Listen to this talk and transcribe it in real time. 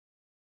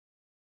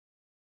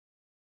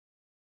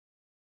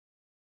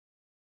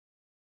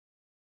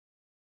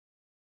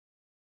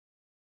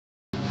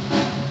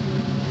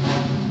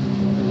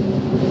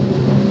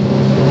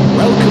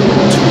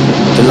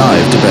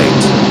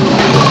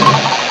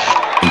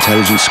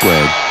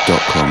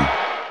intelligencesquared.com.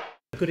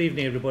 Good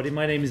evening, everybody.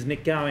 My name is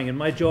Nick Gowing, and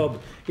my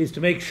job is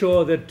to make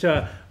sure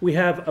that we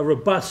have a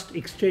robust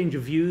exchange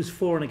of views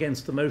for and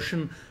against the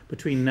motion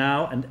between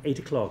now and 8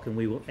 o'clock, and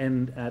we will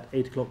end at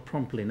 8 o'clock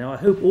promptly. Now, I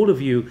hope all of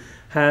you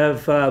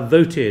have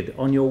voted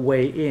on your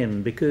way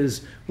in,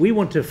 because we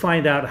want to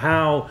find out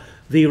how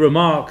the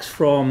remarks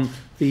from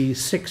the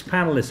 6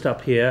 panelists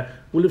up here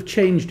will have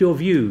changed your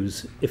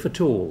views, if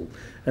at all.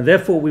 And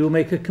therefore, we will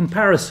make a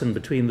comparison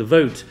between the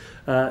vote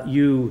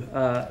you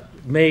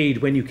made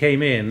when you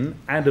came in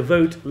and a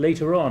vote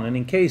later on. And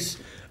in case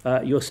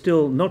you're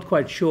still not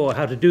quite sure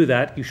how to do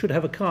that, you should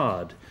have a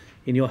card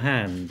in your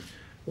hand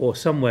or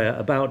somewhere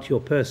about your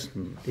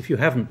person. If you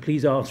haven't,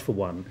 please ask for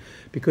one,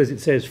 because it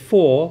says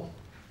for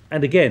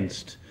and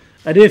against.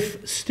 And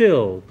if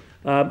still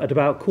at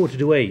about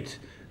 7:45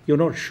 you're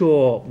not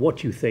sure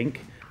what you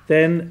think,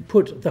 then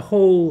put the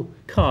whole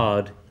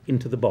card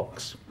into the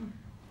box.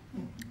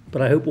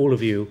 But I hope all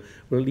of you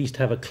will at least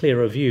have a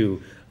clearer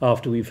view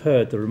after we've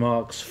heard the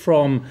remarks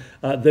from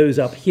those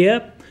up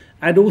here.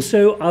 And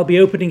also, I'll be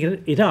opening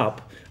it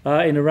up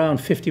in around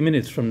 50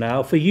 minutes from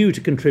now for you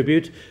to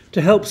contribute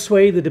to help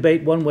sway the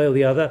debate one way or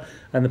the other.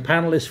 And the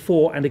panelists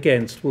for and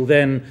against will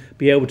then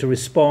be able to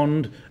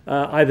respond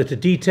either to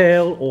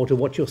detail or to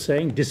what you're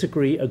saying,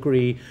 disagree,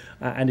 agree,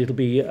 and it'll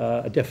be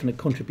a definite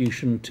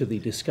contribution to the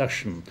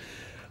discussion.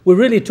 We're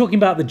really talking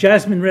about the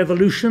Jasmine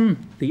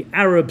Revolution, the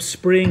Arab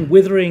Spring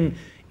withering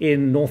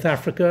in North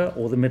Africa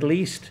or the Middle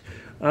East,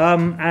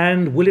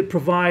 and will it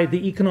provide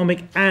the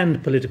economic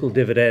and political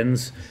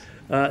dividends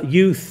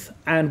youth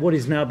and what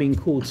is now being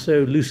called so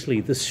loosely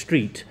the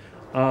street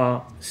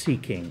are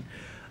seeking?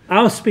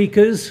 Our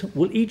speakers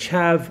will each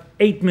have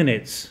 8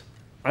 minutes.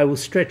 I will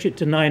stretch it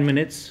to 9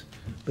 minutes,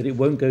 but it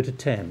won't go to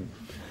 10.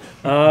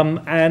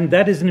 And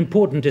that is an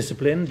important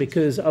discipline,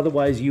 because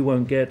otherwise you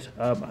won't get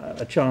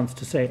a chance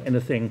to say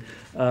anything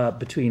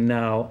between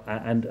now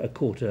and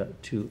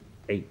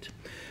 7:45.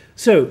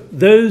 So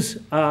those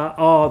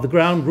are the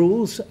ground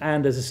rules,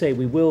 and as I say,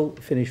 we will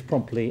finish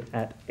promptly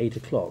at 8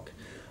 o'clock.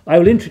 I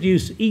will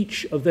introduce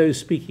each of those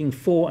speaking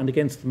for and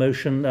against the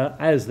motion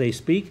as they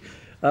speak.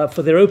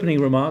 For their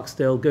opening remarks,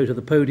 they'll go to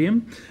the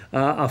podium.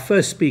 Our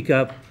first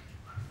speaker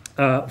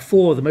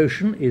for the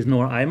motion is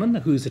Nora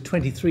Ayman, who's a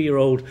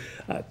 23-year-old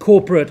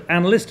corporate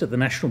analyst at the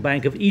National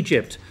Bank of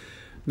Egypt.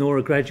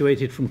 Nora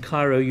graduated from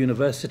Cairo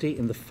University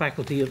in the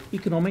Faculty of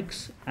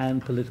Economics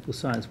and Political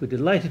Science. We're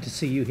delighted to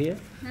see you here.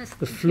 Yes,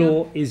 the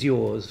floor is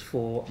yours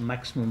for a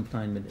maximum of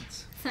 9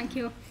 minutes. Thank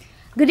you.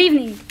 Good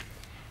evening.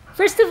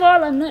 First of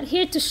all, I'm not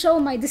here to show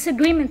my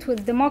disagreement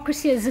with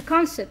democracy as a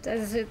concept,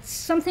 as it's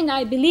something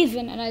I believe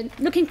in and I'm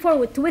looking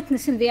forward to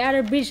witness in the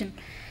Arab region.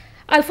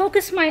 I'll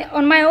focus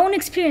on my own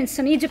experience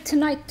in Egypt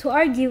tonight to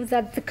argue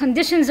that the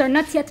conditions are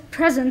not yet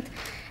present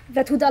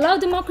that would allow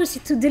democracy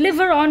to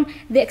deliver on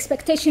the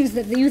expectations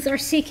that the youth are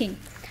seeking.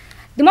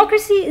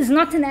 Democracy is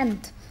not an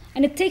end,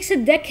 and it takes a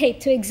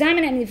decade to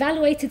examine and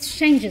evaluate its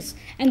changes,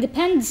 and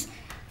depends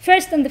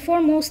first and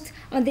foremost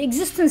on the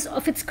existence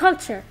of its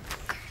culture.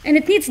 And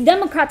it needs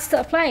Democrats to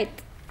apply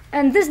it.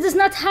 And this does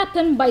not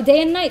happen by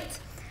day and night.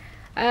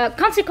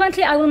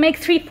 Consequently, I will make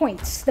 3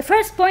 points. The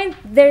first point,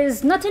 there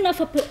is not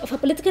enough of a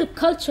political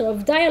culture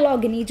of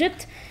dialogue in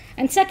Egypt.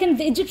 And second,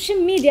 the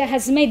Egyptian media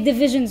has made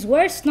divisions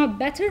worse, not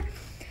better.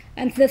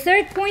 And the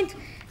third point,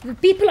 the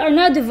people are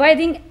now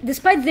dividing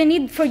despite the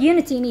need for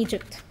unity in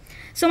Egypt.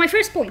 So my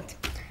first point,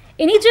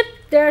 in Egypt,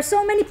 there are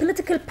so many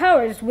political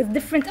powers with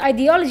different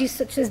ideologies,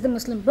 such as the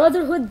Muslim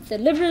Brotherhood, the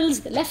liberals,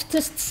 the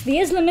leftists, the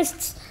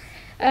Islamists,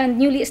 and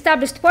newly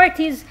established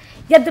parties.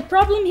 Yet the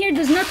problem here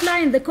does not lie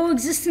in the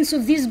coexistence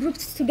of these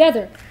groups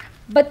together,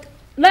 but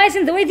lies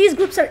in the way these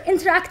groups are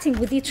interacting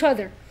with each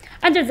other.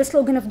 Under the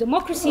slogan of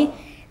democracy,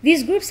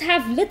 these groups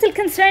have little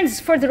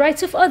concerns for the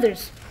rights of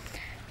others.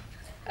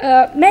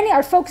 Many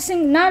are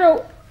focusing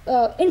narrow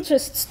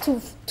interests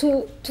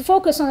to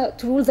focus on,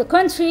 to rule the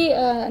country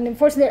and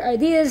enforce their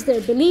ideas,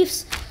 their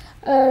beliefs,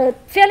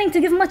 failing to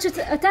give much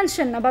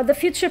attention about the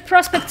future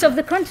prospects of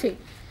the country.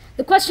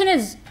 The question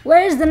is,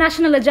 where is the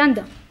national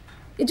agenda?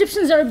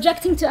 Egyptians are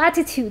objecting to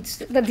attitudes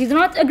that they do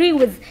not agree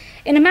with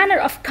in a manner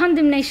of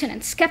condemnation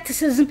and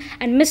skepticism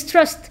and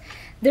mistrust.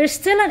 There is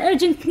still an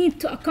urgent need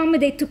to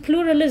accommodate to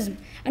pluralism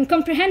and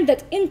comprehend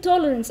that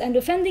intolerance and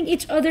offending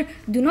each other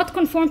do not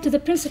conform to the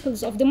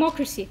principles of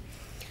democracy.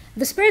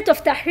 The spirit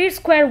of Tahrir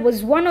Square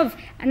was one of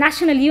a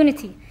national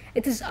unity.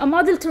 It is a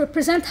model to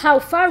represent how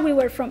far we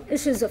were from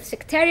issues of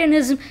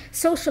sectarianism,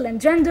 social and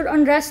gender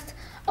unrest,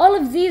 all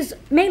of these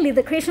mainly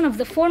the creation of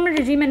the former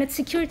regime and its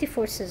security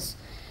forces.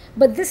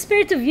 But this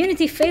spirit of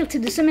unity failed to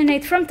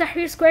disseminate from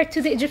Tahrir Square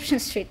to the Egyptian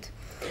street.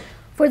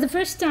 For the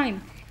first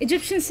time,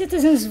 Egyptian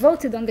citizens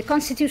voted on the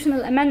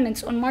constitutional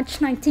amendments on March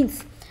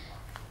 19th.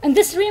 And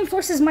this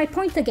reinforces my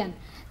point again.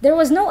 There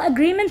was no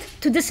agreement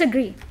to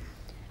disagree.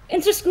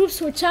 Interest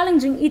groups were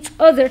challenging each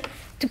other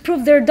to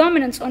prove their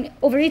dominance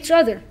over each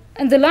other,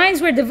 and the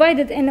lines were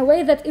divided in a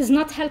way that is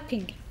not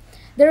helping.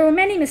 There were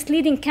many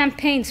misleading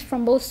campaigns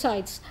from both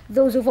sides,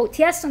 those who vote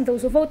yes and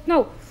those who vote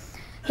no.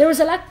 There was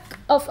a lack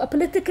of a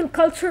political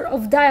culture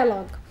of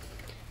dialogue.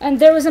 And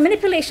there was a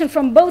manipulation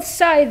from both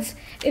sides.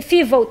 If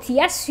you vote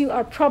yes, you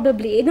are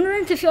probably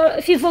ignorant.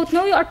 If you vote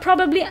no, you are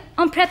probably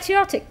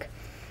unpatriotic.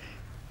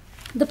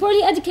 The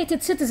poorly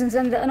educated citizens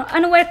and the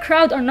unaware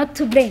crowd are not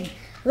to blame.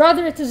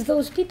 Rather, it is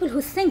those people who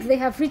think they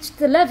have reached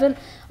the level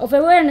of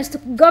awareness to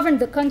govern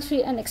the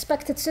country and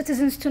expect its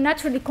citizens to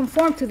naturally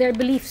conform to their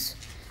beliefs.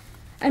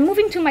 And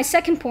moving to my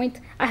second point,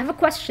 I have a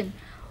question.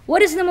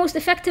 What is the most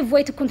effective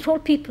way to control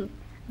people?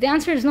 The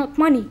answer is not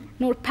money,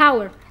 nor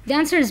power. The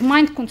answer is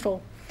mind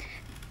control.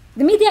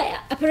 The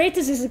media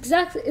apparatus is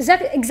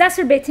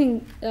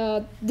exacerbating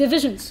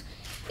divisions.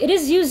 It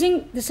is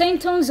using the same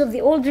tones of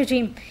the old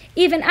regime,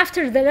 even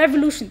after the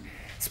revolution,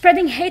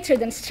 spreading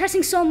hatred and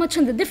stressing so much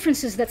on the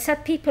differences that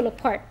set people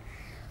apart.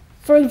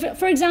 For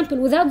example,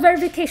 without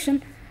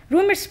verification,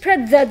 rumors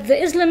spread that the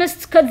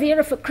Islamists cut the ear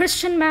of a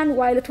Christian man,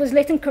 while it was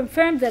later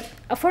confirmed that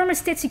a former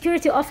state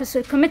security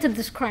officer committed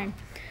this crime.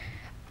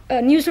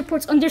 News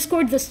reports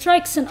underscored the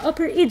strikes in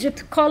Upper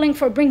Egypt, calling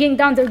for bringing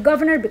down their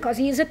governor because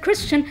he is a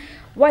Christian,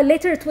 while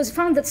later it was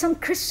found that some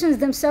Christians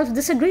themselves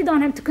disagreed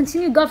on him to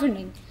continue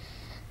governing.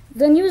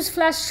 The news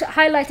flash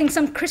highlighting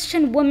some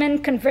Christian women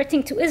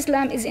converting to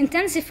Islam is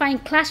intensifying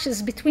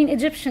clashes between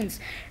Egyptians,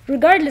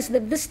 regardless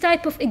that this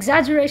type of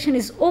exaggeration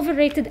is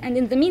overrated and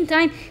in the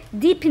meantime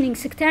deepening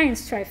sectarian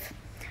strife.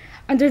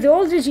 Under the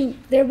old regime,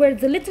 there were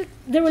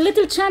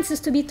little chances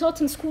to be taught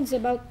in schools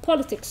about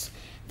politics.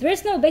 There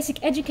is no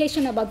basic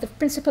education about the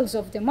principles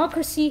of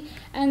democracy,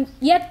 and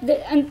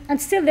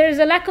still there is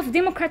a lack of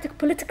democratic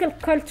political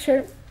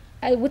culture,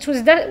 which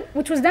was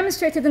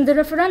demonstrated in the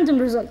referendum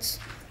results,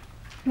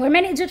 where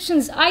many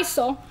Egyptians I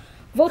saw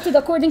voted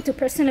according to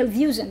personal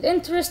views and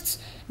interests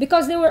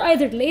because they were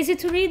either lazy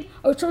to read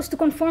or chose to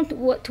conform to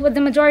what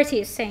the majority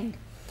is saying.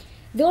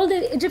 The old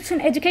Egyptian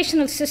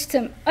educational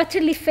system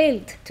utterly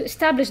failed to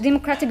establish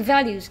democratic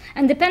values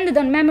and depended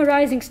on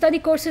memorizing study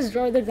courses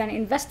rather than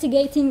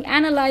investigating,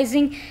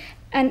 analyzing,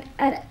 and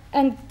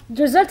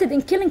resulted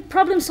in killing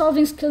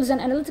problem-solving skills and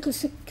analytical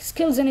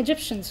skills in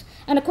Egyptians.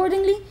 And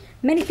accordingly,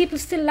 many people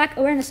still lack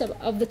awareness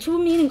of the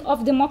true meaning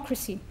of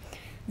democracy.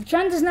 The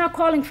trend is now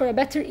calling for a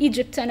better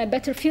Egypt and a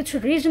better future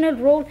regional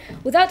role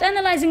without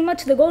analyzing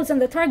much the goals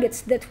and the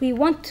targets that we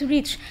want to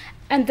reach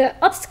and the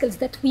obstacles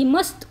that we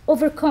must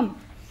overcome.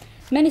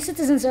 Many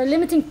citizens are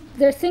limiting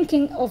their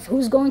thinking of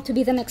who's going to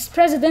be the next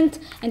president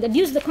and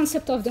abuse the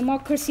concept of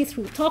democracy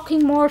through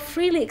talking more,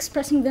 freely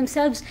expressing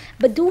themselves,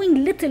 but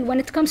doing little when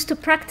it comes to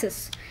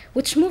practice,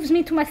 which moves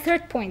me to my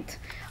third point.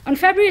 On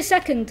February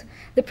 2nd,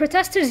 the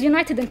protesters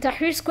united in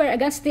Tahrir Square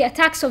against the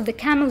attacks of the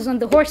camels on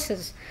the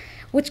horses,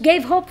 which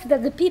gave hope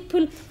that the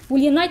people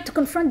will unite to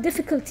confront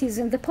difficulties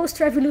in the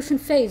post-revolution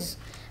phase.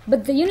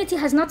 But the unity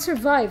has not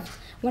survived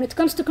when it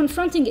comes to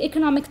confronting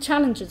economic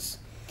challenges.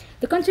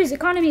 The country's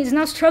economy is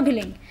now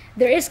struggling.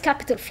 There is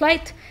capital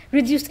flight,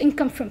 reduced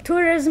income from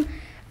tourism,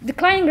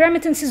 declining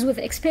remittances with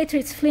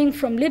expatriates fleeing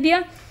from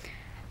Libya.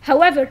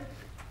 However,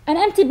 an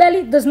empty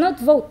belly does not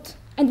vote,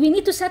 and we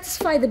need to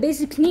satisfy the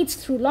basic needs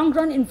through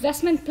long-run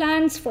investment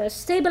plans for a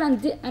stable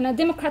and a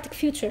democratic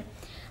future.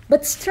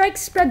 But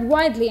strikes spread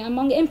widely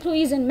among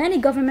employees in many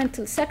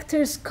governmental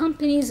sectors,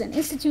 companies, and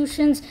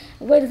institutions,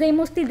 where they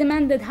mostly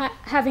demanded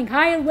having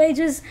higher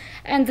wages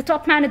and the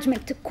top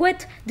management to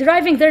quit,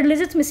 deriving their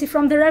legitimacy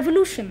from the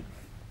revolution.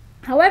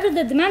 However,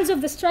 the demands of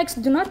the strikes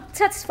do not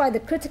satisfy the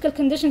critical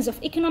conditions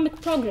of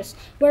economic progress,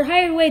 where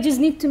higher wages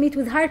need to meet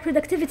with higher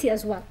productivity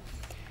as well.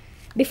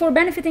 Before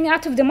benefiting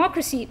out of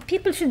democracy,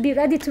 people should be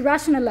ready to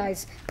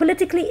rationalize,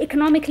 politically,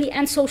 economically,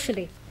 and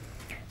socially.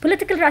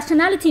 Political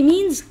rationality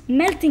means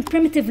melting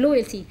primitive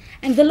loyalty,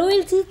 and the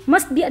loyalty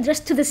must be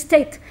addressed to the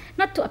state,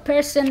 not to a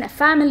person, a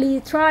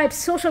family, tribe,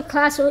 social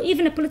class, or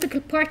even a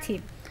political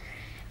party.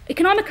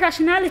 Economic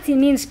rationality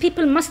means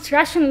people must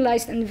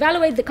rationalize and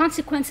evaluate the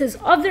consequences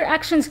of their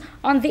actions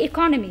on the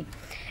economy.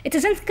 It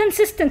is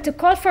inconsistent to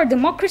call for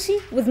democracy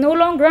with no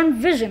long-run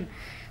vision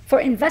for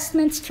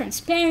investments,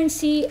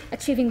 transparency,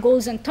 achieving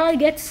goals and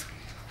targets,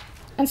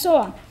 and so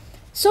on.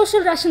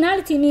 Social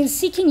rationality means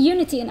seeking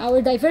unity in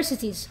our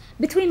diversities,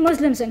 between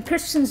Muslims and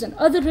Christians and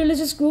other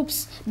religious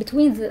groups,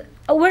 between the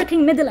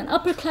working middle and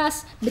upper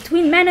class,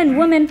 between men and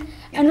women,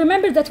 and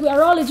remember that we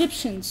are all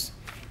Egyptians.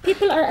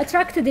 People are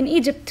attracted in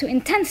Egypt to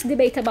intense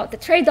debate about the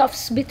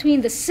trade-offs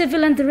between the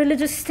civil and the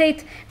religious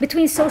state,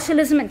 between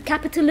socialism and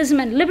capitalism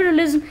and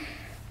liberalism,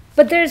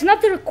 but there is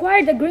not the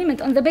required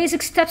agreement on the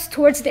basic steps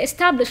towards the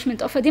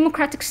establishment of a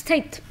democratic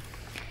state.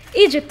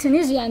 Egypt,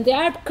 Tunisia, and the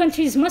Arab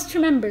countries must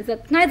remember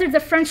that neither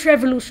the French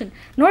Revolution,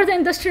 nor the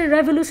Industrial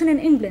Revolution in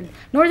England,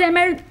 nor the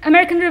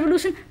American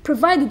Revolution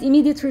provided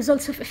immediate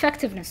results of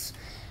effectiveness.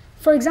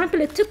 For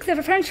example, it took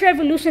the French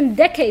Revolution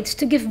decades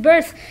to give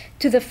birth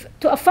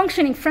to a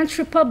functioning French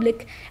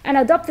Republic and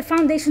adopt the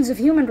foundations of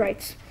human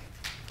rights.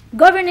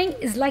 Governing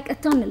is like a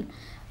tunnel,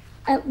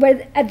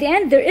 where at the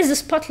end there is a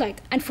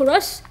spotlight, and for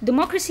us,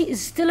 democracy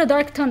is still a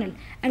dark tunnel,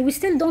 and we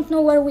still don't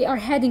know where we are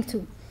heading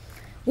to.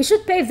 We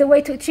should pave the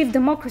way to achieve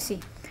democracy,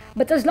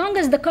 but as long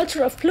as the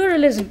culture of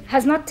pluralism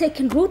has not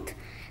taken root,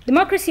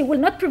 democracy will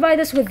not provide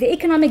us with the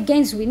economic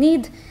gains we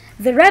need.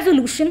 The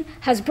revolution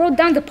has brought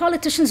down the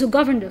politicians who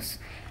governed us.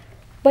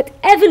 But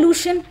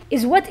evolution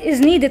is what is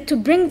needed to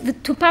bring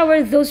to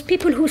power those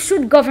people who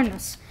should govern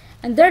us.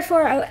 And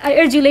therefore, I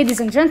urge you, ladies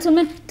and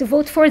gentlemen, to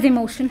vote for the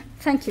motion.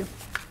 Thank you.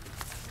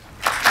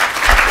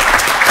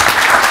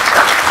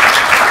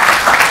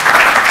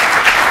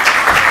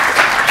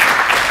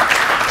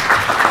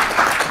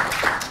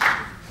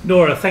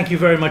 Nora, thank you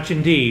very much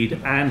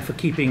indeed, and for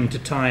keeping to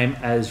time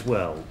as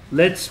well.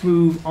 Let's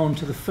move on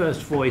to the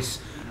first voice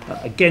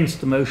against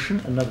the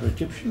motion, another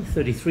Egyptian,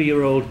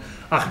 33-year-old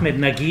Ahmed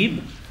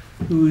Naguib,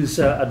 who's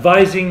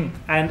advising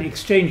and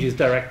exchanges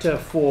director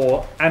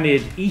for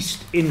Ahmed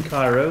East in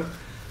Cairo,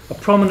 a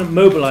prominent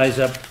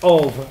mobiliser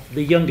of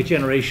the younger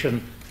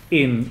generation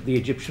in the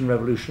Egyptian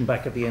revolution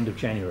back at the end of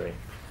January.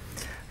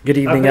 Good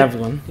evening, Ahmed,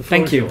 everyone. the floor is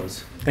Thank you.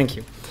 yours. Thank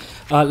you.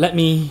 Let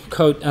me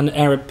quote an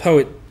Arab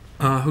poet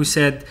who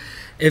said,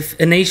 "If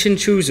a nation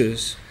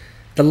chooses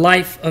the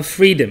life of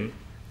freedom,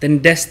 then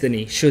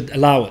destiny should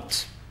allow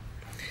it."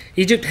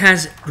 Egypt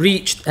has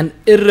reached an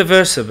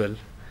irreversible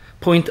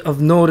point of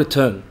no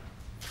return.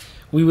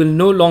 We will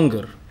no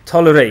longer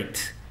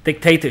tolerate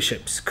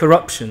dictatorships,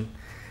 corruption,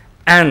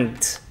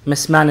 and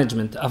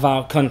mismanagement of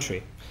our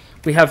country.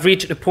 We have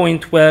reached a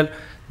point where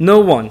no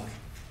one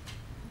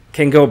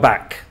can go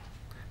back.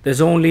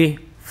 There's only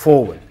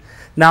forward.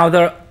 Now,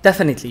 there are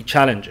definitely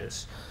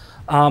challenges.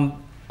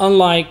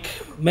 Unlike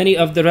many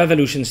of the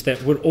revolutions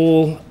that we're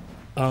all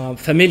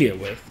familiar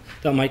with,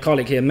 that my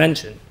colleague here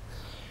mentioned,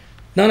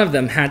 none of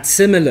them had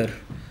similar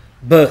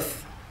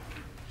birth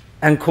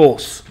and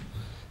course.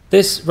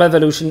 This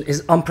revolution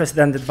is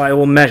unprecedented by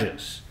all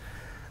measures.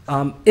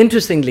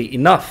 Interestingly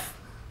enough,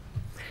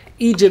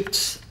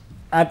 Egypt,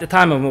 at the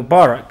time of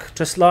Mubarak,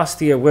 just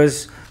last year,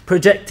 was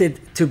projected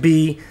to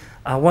be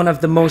one of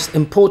the most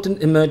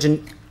important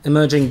emerging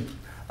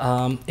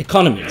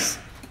economies.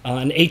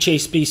 An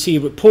HSBC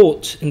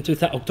report in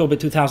October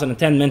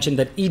 2010 mentioned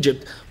that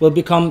Egypt will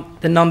become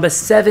the number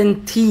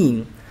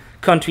 17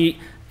 country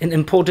in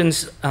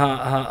importance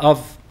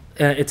of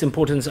its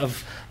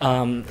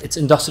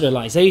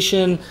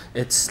industrialization,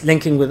 its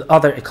linking with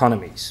other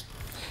economies.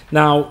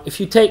 Now,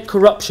 if you take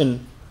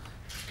corruption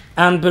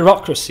and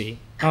bureaucracy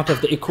out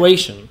of the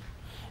equation,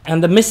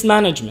 and the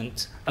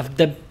mismanagement of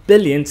the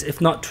billions, if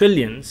not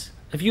trillions,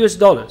 of US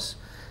dollars,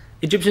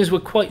 Egyptians were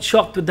quite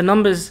shocked with the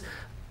numbers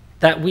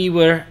that we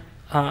were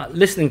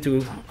listening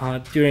to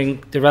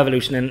during the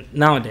revolution and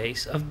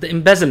nowadays, of the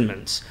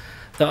embezzlements.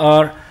 There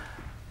are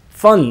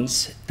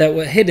funds that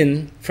were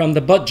hidden from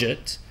the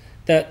budget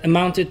that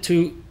amounted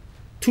to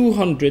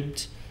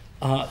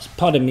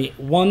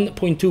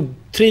 1.2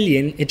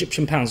 trillion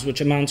Egyptian pounds,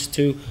 which amounts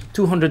to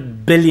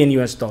 200 billion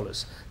US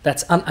dollars.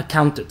 That's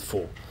unaccounted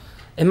for.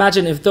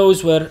 Imagine if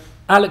those were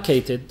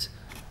allocated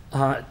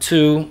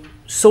to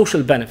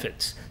social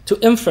benefits, to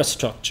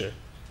infrastructure,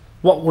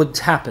 what would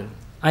happen?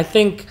 I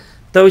think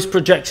those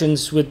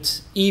projections would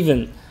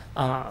even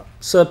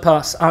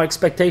surpass our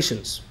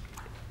expectations.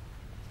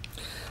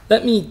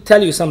 Let me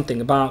tell you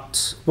something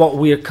about what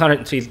we are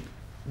currently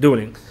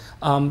doing.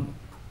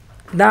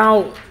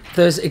 Now,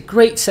 there's a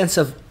great sense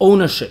of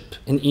ownership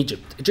in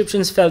Egypt.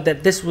 Egyptians felt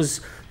that this was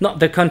not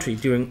their country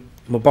during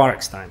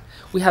Mubarak's time.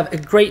 We have a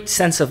great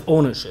sense of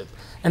ownership.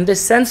 And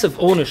this sense of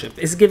ownership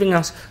is giving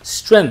us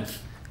strength,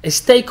 a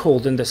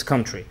stakeholder in this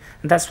country.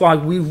 And that's why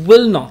we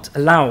will not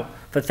allow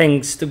for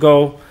things to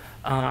go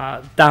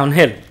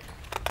downhill.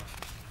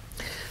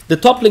 The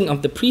toppling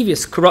of the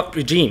previous corrupt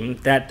regime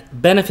that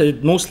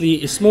benefited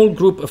mostly a small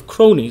group of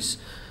cronies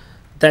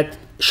that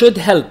should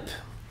help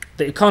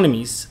the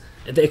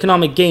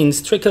economic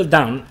gains trickle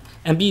down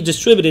and be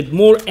distributed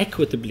more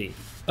equitably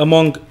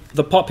among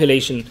the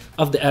population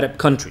of the Arab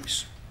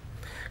countries.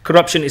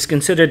 Corruption is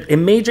considered a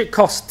major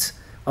cost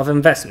of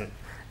investment,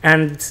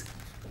 and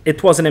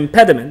it was an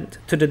impediment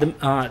to the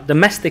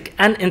domestic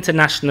and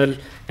international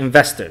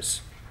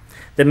investors.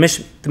 The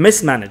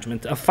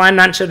mismanagement of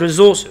financial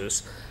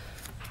resources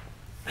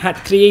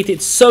had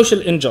created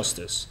social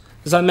injustice.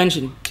 As I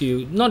mentioned to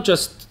you, not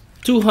just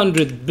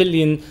 $200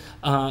 billion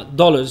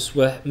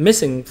were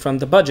missing from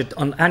the budget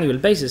on an annual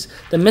basis.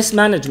 The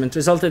mismanagement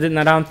resulted in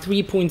around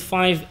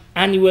 3.5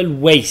 annual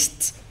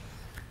waste.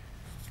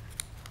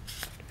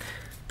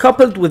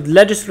 Coupled with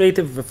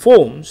legislative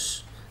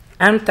reforms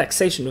and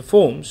taxation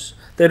reforms,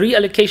 the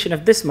reallocation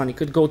of this money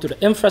could go to the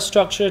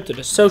infrastructure, to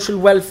the social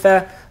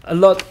welfare. A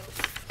lot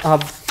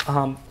of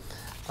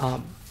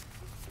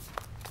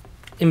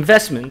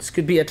investments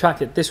could be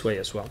attracted this way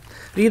as well.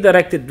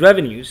 Redirected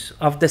revenues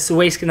of the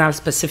Suez Canal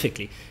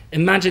specifically.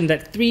 Imagine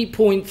that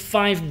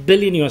 3.5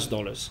 billion US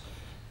dollars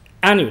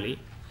annually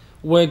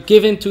were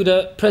given to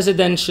the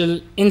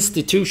presidential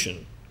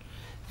institution.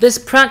 This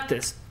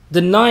practice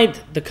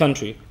denied the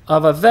country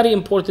of a very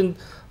important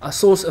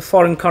source of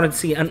foreign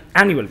currency on an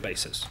annual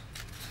basis.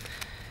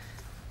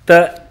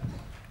 The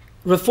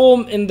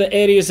reform in the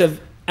areas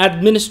of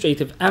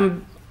administrative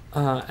and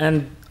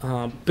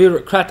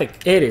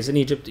bureaucratic areas in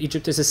Egypt.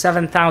 Egypt is a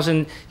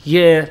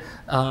 7,000-year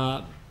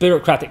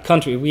bureaucratic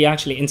country. We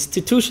actually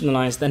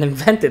institutionalized and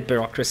invented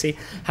bureaucracy.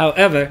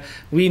 However,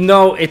 we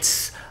know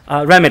its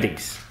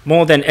remedies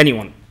more than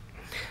anyone.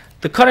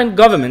 The current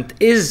government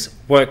is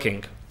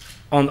working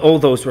on all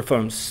those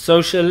reforms,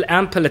 social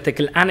and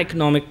political and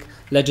economic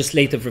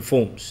legislative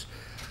reforms.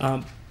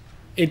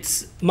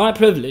 It's my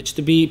privilege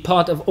to be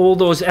part of all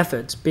those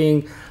efforts.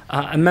 Being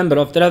a member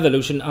of the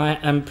revolution, I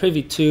am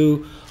privy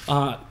to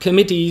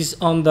committees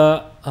on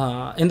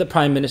in the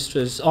Prime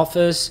Minister's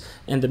office,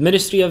 in the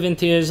Ministry of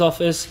Interior's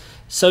office,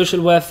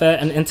 social welfare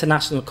and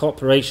international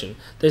cooperation.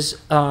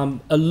 There's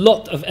a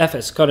lot of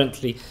efforts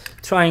currently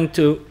trying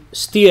to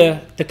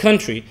steer the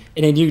country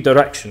in a new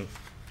direction.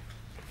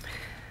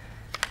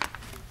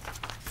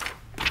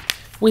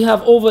 We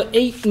have over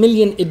 8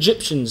 million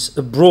Egyptians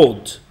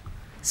abroad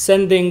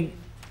sending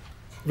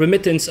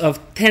remittance of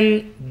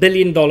 $10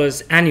 billion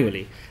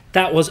annually.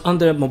 That was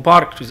under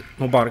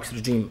Mubarak's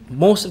regime.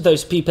 Most of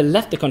those people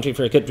left the country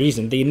for a good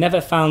reason. They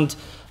never found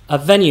a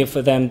venue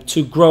for them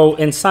to grow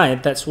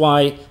inside. That's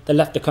why they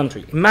left the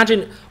country.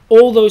 Imagine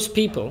all those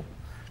people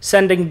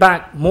sending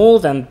back more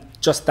than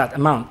just that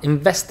amount,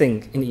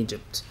 investing in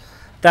Egypt.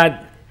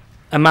 That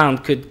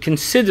amount could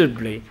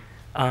considerably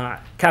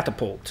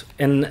catapult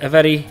in a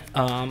very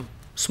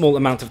small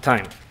amount of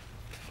time.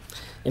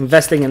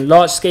 Investing in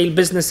large-scale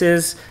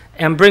businesses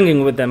and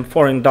bringing with them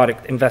foreign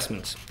direct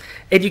investments.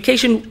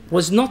 Education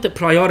was not a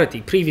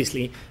priority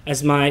previously,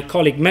 as my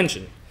colleague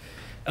mentioned.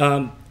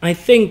 I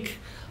think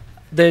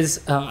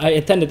I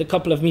attended a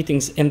couple of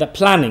meetings in the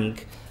planning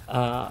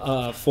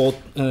for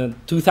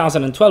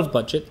 2012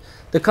 budget.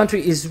 The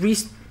country is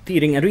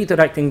resteering and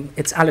redirecting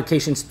its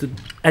allocations to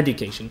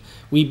education.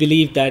 We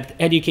believe that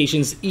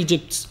education is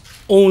Egypt's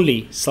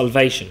only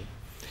salvation.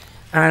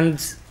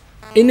 And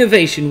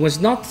innovation was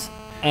not,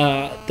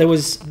 there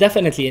was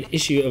definitely an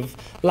issue of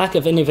lack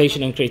of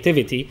innovation and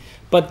creativity,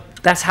 but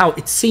that's how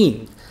it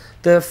seemed.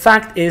 The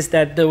fact is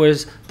that there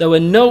were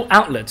no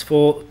outlets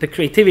for the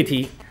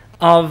creativity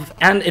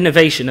and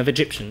innovation of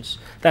Egyptians.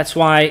 That's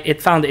why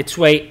it found its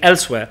way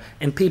elsewhere.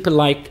 And people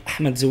like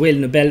Ahmed Naguib,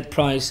 Nobel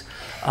Prize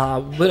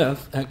winner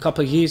a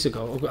couple of years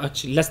ago, or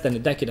actually less than a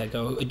decade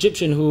ago,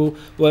 Egyptian who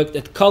worked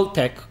at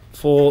Caltech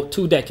for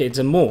 2 decades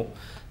and more.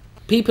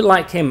 People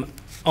like him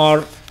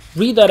are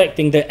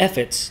redirecting their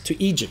efforts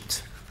to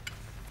Egypt.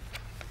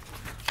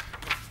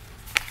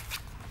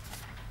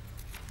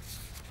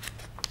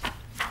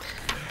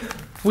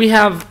 We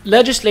have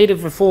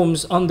legislative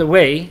reforms on the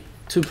way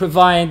to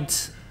provide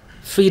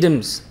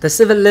freedoms, the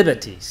civil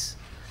liberties.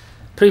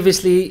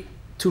 Previously,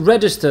 to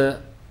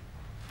register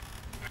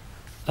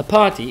a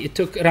party, it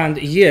took around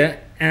a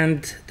year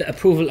and the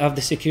approval of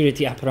the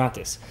security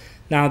apparatus.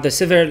 Now, the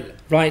civil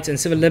rights and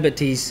civil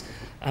liberties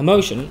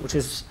motion, which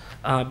is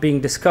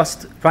being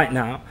discussed right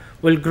now,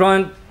 will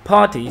grant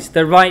parties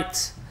the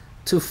right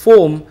to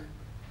form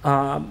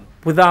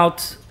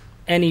without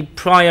any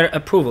prior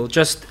approval,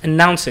 just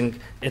announcing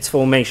its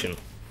formation.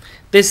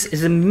 This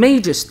is a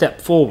major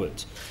step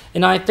forward,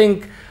 and I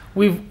think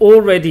we've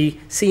already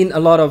seen a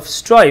lot of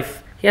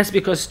strife. Yes,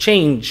 because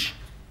change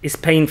is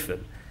painful,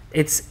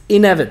 it's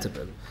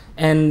inevitable,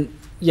 and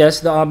yes,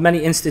 there are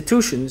many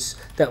institutions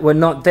that were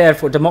not there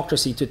for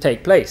democracy to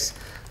take place,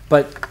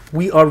 but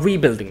we are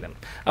rebuilding them.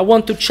 I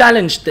want to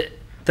challenge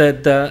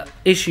the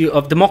issue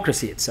of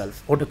democracy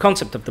itself, or the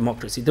concept of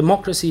democracy.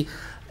 Democracy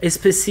is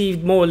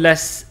perceived more or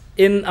less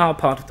in our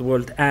part of the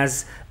world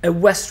as a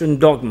Western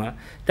dogma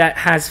that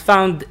has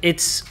found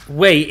its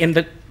way in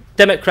the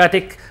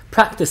democratic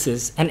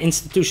practices and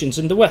institutions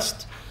in the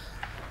West.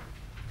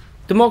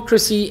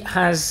 Democracy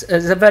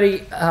is a very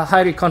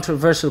highly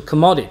controversial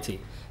commodity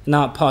in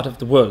our part of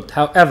the world.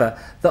 However,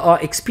 there are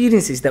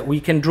experiences that we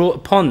can draw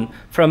upon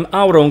from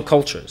our own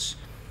cultures.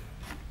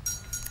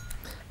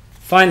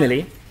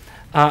 Finally,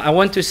 I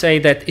want to say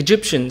that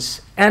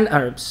Egyptians and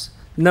Arabs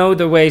know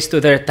the ways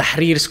to their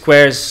Tahrir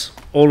squares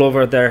all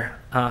over their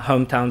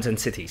hometowns and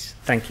cities.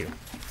 Thank you.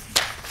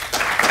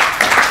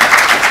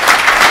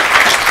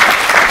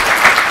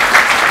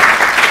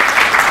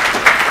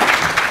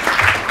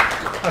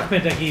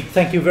 Ahmed Naguib,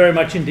 thank you very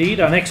much indeed.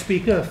 Our next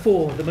speaker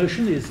for the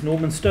motion is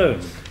Norman Stone,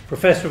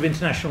 Professor of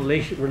International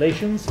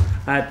Relations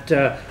at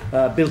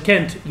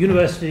Bilkent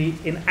University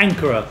in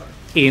Ankara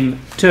in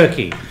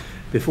Turkey.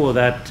 Before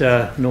that,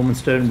 Norman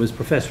Stone was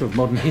Professor of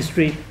Modern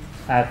History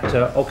at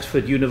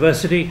Oxford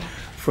University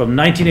from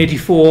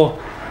 1984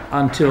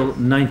 until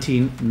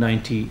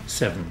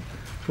 1997.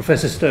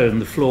 Professor Stone,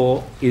 the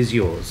floor is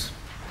yours.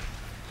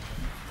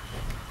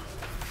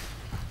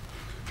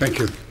 Thank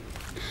you.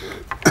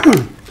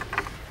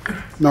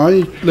 Now, I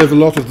live a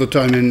lot of the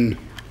time in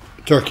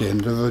Turkey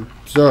and have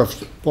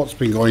observed what's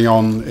been going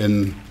on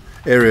in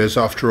areas,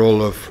 after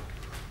all, of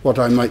what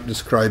I might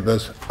describe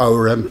as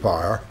our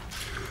empire,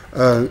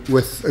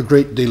 with a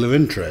great deal of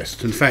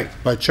interest. In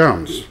fact, by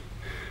chance,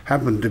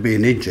 happened to be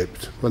in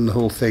Egypt when the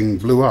whole thing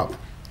blew up.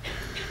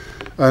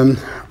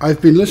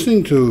 I've been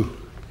listening to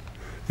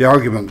the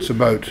arguments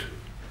about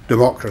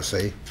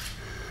democracy,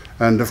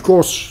 and of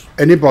course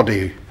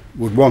anybody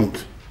would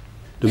want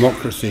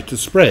democracy to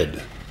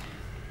spread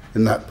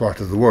in that part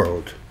of the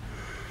world.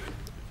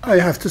 I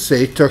have to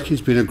say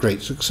Turkey's been a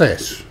great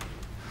success,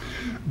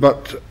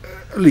 but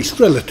at least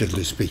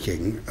relatively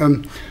speaking.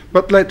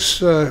 But let's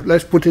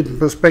put it in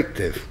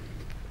perspective.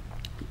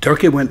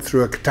 Turkey went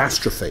through a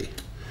catastrophe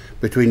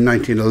between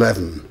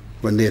 1911,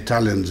 when the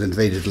Italians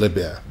invaded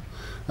Libya,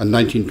 and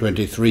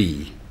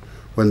 1923,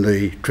 when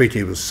the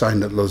treaty was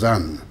signed at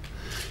Lausanne.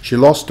 She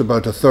lost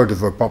about a third of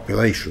her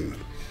population.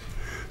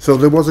 So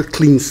there was a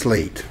clean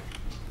slate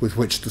with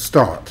which to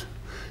start.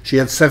 She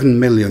had 7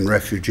 million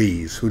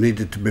refugees who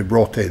needed to be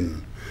brought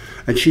in.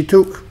 And she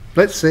took,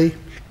 let's say,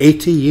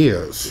 80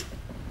 years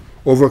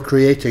over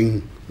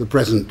creating the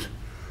present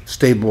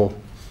stable,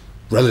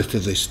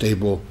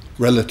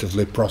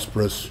 relatively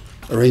prosperous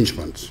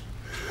arrangements.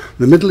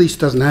 The Middle East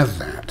doesn't have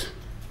that.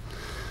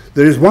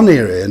 There is one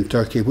area in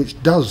Turkey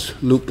which does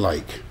look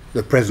like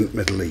the present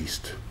Middle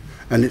East,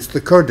 and it's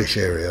the Kurdish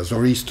areas,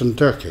 or eastern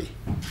Turkey.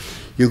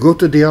 You go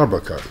to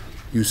Diyarbakir,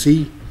 you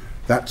see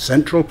that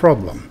central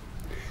problem.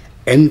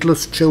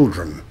 Endless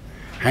children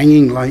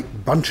hanging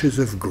like bunches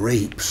of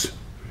grapes.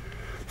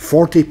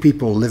 40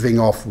 people living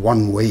off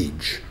one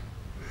wage.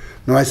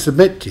 Now I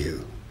submit to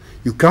you,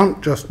 you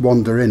can't just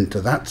wander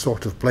into that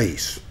sort of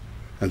place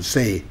and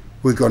say,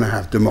 we're going to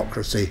have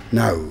democracy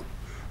now,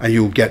 and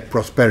you'll get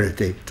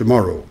prosperity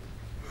tomorrow.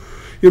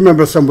 You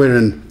remember somewhere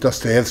in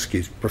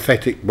Dostoevsky's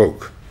prophetic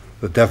book,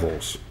 The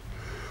Devils,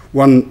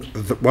 one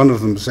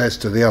of them says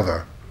to the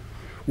other,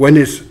 when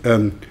is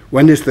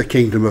the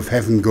kingdom of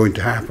heaven going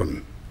to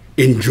happen?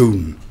 In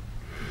June.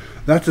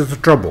 That is the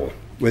trouble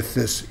with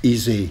this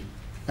easy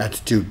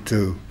attitude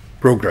to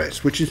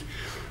progress, which is,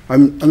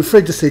 I'm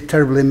afraid to say,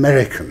 terribly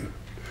American.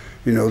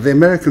 You know, the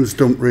Americans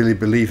don't really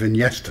believe in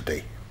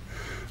yesterday,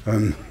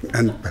 and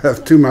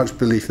have too much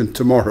belief in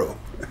tomorrow.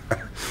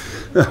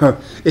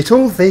 It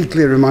all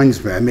vaguely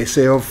reminds me, I may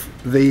say, of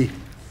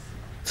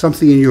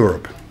something in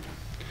Europe.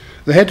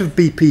 The head of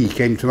BP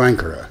came to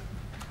Ankara,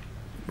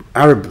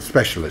 Arab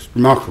specialist,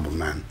 remarkable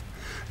man.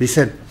 He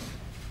said,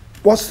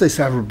 what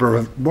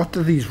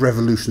do these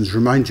revolutions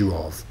remind you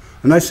of?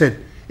 And I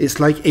said, it's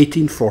like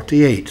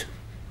 1848.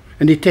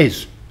 And it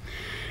is.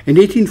 In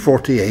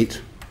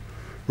 1848,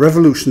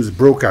 revolutions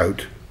broke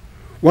out,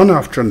 one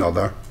after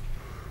another,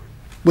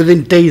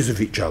 within days of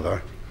each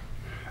other,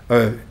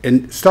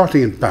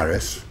 starting in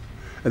Paris,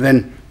 and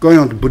then going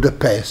on to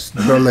Budapest,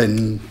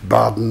 Berlin,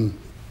 Baden,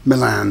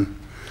 Milan.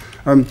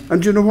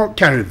 And you know what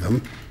carried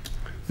them?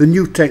 The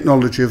new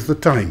technology of the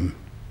time.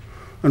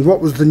 And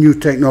what was the new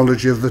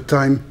technology of the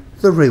time?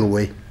 The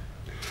railway.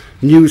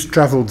 News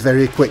travelled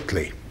very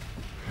quickly.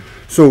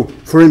 So,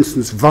 for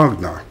instance,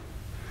 Wagner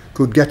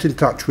could get in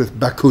touch with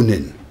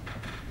Bakunin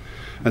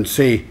and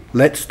say,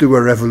 let's do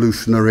a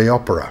revolutionary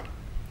opera.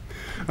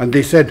 And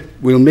they said,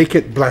 we'll make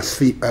it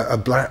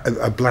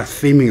a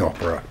blaspheming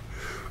opera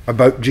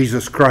about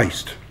Jesus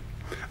Christ.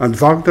 And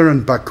Wagner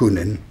and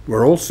Bakunin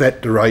were all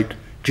set to write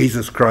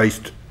Jesus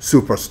Christ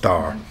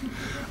Superstar.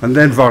 And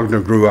then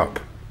Wagner grew up.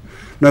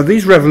 Now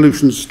these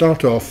revolutions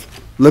start off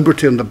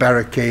liberty on the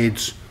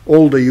barricades,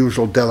 all the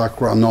usual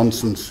Delacroix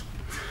nonsense.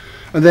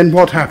 And then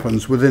what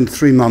happens? Within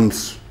 3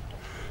 months,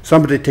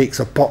 somebody takes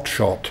a pot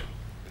shot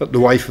at the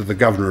wife of the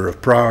governor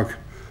of Prague.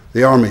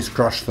 The armies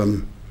crush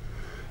them.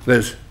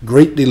 There's a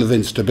great deal of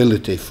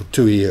instability for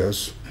 2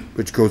 years,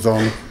 which goes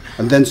on,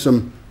 and then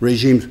some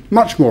regimes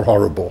much more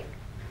horrible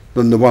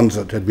than the ones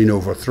that had been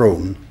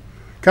overthrown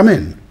come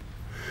in.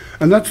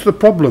 And that's the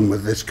problem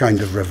with this kind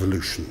of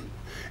revolution.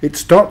 It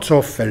starts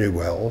off very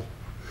well.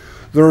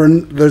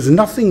 There's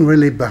nothing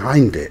really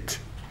behind it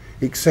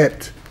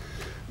except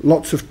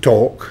lots of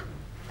talk,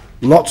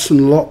 lots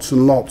and lots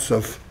and lots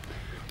of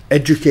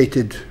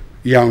educated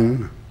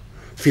young,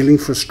 feeling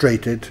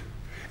frustrated,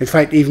 in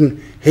fact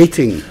even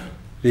hating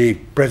the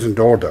present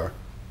order,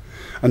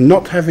 and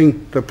not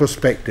having the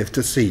perspective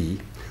to see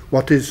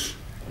what is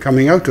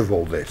coming out of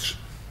all this.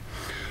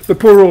 The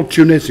poor old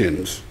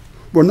Tunisians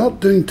were not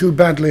doing too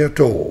badly at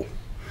all.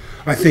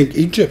 I think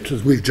Egypt,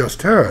 as we've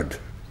just heard,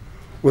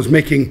 was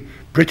making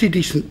pretty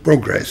decent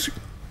progress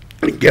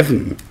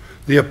given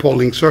the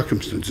appalling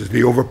circumstances,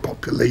 the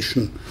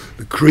overpopulation,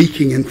 the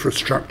creaking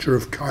infrastructure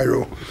of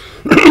Cairo.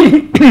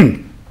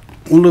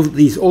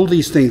 All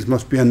these things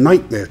must be a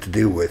nightmare to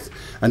deal with.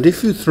 And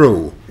if you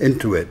throw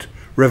into it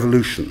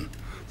revolution,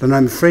 then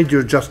I'm afraid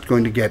you're just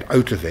going to get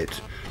out of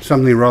it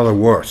something rather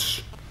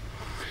worse.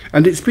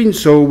 And it's been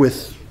so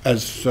with,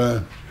 as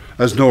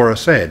Nora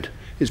said,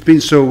 it's been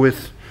so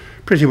with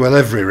pretty well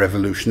every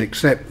revolution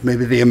except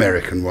maybe the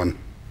American one,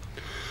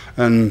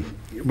 and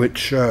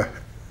which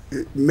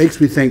makes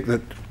me think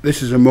that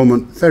this is a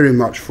moment very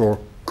much for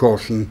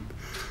caution.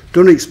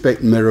 Don't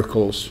expect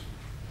miracles.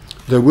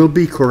 There will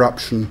be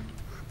corruption,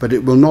 but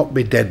it will not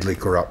be deadly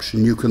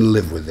corruption. You can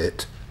live with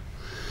it.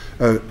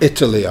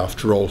 Italy,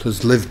 after all,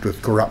 has lived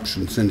with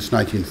corruption since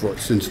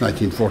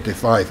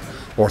 1945,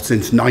 or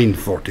since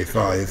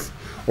 945,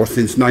 or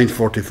since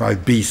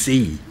 945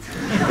 BC.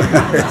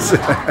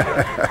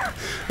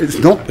 It's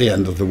not the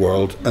end of the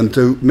world, and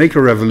to make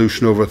a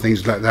revolution over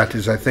things like that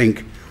is, I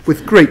think,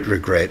 with great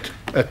regret,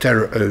 a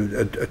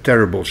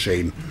terrible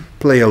shame.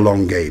 Play a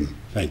long game.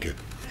 Thank you.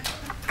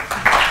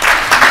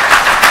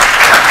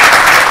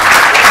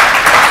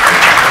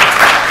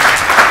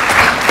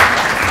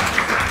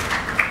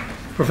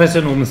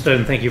 Professor Norman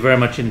Stone, thank you very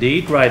much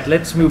indeed. Right,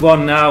 let's move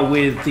on now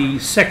with the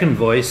second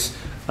voice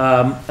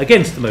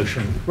against the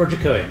motion, Roger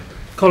Cohen,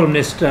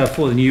 columnist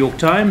for the New York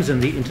Times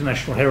and the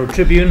International Herald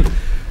Tribune,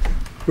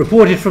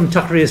 reported from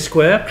Tahrir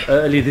Square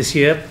earlier this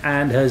year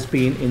and has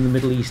been in the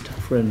Middle East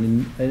for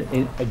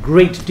a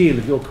great deal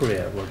of your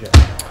career, Roger.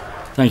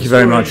 Thank you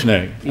very much,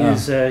 Nick.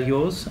 Is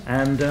yours,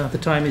 and the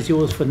time is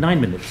yours for 9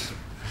 minutes.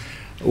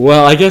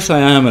 Well, I guess I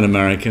am an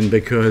American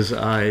because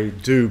I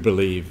do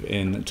believe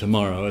in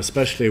tomorrow,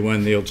 especially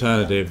when the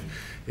alternative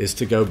is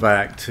to go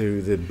back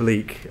to the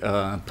bleak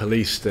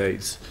police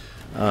states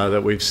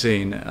that we've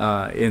seen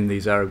in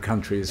these Arab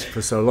countries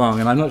for so long.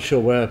 And I'm not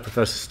sure where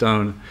Professor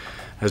Stone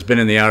has been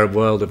in the Arab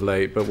world of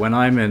late, but when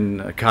I'm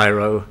in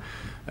Cairo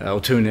or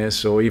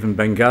Tunis or even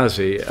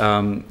Benghazi,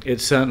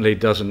 it certainly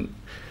doesn't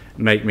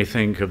make me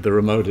think of the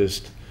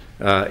remotest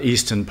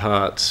eastern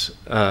parts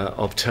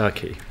of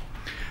Turkey.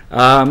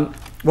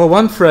 Well,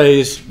 one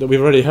phrase that we've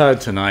already heard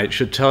tonight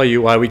should tell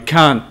you why we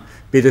can't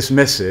be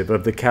dismissive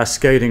of the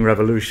cascading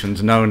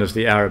revolutions known as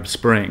the Arab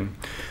Spring.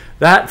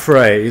 That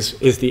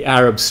phrase is the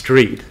Arab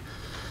street.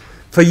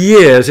 For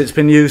years, it's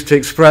been used to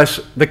express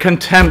the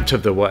contempt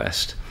of the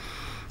West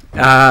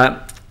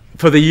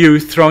for the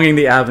youth thronging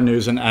the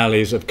avenues and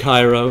alleys of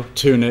Cairo,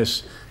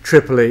 Tunis,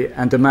 Tripoli,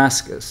 and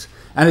Damascus.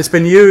 And it's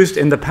been used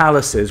in the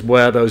palaces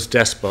where those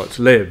despots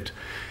lived.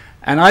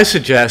 And I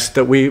suggest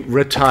that we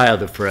retire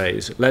the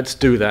phrase. Let's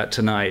do that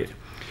tonight.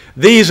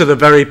 These are the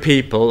very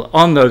people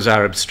on those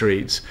Arab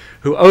streets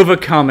who,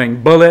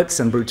 overcoming bullets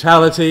and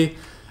brutality,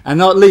 and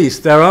not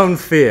least their own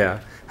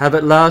fear, have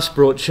at last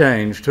brought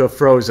change to a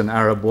frozen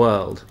Arab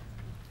world.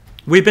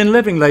 We've been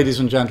living, ladies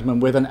and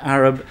gentlemen, with an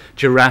Arab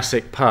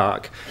Jurassic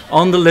Park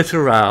on the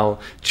littoral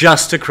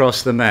just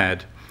across the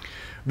Med.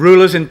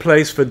 Rulers in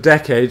place for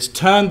decades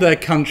turned their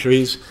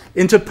countries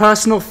into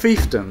personal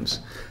fiefdoms.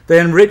 They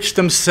enriched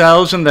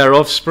themselves and their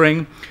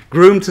offspring,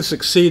 groomed to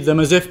succeed them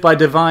as if by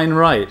divine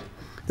right.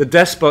 The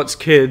despots'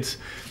 kids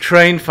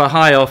trained for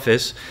high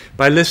office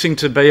by listening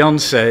to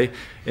Beyoncé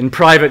in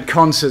private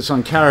concerts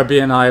on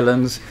Caribbean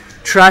islands,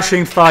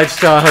 trashing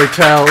five-star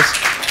hotels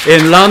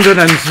in London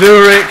and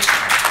Zurich,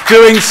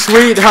 doing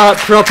sweetheart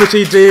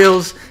property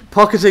deals,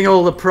 pocketing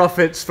all the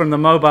profits from the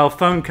mobile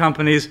phone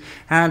companies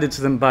handed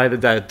to them by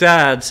their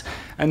dads,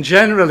 and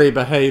generally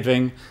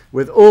behaving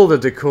with all the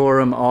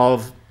decorum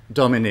of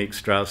Dominique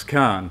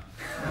Strauss-Kahn.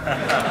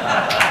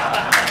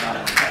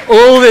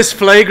 All this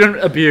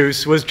flagrant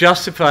abuse was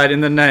justified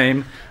in the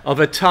name of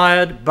a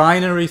tired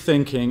binary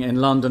thinking in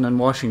London and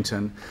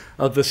Washington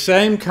of the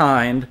same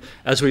kind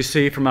as we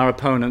see from our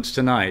opponents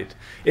tonight.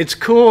 Its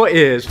core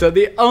is that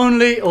the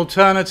only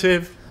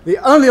alternative to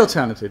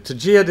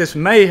jihadist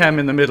mayhem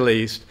in the Middle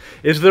East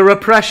is the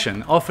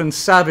repression, often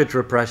savage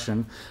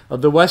repression,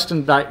 of the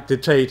Western-backed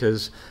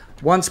dictators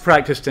once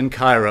practiced in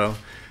Cairo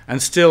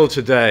and still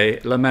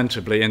today,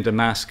 lamentably, in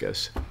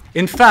Damascus.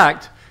 In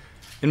fact,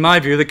 in my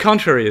view, the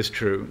contrary is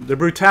true. The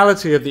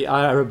brutality of the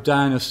Arab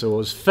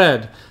dinosaurs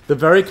fed the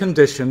very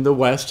condition the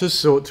West has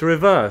sought to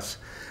reverse.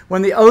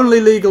 When the only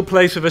legal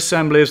place of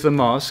assembly is the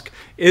mosque,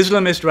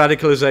 Islamist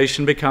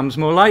radicalization becomes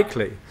more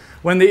likely.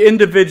 When the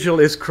individual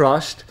is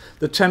crushed,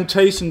 the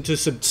temptation to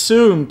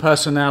subsume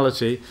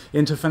personality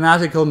into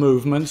fanatical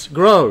movements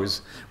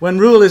grows. When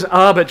rule is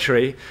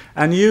arbitrary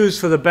and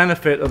used for the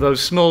benefit of those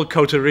small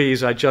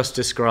coteries I just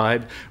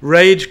described,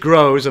 rage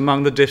grows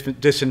among the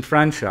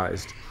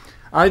disenfranchised.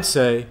 I'd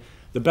say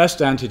the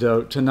best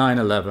antidote to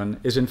 9/11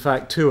 is in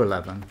fact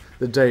 2/11,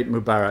 the date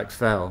Mubarak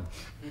fell.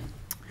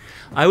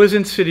 I was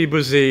in Sidi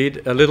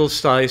Bouzid, a little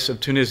slice of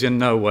Tunisian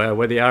nowhere,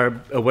 where the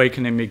Arab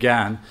awakening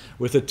began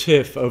with a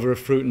tiff over a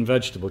fruit and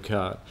vegetable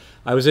cart.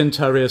 I was in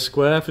Tahrir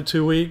Square for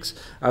 2 weeks.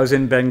 I was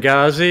in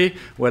Benghazi,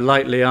 where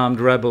lightly armed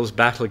rebels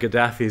battle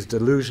Gaddafi's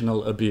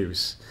delusional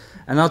abuse.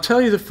 And I'll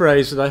tell you the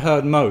phrase that I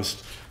heard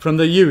most from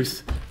the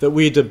youth that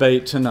we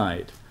debate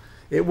tonight.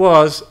 It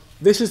was,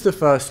 this is the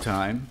first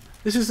time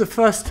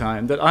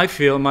that I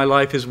feel my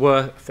life is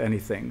worth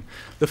anything.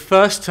 The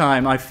first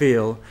time I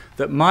feel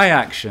that my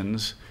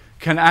actions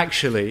can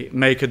actually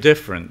make a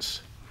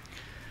difference.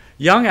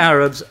 Young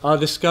Arabs are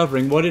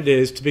discovering what it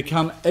is to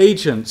become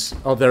agents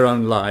of their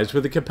own lives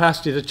with the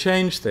capacity to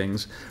change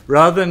things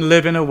rather than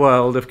live in a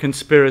world of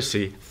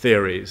conspiracy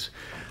theories.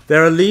 They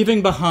are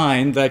leaving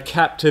behind their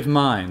captive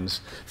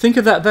minds. Think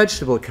of that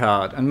vegetable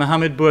cart and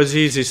Mohammed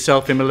Bouaziz's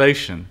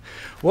self-immolation.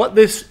 What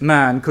this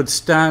man could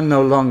stand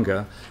no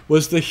longer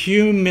was the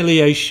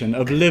humiliation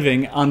of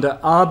living under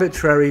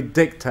arbitrary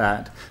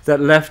diktat that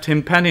left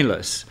him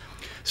penniless.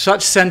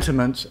 Such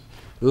sentiments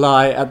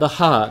lie at the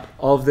heart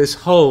of this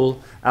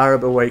whole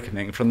Arab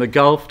awakening, from the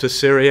Gulf to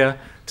Syria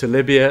to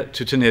Libya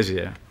to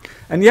Tunisia.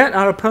 And yet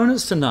our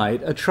opponents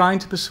tonight are trying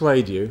to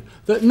persuade you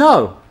that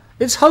no,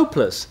 it's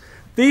hopeless.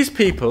 These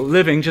people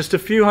living just a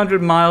few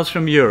hundred miles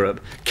from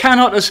Europe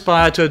cannot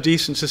aspire to a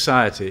decent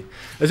society,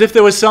 as if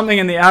there was something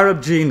in the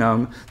Arab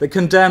genome that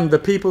condemned the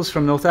peoples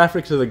from North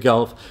Africa to the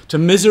Gulf to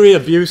misery,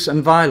 abuse,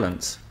 and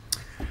violence.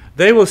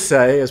 They will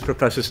say, as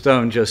Professor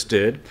Stone just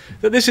did,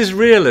 that this is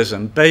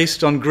realism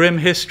based on grim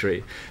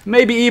history,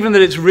 maybe even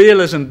that it's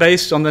realism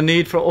based on the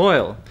need for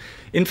oil.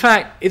 In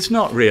fact, it's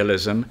not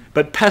realism,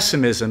 but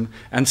pessimism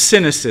and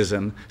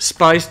cynicism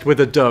spiced with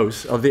a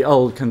dose of the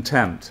old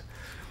contempt.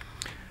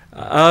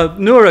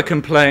 Nora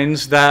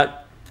complains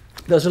that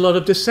there's a lot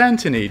of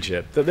dissent in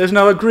Egypt, that there's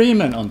no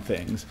agreement on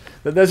things,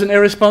 that there's an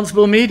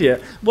irresponsible media.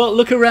 Well,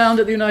 look around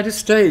at the United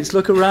States,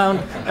 look around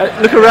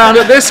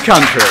at this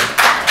country.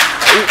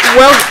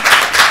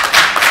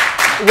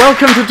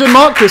 Welcome to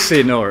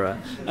democracy,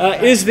 Nora.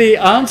 Is the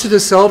answer to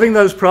solving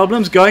those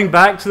problems going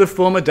back to the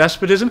former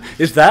despotism?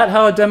 Is that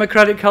how a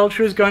democratic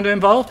culture is going to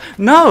evolve?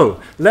 No.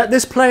 Let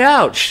this play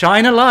out.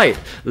 Shine a light.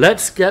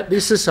 Let's get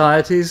these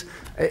societies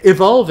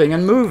evolving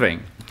and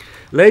moving.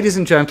 Ladies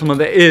and gentlemen,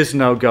 there is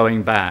no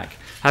going back.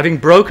 Having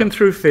broken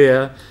through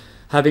fear,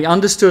 having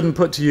understood and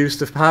put to use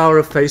the power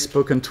of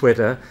Facebook and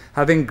Twitter,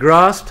 having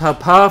grasped how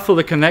powerful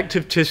the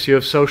connective tissue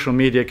of social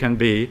media can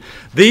be,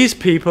 these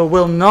people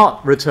will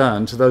not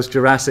return to those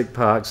Jurassic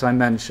Parks I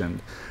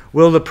mentioned.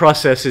 Will the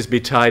processes be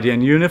tidy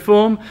and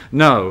uniform?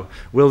 No.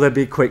 Will there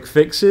be quick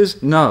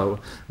fixes? No.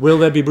 Will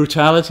there be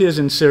brutality as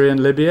in Syria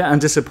and Libya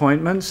and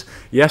disappointments?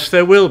 Yes,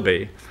 there will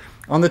be.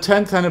 On the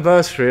 10th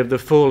anniversary of the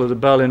fall of the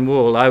Berlin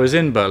Wall, I was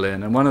in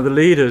Berlin, and one of the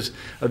leaders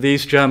of the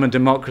East German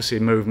democracy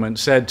movement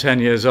said 10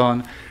 years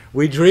on,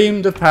 "We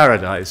dreamed of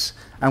paradise,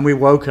 and we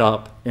woke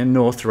up in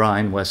North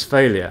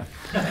Rhine-Westphalia."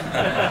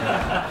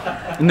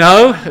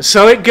 No,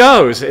 so it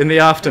goes in the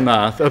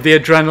aftermath of the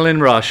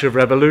adrenaline rush of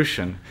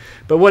revolution.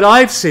 But what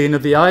I've seen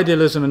of the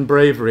idealism and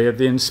bravery of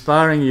the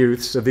inspiring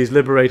youths of these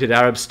liberated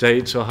Arab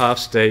states or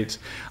half-states,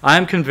 I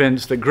am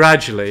convinced that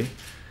gradually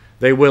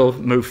they will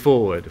move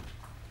forward.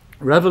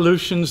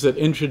 Revolutions that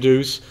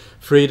introduce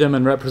freedom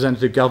and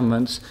representative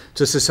governments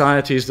to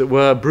societies that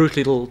were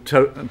brutal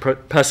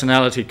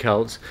personality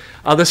cults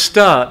are the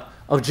start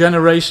of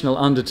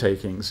generational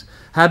undertakings.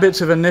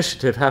 Habits of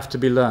initiative have to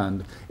be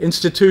learned.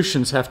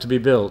 Institutions have to be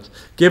built.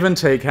 Give and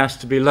take has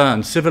to be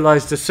learned.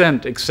 Civilized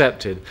dissent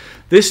accepted.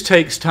 This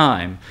takes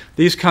time.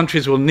 These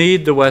countries will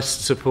need the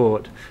West's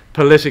support,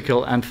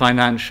 political and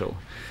financial.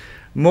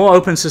 More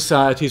open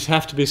societies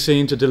have to be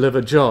seen to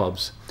deliver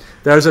jobs.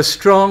 There is a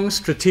strong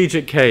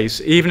strategic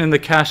case, even in the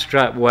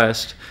cash-strapped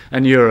West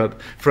and Europe,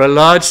 for a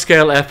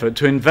large-scale effort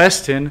to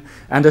invest in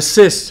and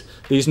assist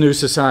these new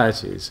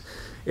societies.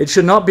 It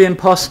should not be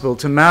impossible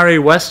to marry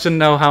Western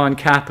know-how and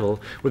capital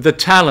with the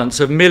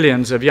talents of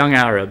millions of young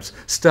Arabs,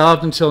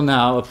 starved until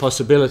now of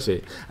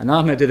possibility. And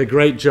Ahmed did a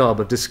great job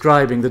of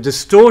describing the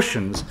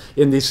distortions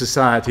in these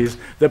societies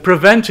that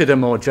prevented a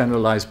more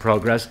generalized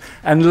progress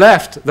and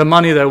left the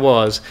money there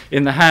was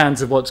in the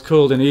hands of what's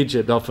called in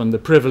Egypt often the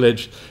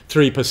privileged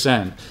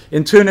 3%.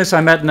 In Tunis, I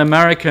met an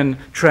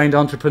American-trained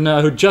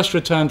entrepreneur who just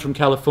returned from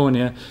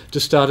California to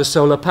start a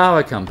solar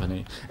power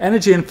company.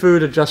 Energy and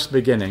food are just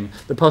beginning.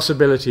 The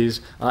possibilities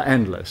are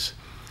endless.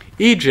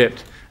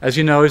 Egypt, as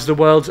you know, is the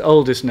world's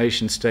oldest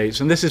nation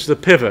state, and this is the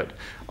pivot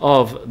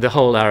of the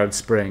whole Arab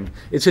Spring.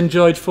 It's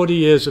enjoyed 40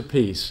 years of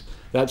peace.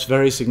 That's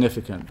very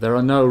significant. There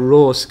are no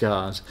raw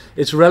scars.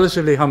 It's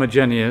relatively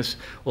homogeneous,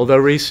 although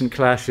recent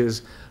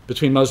clashes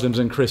between Muslims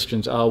and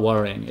Christians are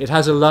worrying. It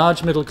has a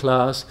large middle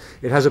class.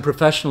 It has a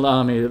professional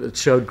army that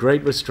showed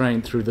great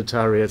restraint through the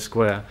Tahrir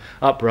Square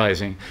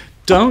uprising.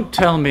 Don't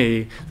tell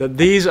me that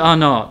these are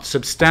not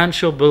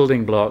substantial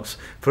building blocks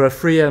for a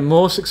freer,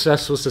 more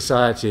successful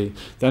society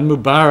than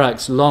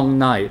Mubarak's long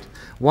night,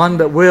 one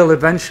that will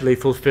eventually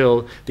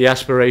fulfill the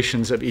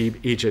aspirations of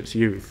Egypt's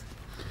youth.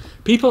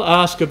 People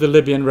ask of the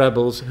Libyan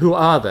rebels, who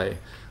are they?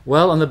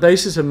 Well, on the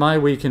basis of my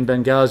week in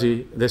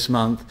Benghazi this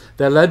month,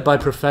 they're led by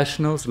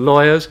professionals,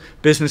 lawyers,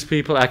 business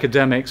people,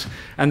 academics,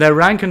 and their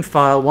rank and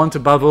file want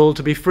above all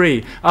to be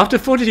free. After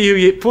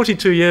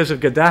 42 years of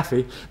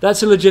Gaddafi,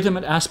 that's a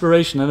legitimate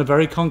aspiration and a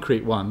very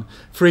concrete one,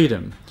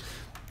 freedom.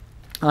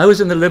 I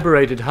was in the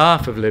liberated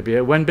half of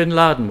Libya when bin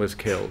Laden was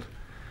killed.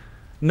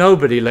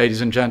 Nobody,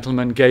 ladies and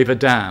gentlemen, gave a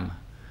damn.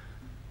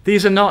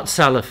 These are not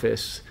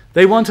Salafists.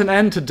 They want an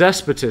end to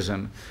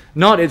despotism,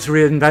 not its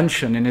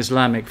reinvention in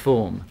Islamic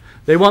form.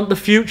 They want the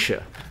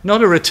future,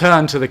 not a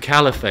return to the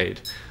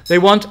caliphate. They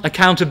want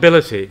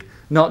accountability,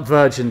 not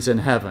virgins in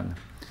heaven.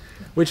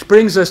 Which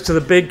brings us to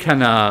the big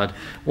canard,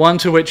 one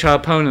to which our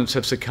opponents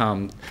have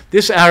succumbed.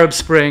 This Arab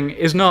Spring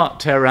is not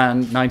Tehran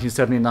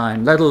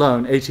 1979, let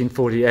alone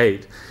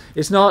 1848.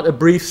 It's not a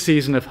brief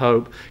season of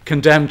hope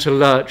condemned to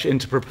lurch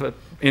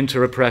into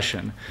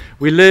repression.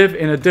 We live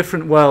in a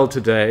different world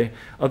today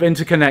of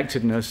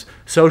interconnectedness,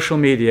 social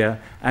media,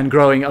 and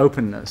growing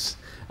openness.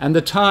 And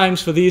the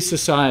times for these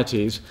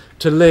societies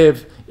to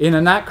live in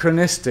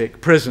anachronistic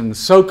prisons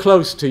so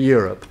close to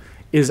Europe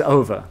is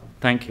over.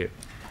 Thank you.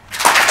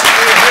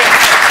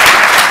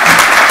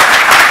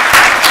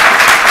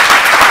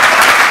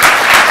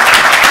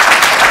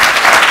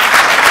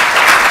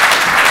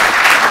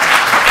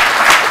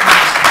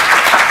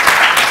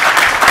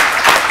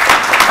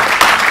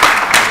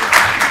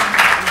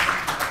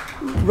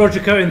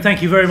 Roger Cohen,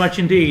 thank you very much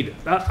indeed.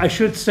 I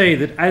should say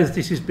that as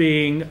this is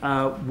being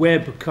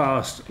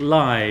webcast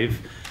live,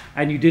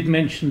 and you did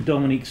mention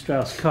Dominique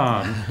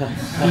Strauss-Kahn.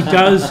 He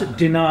does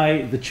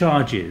deny the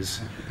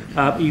charges,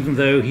 even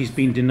though he's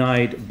been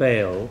denied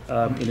bail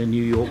in a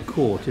New York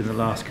court in the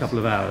last couple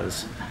of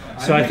hours.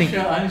 So I think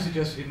I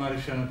suggested he might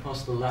have shown a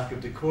possible lack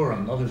of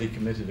decorum, not that he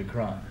committed a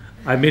crime.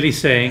 I'm merely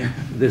saying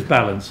there's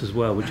balance as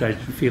well, which I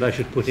feel I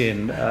should put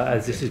in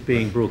as this is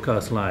being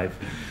broadcast live.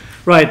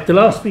 Right, the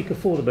last speaker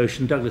for the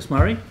motion, Douglas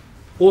Murray,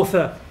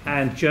 author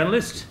and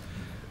journalist,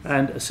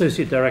 and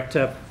Associate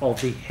Director of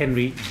the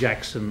Henry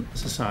Jackson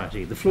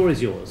Society. The floor is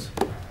yours.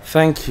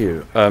 Thank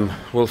you.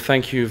 Well,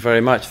 thank you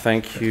very much.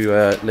 Thank you,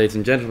 ladies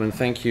and gentlemen.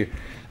 Thank you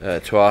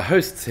to our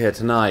hosts here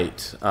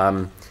tonight.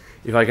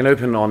 If I can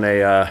open on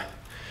a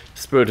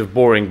spirit of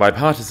boring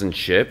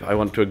bipartisanship, I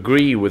want to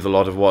agree with a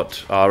lot of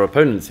what our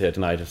opponents here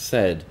tonight have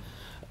said,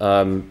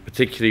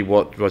 particularly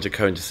what Roger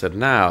Cohen just said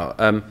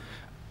now.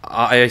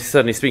 I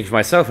certainly, speaking for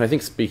myself, and I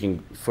think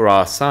speaking for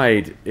our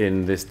side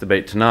in this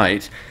debate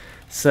tonight,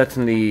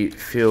 certainly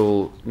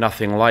feel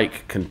nothing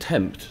like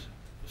contempt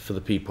for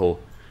the people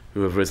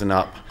who have risen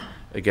up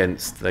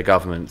against their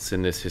governments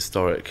in this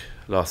historic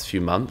last few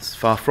months.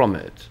 Far from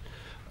it.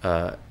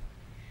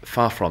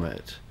 Far from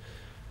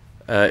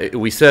it.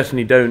 We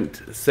certainly don't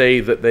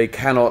say that they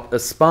cannot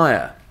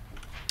aspire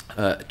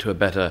to a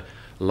better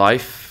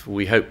life.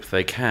 We hope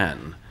they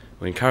can.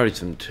 We encourage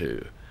them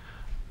to.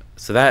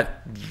 So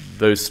that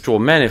those straw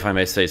men, if I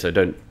may say so,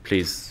 don't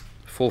please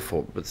fall for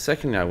it. But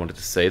secondly, I wanted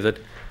to say that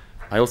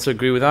I also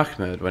agree with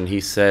Ahmed when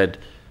he said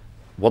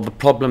what the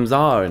problems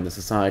are in the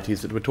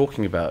societies that we're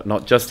talking about,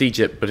 not just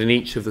Egypt, but in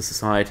each of the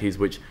societies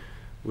which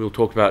we'll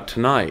talk about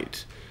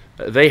tonight.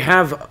 They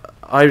have,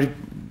 I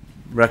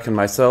reckon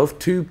myself,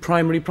 two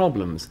primary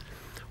problems.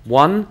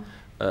 One,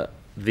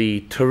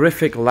 the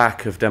terrific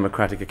lack of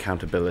democratic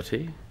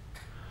accountability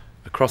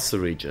across the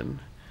region,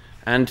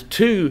 and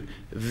two,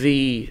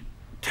 the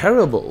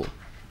terrible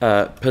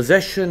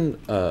possession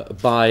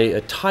by a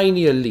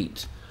tiny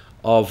elite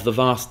of the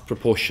vast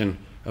proportion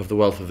of the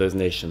wealth of those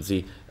nations,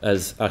 the,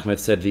 as Ahmed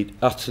said, the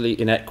utterly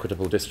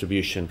inequitable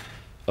distribution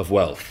of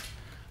wealth.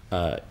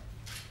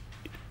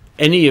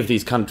 Any of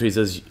these countries,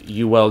 as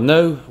you well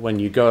know, when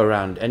you go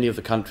around any of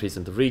the countries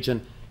in the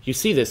region, you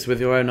see this with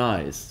your own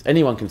eyes.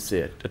 Anyone can see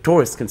it. A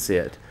tourist can see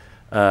it.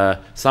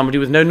 Somebody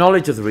with no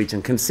knowledge of the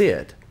region can see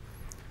it.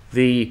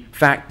 The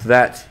fact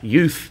that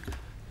youth,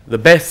 the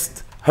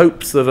best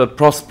hopes of a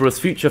prosperous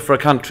future for a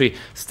country,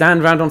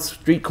 stand around on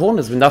street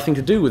corners with nothing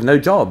to do, with no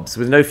jobs,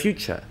 with no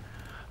future,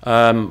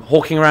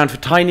 hawking around for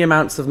tiny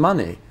amounts of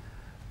money,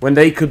 when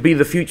they could be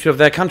the future of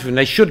their country, and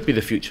they should be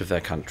the future of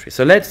their country.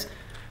 So let's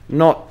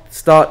not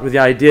start with the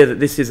idea that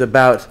this is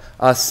about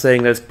us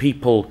saying those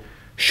people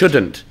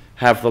shouldn't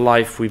have the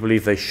life we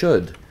believe they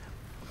should.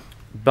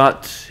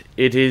 But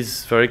it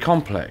is very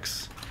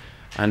complex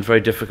and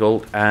very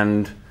difficult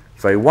and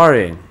very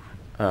worrying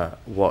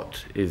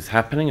what is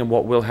happening and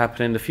what will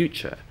happen in the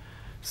future.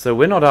 So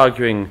we're not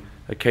arguing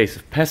a case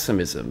of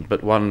pessimism,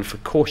 but one for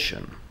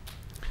caution.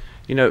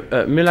 You know,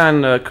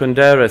 Milan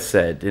Kundera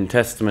said in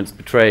Testaments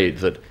Betrayed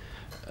that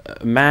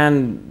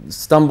man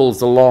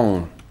stumbles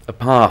along a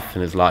path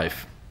in his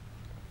life,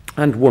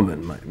 and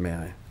woman, may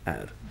I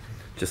add,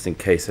 just in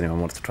case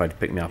anyone wants to try to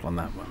pick me up on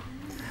that one,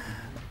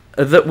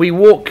 that we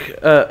walk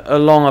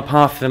along a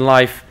path in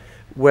life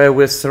where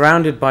we're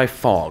surrounded by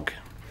fog,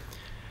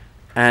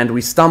 and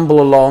we stumble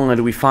along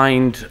and we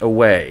find a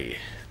way.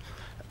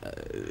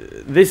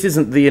 This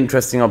isn't the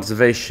interesting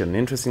observation. The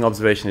interesting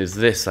observation is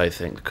this, I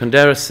think.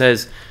 Kundera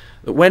says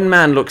that when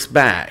man looks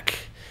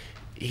back,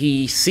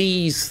 he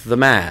sees the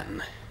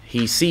man,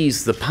 he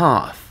sees the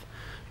path,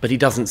 but he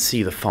doesn't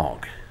see the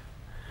fog.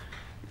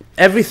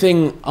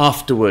 Everything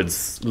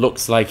afterwards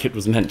looks like it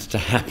was meant to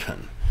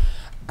happen.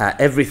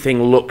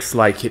 Everything looks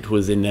like it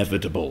was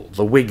inevitable.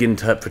 The Whig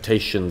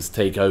interpretations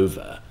take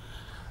over.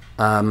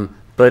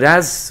 But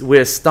as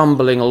we're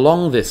stumbling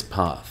along this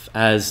path,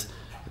 as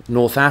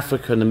North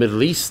Africa and the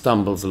Middle East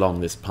stumbles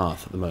along this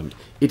path at the moment,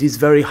 it is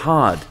very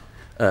hard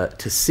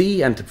to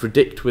see and to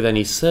predict with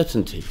any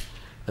certainty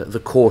the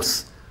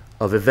course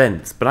of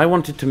events. But I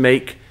wanted to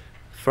make,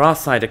 for our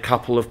side, a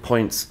couple of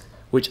points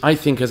which I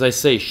think, as I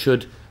say,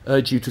 should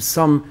urge you to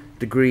some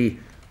degree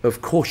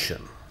of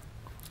caution.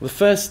 The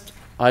first,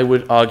 I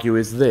would argue,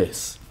 is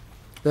this.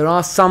 There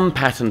are some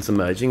patterns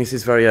emerging. This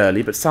is very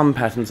early, but some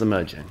patterns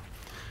emerging.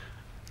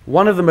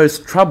 One of the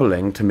most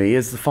troubling to me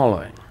is the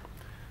following,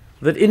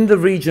 that in the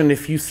region,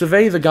 if you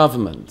survey the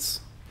governments,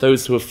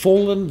 those who have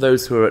fallen,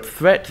 those who are at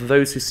threat,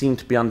 those who seem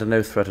to be under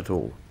no threat at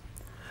all,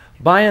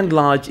 by and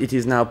large, it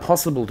is now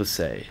possible to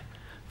say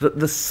that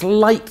the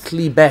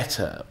slightly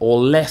better or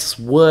less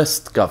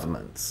worst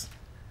governments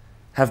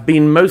have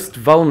been most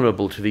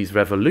vulnerable to these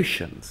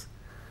revolutions,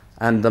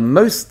 and the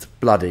most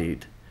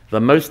bloodied, the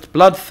most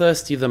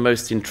bloodthirsty, the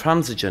most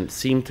intransigent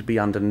seem to be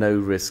under no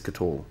risk at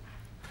all.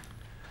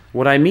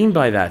 What I mean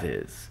by that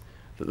is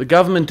that the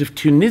government of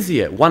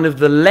Tunisia, one of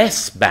the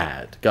less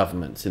bad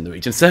governments in the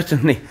region,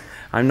 certainly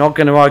I'm not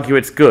going to argue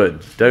it's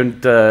good,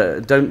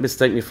 don't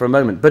mistake me for a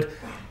moment, but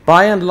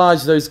by and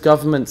large those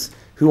governments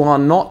who are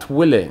not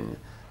willing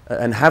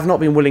and have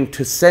not been willing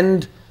to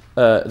send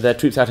their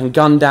troops out and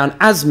gun down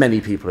as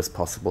many people as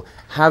possible,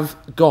 have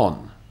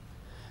gone.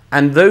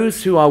 And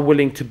those who are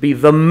willing to be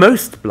the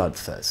most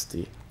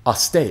bloodthirsty are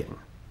staying.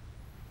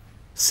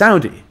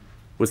 Saudi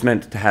was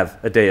meant to have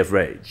a day of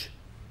rage.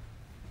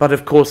 But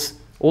of course,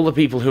 all the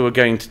people who were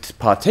going to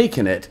partake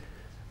in it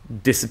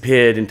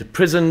disappeared into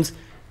prisons,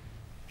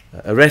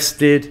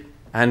 arrested,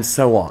 and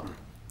so on.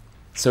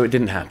 So it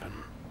didn't happen.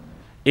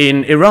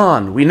 In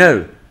Iran, we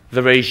know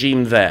the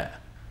regime there,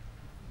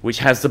 which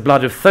has the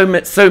blood of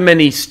so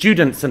many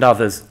students and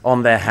others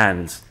on their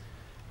hands,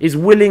 is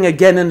willing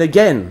again and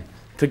again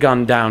to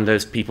gun down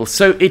those people.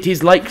 So it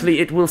is likely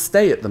it will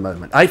stay at the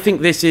moment. I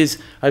think this is,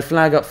 I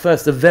flag up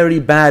first, a very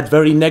bad,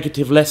 very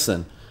negative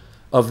lesson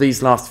of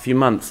these last few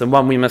months, and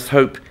one we must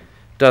hope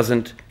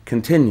doesn't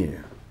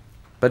continue.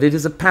 But it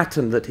is a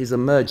pattern that is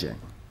emerging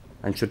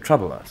and should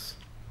trouble us.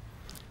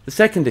 The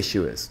second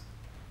issue is,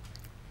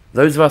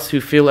 those of us who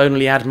feel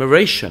only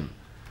admiration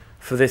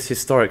for this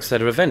historic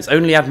set of events,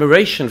 only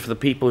admiration for the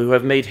people who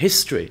have made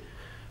history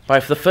by,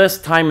 for the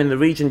first time in the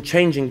region,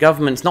 changing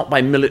governments not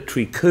by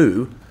military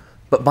coup,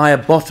 but by a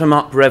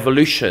bottom-up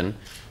revolution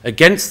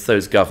against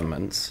those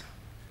governments,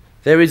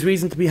 there is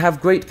reason to have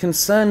great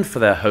concern for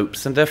their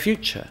hopes and their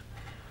future.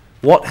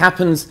 What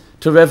happens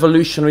to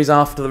revolutionaries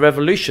after the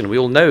revolution? We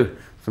all know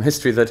from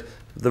history that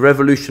the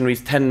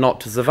revolutionaries tend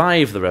not to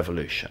survive the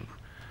revolution,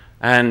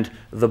 and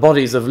the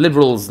bodies of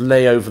liberals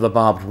lay over the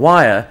barbed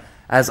wire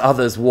as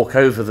others walk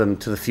over them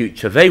to the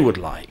future they would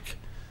like.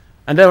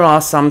 And there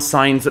are some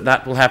signs that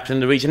that will happen in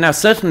the region. Now,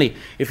 certainly,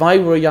 if I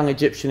were a young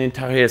Egyptian in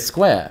Tahrir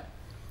Square,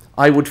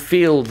 I would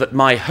feel that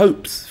my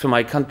hopes for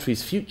my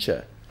country's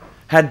future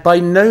had by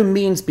no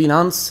means been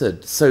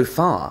answered so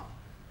far,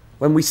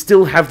 when we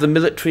still have the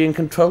military in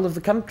control of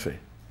the country,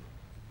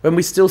 when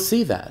we still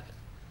see that.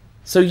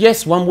 So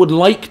yes, one would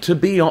like to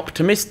be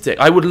optimistic.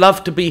 I would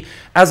love to be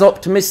as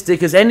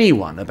optimistic as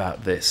anyone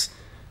about this,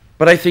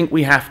 but I think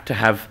we have to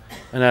have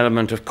an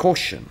element of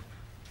caution.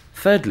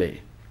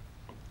 Thirdly,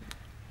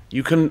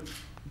 you can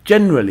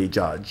generally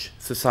judge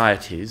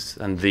societies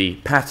and the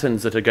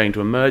patterns that are going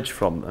to emerge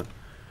from them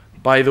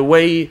by the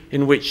way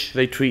in which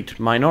they treat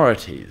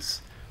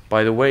minorities,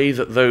 by the way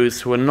that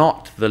those who are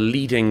not the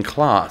leading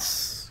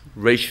class,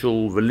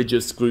 racial,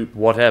 religious group,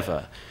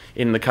 whatever,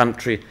 in the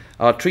country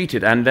are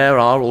treated. And there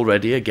are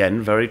already,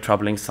 again, very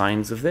troubling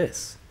signs of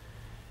this.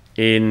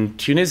 In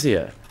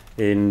Tunisia,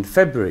 in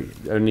February,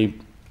 only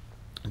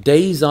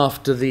days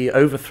after the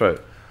overthrow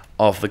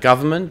of the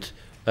government,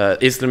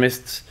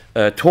 Islamists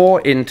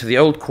tore into the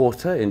old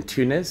quarter in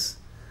Tunis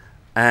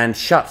and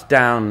shut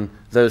down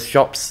those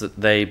shops that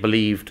they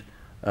believed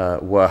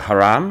were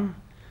haram.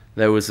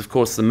 There was, of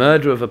course, the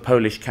murder of a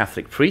Polish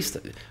Catholic priest.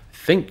 I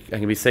think I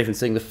can be safe in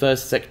saying the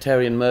first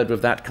sectarian murder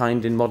of that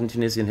kind in modern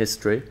Tunisian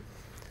history.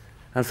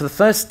 And for the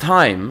first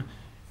time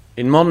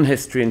in modern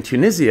history in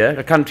Tunisia,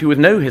 a country with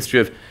no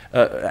history of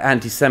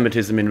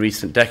anti-Semitism in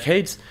recent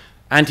decades,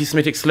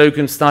 anti-Semitic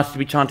slogans started to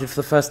be chanted for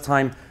the first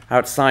time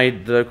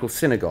outside the local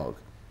synagogue.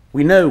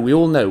 We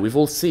all know, we've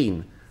all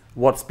seen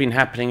what's been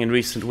happening in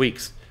recent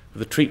weeks with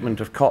the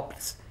treatment of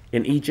Copts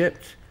in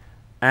Egypt,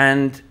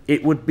 and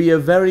it would be a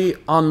very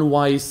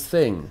unwise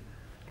thing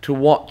to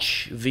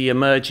watch the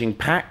emerging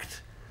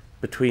pact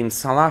between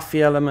Salafi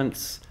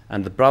elements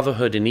and the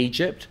Brotherhood in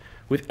Egypt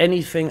with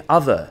anything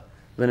other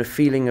than a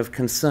feeling of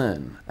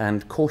concern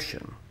and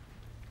caution.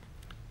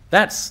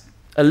 That's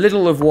a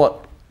little of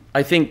what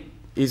I think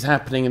is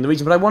happening in the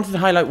region, but I wanted to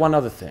highlight one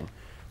other thing,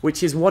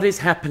 which is what is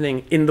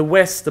happening in the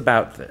West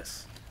about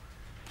this.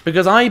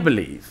 Because I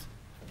believe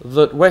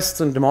that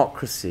Western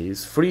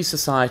democracies, free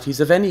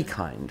societies of any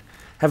kind,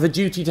 have a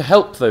duty to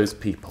help those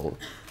people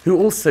who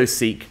also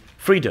seek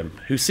freedom,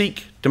 who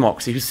seek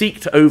democracy, who seek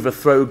to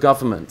overthrow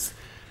governments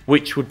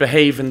which would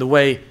behave in the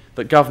way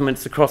that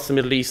governments across the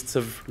Middle East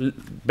have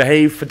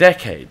behaved for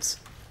decades.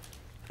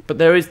 But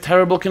there is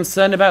terrible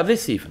concern about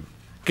this even.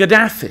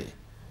 Gaddafi.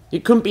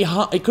 It couldn't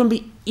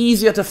be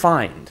easier to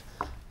find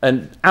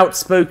an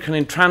outspoken,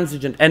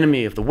 intransigent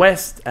enemy of the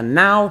West, and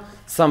now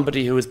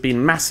somebody who has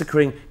been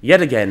massacring,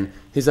 yet again,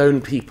 his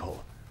own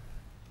people.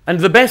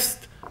 And the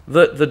best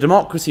that the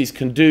democracies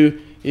can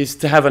do is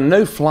to have a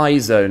no-fly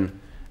zone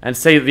and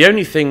say that the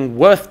only thing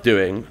worth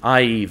doing,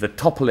 i.e. the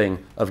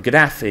toppling of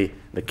Gaddafi,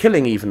 the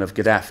killing even of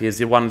Gaddafi, is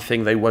the one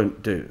thing they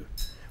won't do.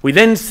 We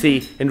then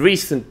see in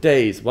recent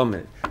days,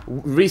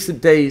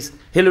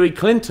 Hillary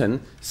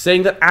Clinton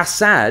saying that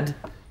Assad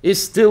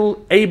is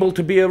still able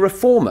to be a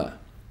reformer.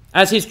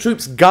 As his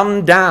troops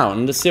gun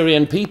down the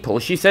Syrian people,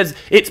 she says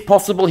it's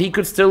possible he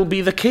could still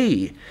be the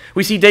key.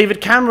 We see David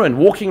Cameron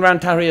walking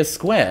around Tahrir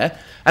Square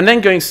and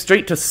then going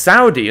straight to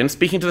Saudi and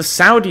speaking to the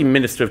Saudi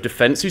Minister of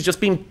Defense, who's just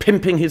been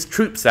pimping his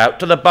troops out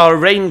to the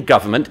Bahrain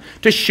government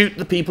to shoot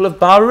the people of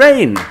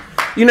Bahrain.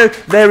 You know,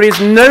 there is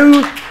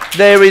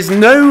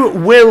no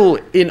will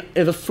in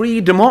the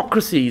free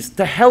democracies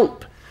to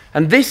help.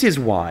 And this is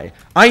why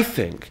I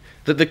think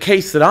that the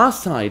case that our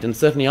side, and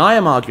certainly I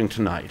am arguing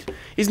tonight,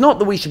 is not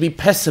that we should be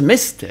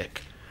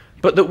pessimistic,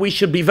 but that we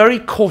should be very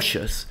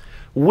cautious,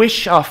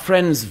 wish our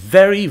friends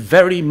very,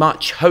 very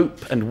much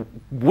hope and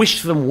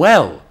wish them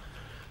well,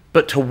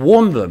 but to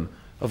warn them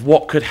of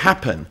what could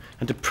happen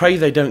and to pray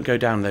they don't go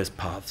down those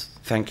paths.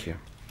 Thank you.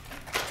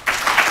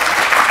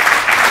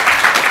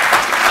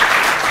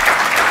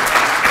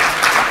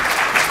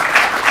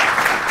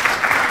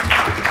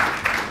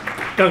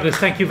 Douglas,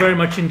 thank you very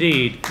much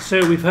indeed.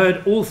 So we've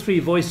heard all three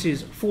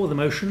voices for the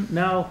motion.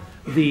 Now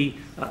the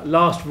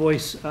last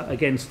voice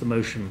against the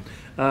motion.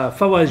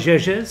 Fawez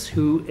Gerges,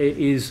 who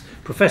is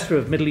Professor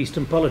of Middle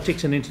Eastern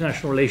Politics and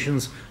International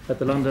Relations at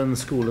the London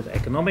School of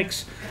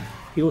Economics.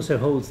 He also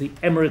holds the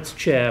Emirates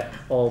Chair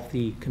of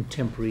the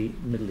Contemporary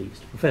Middle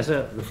East.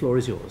 Professor, the floor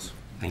is yours.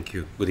 Thank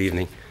you. Good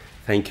evening.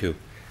 Thank you.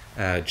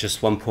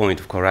 Just one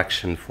point of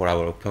correction for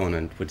our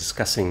opponent. We're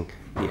discussing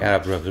the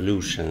Arab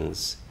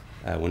revolutions.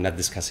 We're not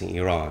discussing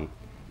Iran.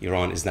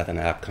 Iran is not an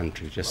Arab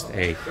country. Just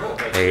a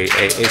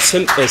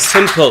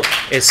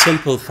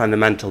simple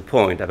fundamental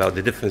point about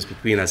the difference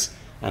between us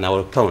and our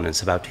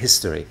opponents about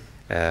history.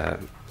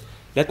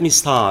 Let me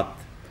start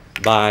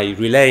by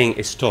relaying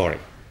a story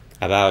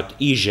about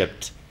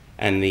Egypt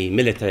and the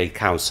military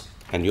council,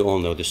 and you all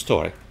know the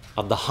story.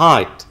 At the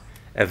height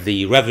of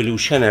the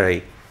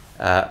revolutionary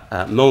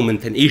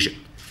moment in Egypt,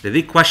 the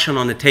big question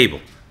on the table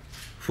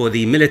for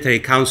the military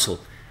council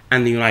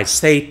and the United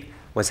States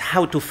was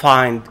how to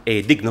find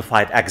a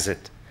dignified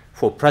exit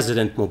for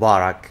President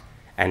Mubarak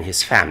and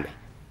his family.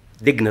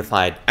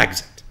 Dignified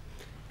exit.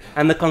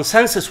 And the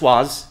consensus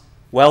was,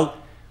 well,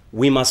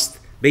 we must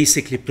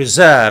basically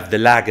preserve the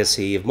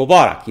legacy of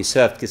Mubarak. He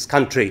served his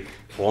country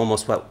for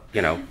almost,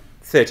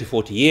 30,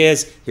 40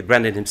 years. He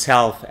branded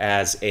himself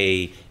as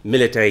a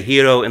military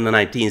hero in the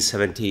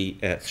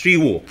 1973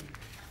 war.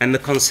 And the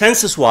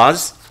consensus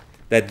was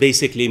that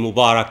basically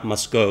Mubarak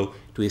must go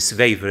to his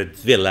favorite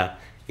villa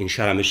in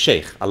Sharm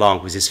el-Sheikh,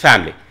 along with his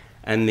family.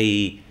 And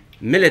the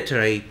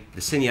military,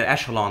 the senior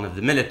echelon of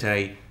the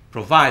military,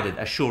 provided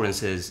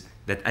assurances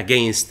that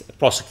against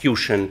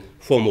prosecution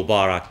for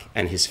Mubarak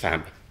and his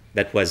family.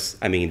 That was,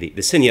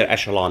 the senior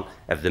echelon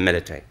of the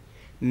military.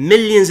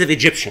 Millions of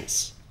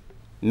Egyptians,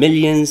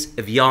 millions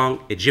of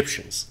young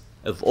Egyptians,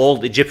 of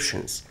old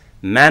Egyptians,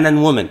 men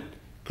and women,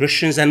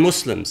 Christians and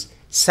Muslims,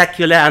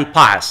 secular and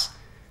pious,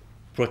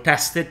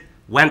 protested,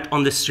 went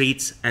on the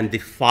streets and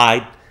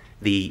defied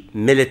the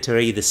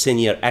military, the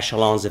senior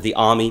echelons of the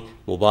army,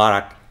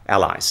 Mubarak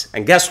allies.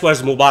 And guess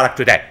where's Mubarak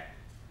today?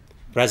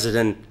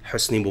 President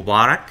Hosni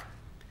Mubarak,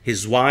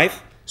 his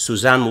wife,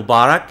 Suzanne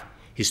Mubarak,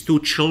 his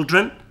two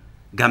children,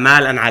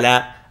 Gamal and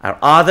Ala, are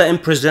either in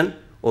prison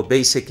or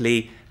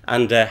basically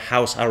under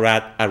house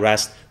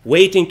arrest,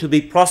 waiting to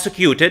be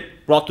prosecuted,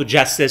 brought to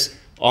justice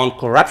on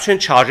corruption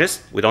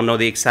charges. We don't know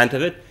the extent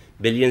of it,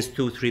 billions,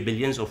 2, 3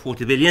 billions or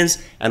 40 billions,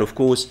 and of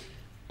course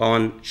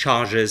on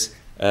charges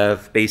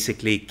of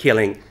basically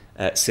killing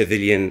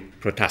civilian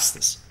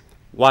protesters.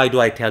 Why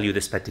do I tell you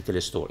this particular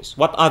stories?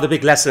 What are the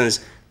big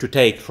lessons to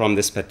take from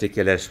this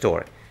particular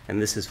story?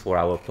 And this is for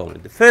our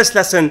opponent. The first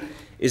lesson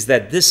is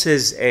that this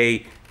is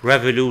a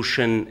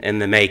revolution in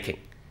the making.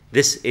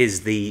 This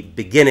is the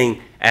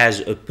beginning as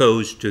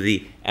opposed to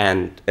the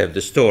end of the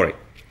story.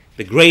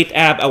 The great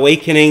Arab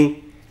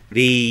awakening,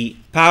 the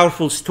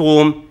powerful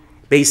storm,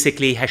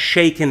 basically has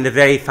shaken the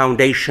very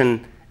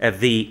foundation of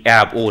the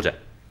Arab order,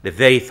 the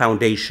very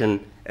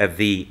foundation of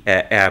the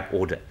Arab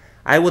order.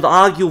 I would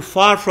argue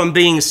far from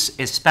being a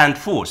spent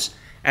force,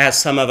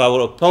 as some of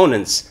our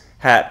opponents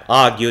have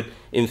argued.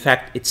 In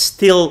fact, it's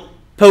still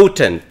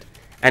potent.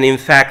 And in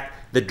fact,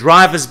 the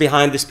drivers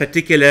behind this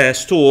particular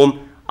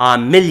storm are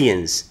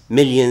millions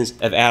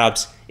of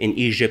Arabs in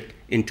Egypt,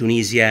 in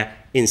Tunisia,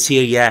 in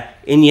Syria,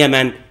 in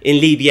Yemen, in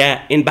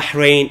Libya, in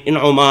Bahrain, in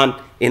Oman,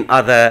 in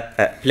other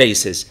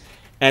places.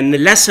 And the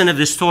lesson of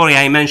the story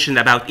I mentioned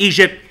about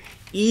Egypt,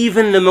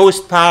 even the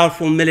most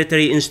powerful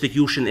military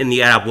institution in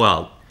the Arab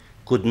world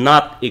could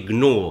not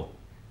ignore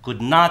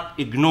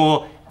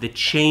the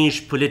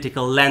changed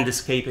political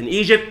landscape in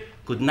Egypt,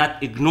 could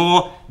not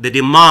ignore the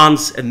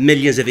demands of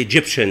millions of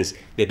Egyptians.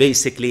 They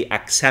basically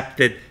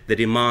accepted the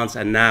demands,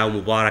 and now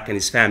Mubarak and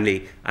his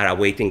family are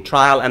awaiting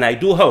trial. And I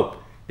do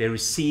hope they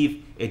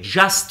receive a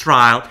just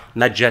trial,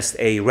 not just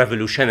a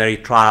revolutionary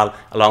trial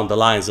along the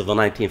lines of the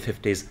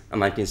 1950s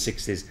and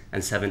 1960s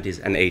and 70s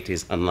and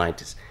 80s and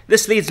 90s.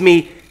 This leads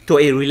me to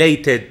a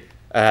related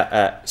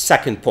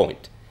second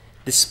point.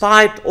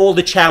 Despite all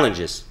the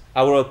challenges,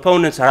 our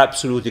opponents are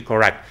absolutely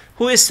correct.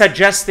 Who is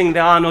suggesting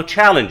there are no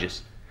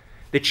challenges?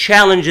 The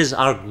challenges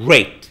are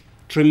great,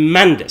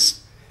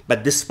 tremendous.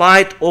 But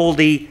despite all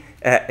the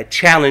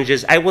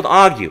challenges, I would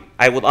argue,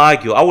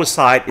 our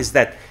side is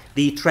that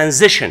the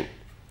transition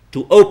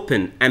to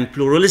open and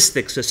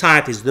pluralistic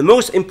societies, the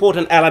most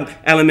important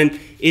element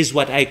is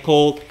what I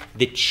call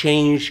the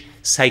change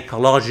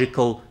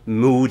psychological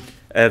mood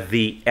of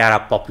the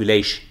Arab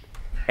population.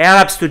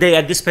 Arabs today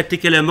at this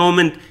particular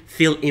moment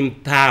feel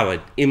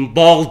empowered,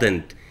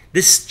 emboldened.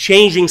 This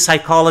changing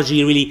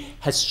psychology really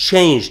has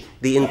changed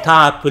the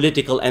entire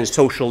political and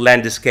social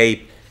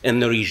landscape in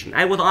the region.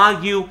 I would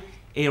argue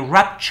a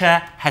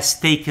rupture has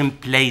taken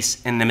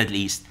place in the Middle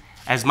East.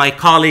 As my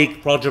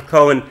colleague, Prof.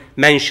 Cohen,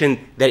 mentioned,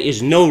 there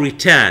is no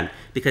return,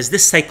 because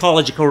this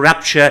psychological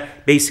rupture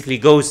basically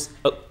goes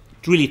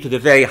really to the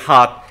very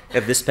heart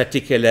of this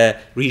particular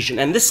region.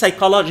 And this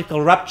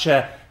psychological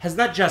rupture has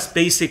not just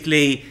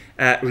basically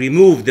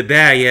removed the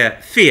barrier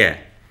fear,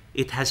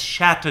 it has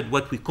shattered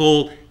what we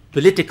call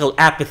political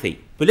apathy.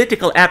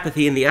 Political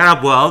apathy in the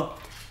Arab world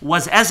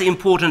was as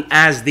important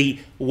as the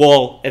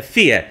wall of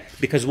fear,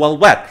 because, well,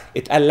 what?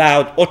 It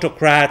allowed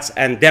autocrats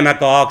and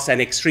demagogues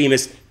and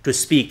extremists to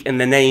speak in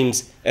the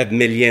names of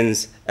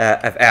millions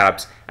of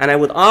Arabs. And I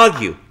would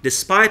argue,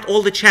 despite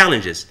all the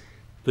challenges,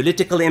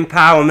 political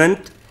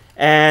empowerment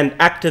and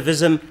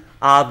activism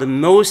are the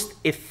most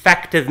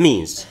effective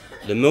means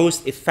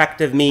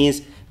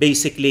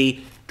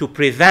basically to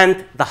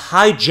prevent the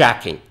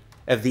hijacking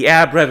of the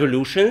Arab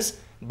revolutions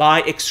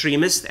by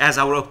extremists, as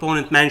our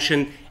opponent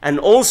mentioned, and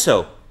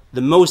also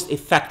the most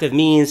effective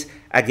means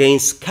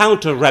against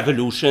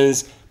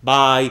counter-revolutions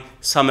by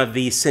some of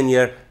the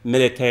senior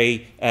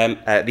military,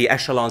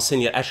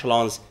 senior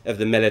echelons of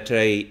the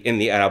military in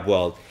the Arab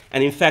world.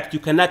 And in fact, you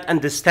cannot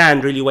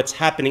understand really what's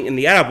happening in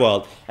the Arab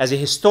world as a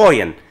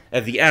historian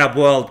of the Arab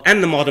world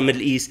and the modern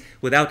Middle East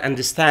without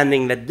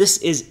understanding that this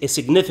is a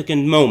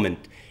significant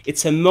moment.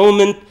 It's a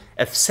moment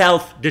of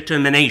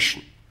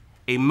self-determination,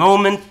 a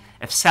moment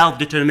of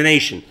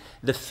self-determination.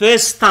 The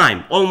first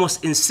time,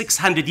 almost in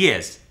 600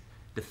 years,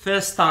 the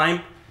first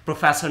time,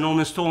 Professor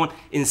Norman Stone,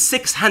 in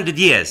 600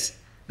 years,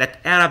 that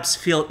Arabs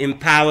feel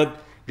empowered,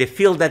 they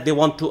feel that they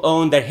want to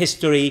own their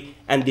history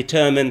and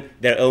determine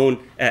their own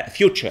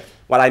future.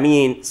 Well, I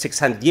mean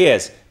 600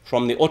 years,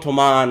 from the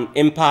Ottoman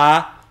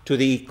Empire to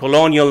the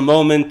colonial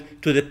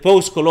moment to the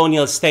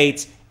post-colonial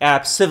states,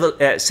 Arab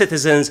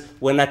citizens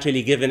were not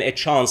really given a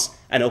chance,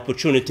 an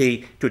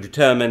opportunity to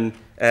determine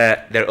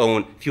their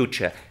own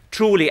future.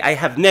 Truly, I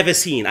had never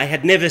seen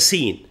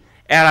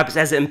Arabs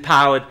as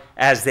empowered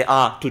as they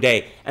are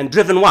today. And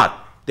driven what?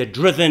 They're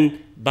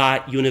driven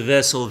by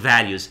universal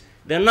values.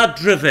 They're not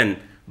driven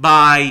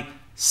by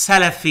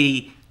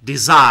Salafi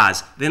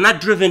desires. They're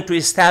not driven to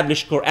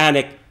establish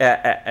Quranic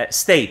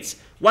states.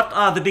 What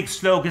are the big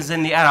slogans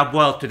in the Arab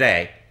world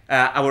today,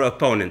 our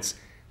opponents?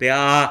 They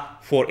are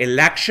for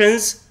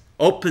elections,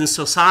 open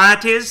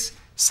societies,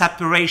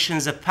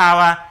 separations of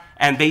power,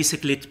 and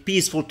basically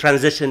peaceful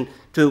transition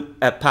to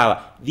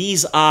power.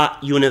 These are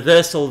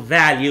universal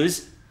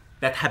values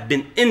that have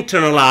been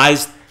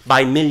internalized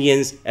by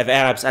millions of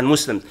Arabs and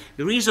Muslims.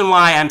 The reason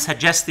why I'm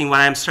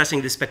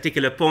stressing this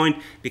particular point,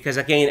 because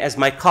again, as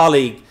my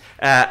colleague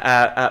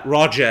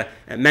Roger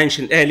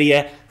mentioned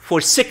earlier,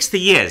 for 60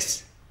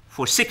 years,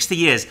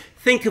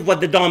 think of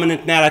what the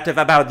dominant narrative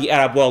about the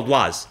Arab world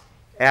was.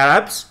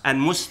 Arabs and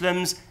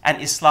Muslims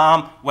and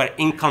Islam were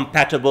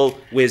incompatible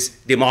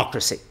with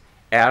democracy.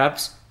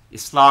 Arabs,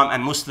 Islam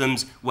and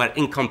Muslims were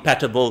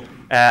incompatible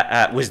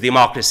with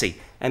democracy.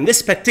 And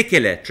this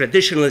particular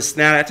traditionalist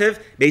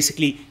narrative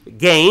basically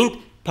gained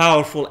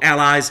powerful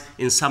allies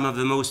in some of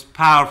the most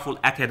powerful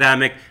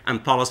academic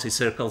and policy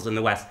circles in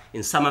the West.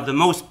 In some of the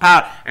most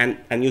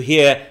and you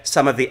hear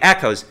some of the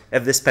echoes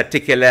of this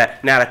particular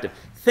narrative.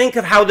 Think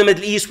of how the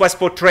Middle East was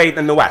portrayed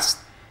in the West.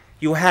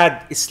 You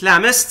had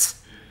Islamists,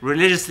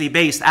 religiously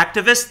based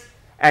activists,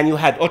 and you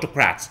had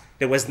autocrats.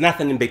 There was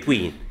nothing in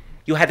between.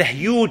 You had a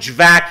huge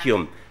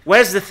vacuum.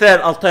 Where's the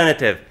third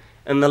alternative?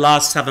 In the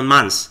last 7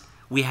 months,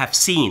 we have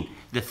seen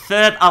the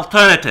third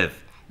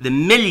alternative, the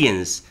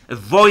millions of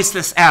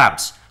voiceless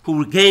Arabs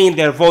who regain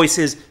their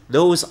voices.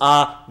 Those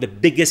are the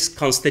biggest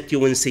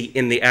constituency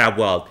in the Arab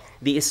world.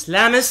 The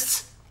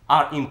Islamists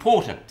are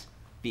important.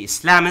 The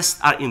Islamists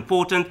are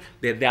important.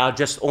 They are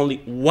just only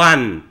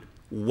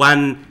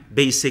one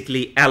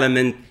basically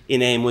element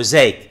in a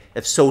mosaic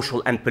of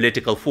social and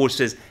political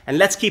forces. And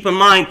let's keep in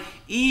mind,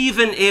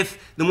 even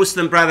if the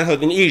Muslim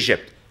Brotherhood in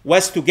Egypt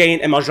was to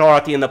gain a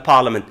majority in the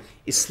parliament,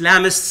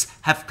 Islamists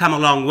have come a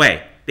long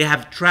way. They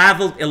have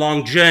traveled a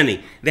long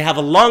journey. They have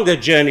a longer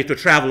journey to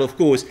travel, of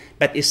course,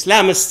 but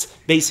Islamists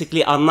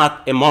basically are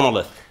not a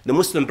monolith. The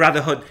Muslim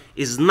Brotherhood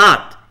is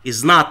not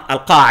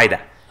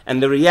Al-Qaeda.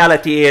 And the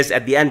reality is,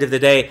 at the end of the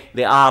day,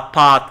 they are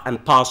part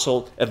and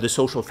parcel of the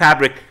social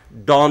fabric.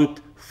 Don't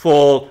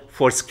fall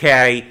for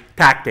scary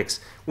tactics.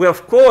 Where,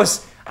 of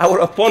course, our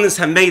opponents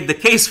have made the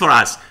case for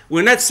us.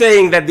 We're not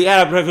saying that the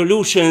Arab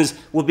revolutions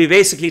will be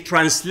basically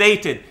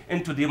translated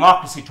into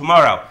democracy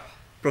tomorrow.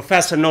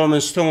 Professor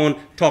Norman Stone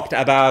talked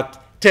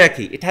about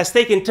Turkey. It has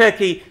taken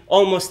Turkey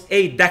almost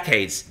 8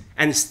 decades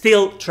and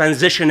still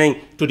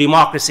transitioning to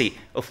democracy.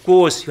 Of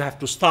course, you have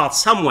to start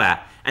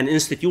somewhere. An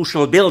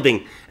institutional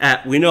building,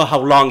 we know how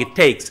long it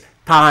takes,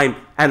 time,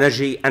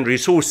 energy, and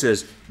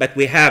resources, but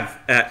we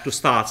have to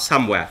start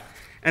somewhere.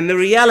 And the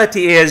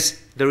reality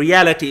is,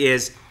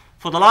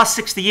 for the last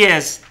 60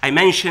 years, I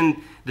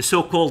mentioned the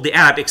so-called the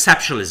Arab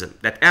exceptionalism,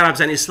 that Arabs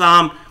and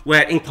Islam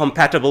were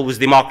incompatible with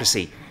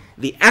democracy.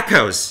 The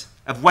echoes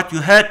of what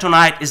you heard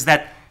tonight is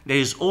that there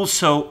is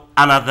also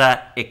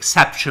another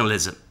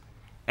exceptionalism.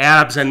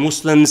 Arabs and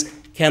Muslims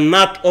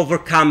cannot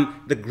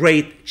overcome the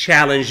great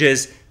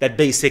challenges that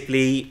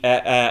basically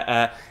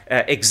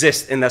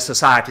exist in their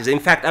societies. In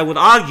fact, I would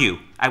argue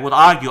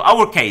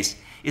our case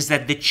is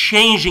that the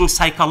changing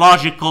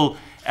psychological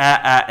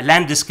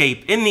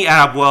landscape in the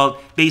Arab world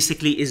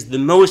basically is the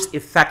most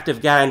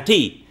effective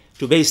guarantee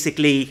to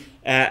basically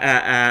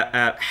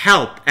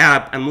help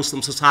Arab and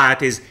Muslim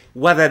societies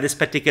weather this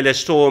particular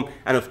storm,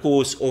 and of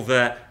course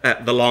over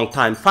the long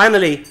time.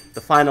 Finally,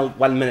 the final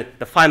 1 minute,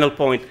 the final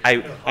point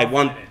I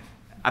want,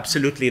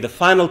 absolutely, the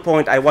final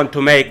point I want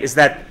to make is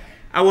that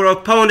our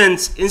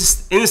opponents,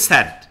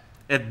 instead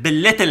of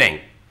belittling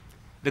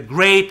the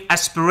great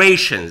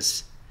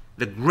aspirations,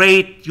 the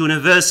great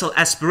universal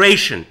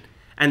aspiration,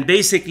 and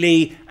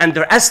basically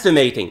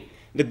underestimating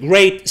the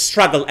great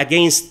struggle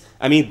against,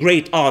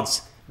 great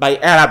odds by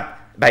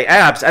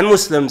Arabs and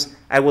Muslims,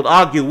 I would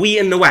argue we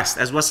in the West,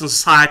 as Western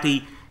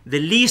society, the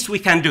least we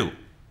can do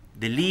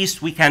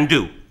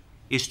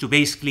is to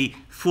basically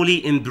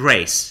fully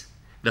embrace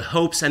the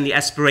hopes and the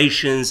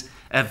aspirations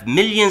of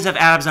millions of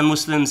Arabs and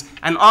Muslims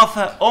and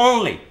offer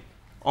only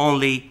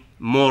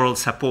moral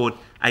support.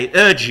 I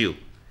urge you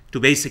to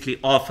basically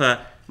offer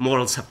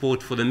moral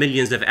support for the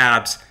millions of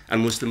Arabs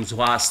and Muslims who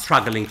are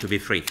struggling to be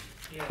free.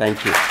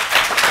 Thank you.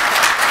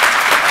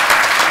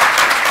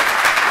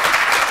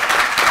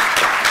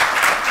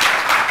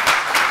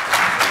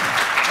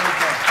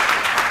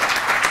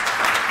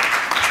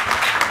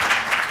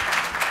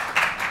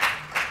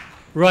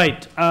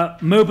 Right,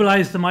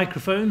 mobilize the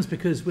microphones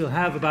because we'll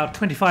have about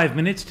 25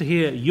 minutes to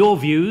hear your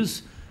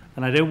views,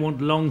 and I don't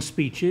want long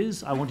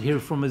speeches. I want to hear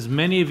from as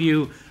many of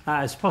you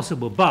as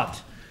possible.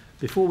 But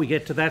before we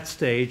get to that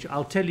stage,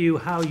 I'll tell you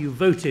how you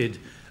voted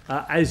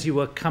as you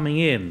were coming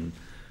in.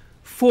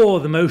 For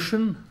the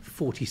motion,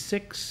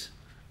 46.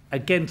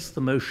 Against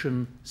the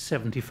motion,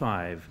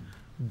 75.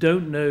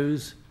 Don't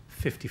knows,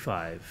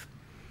 55.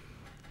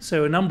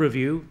 So a number of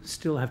you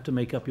still have to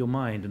make up your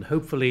mind, and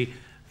hopefully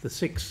the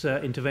 6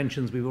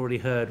 interventions we've already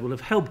heard will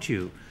have helped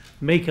you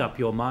make up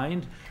your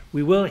mind.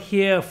 We will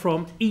hear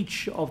from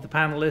each of the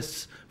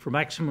panelists for a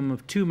maximum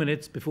of 2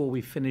 minutes before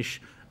we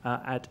finish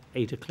at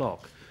 8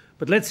 o'clock.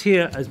 But let's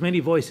hear as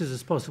many voices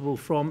as possible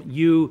from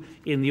you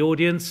in the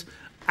audience.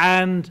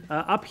 And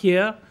up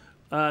here,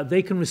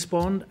 they can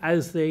respond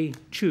as they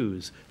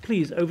choose.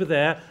 Please, over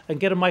there, and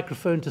get a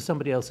microphone to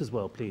somebody else as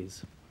well,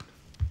 please.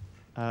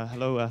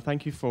 Hello,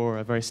 thank you for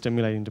a very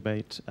stimulating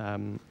debate.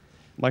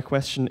 My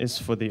question is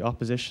for the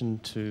opposition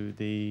to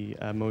the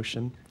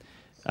motion.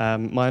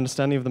 My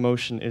understanding of the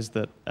motion is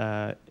that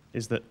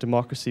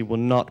democracy will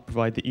not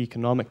provide the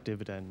economic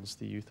dividends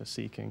the youth are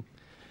seeking.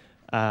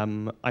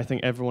 I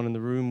think everyone in the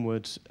room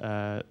would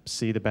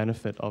see the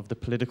benefit of the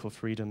political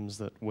freedoms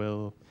that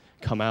will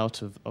come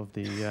out of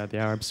the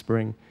Arab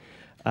Spring.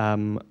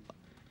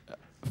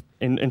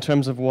 In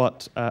terms of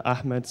what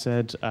Ahmed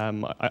said,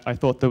 I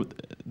thought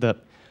that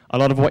a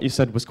lot of what you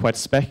said was quite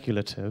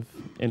speculative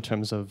in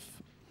terms of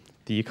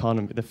the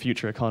economy, the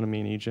future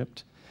economy in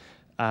Egypt.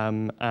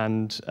 And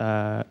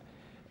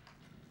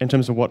in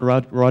terms of what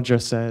Roger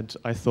said,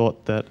 I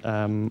thought that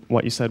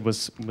what you said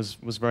was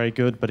very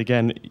good. But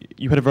again,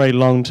 you had a very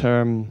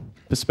long-term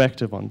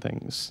perspective on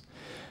things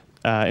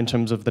in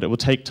terms of that it will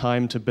take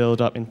time to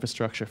build up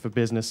infrastructure for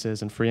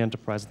businesses and free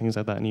enterprise and things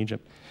like that in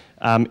Egypt.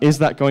 Is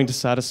that going to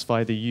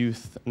satisfy the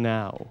youth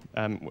now?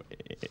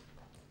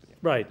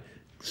 Right.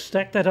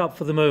 Stack that up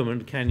for the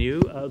moment, can you?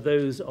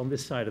 Those on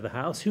this side of the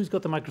house. Who's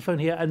got the microphone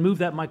here? And move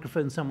that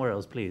microphone somewhere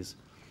else, please.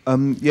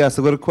 Yes,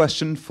 I've got a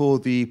question for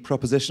the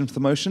proposition for the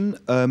motion.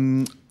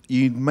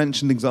 You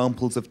mentioned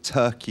examples of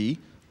Turkey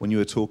when you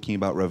were talking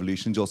about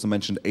revolutions. You also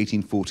mentioned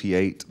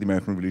 1848, the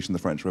American Revolution, the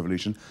French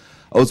Revolution.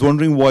 I was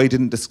wondering why you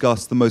didn't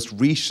discuss the most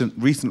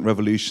recent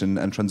revolution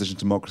and transition to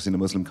democracy in a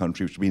Muslim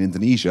country, which would be in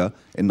Indonesia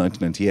in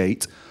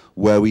 1998,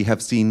 where we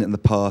have seen in the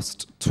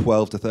past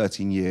 12 to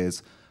 13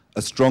 years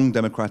a strong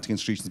democratic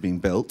institutions being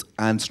built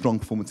and strong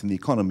performance in the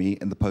economy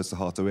in the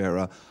post-Suharto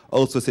era.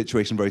 Also a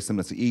situation very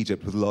similar to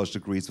Egypt with large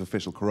degrees of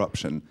official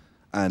corruption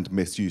and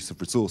misuse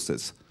of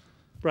resources.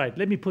 Right,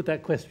 let me put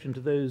that question to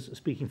those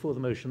speaking for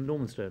the motion.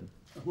 Norman Stone.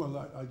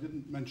 Well, I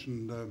didn't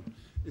mention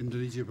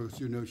Indonesia because,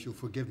 you know, she'll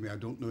forgive me, I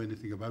don't know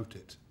anything about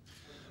it.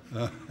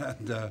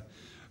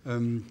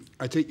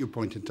 I take your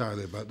point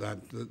entirely about that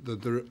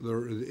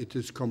it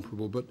is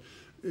comparable, but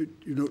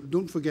you know,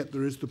 don't forget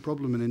there is the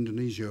problem in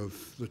Indonesia of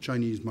the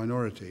Chinese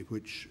minority,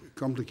 which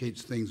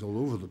complicates things all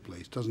over the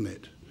place, doesn't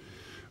it?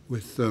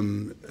 With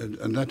and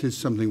that is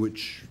something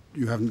which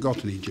you haven't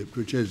got in Egypt,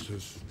 which is,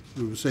 as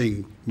we were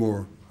saying,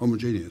 more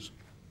homogeneous.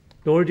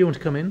 Laura, do you want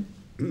to come in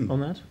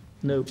on that?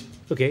 No.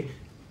 Okay.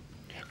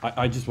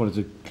 I just wanted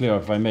to clear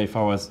up, if I may,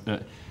 Fawaz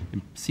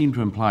seemed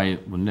to imply,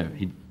 well, no,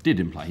 he did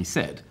imply, he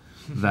said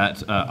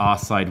that our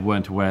side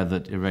weren't aware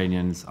that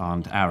Iranians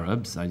aren't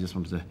Arabs. I just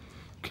wanted to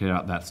clear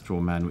out that straw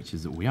man, which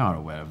is that we are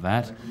aware of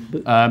that.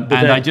 But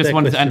I just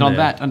wanted to end on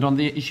that, and on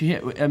the issue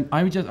here,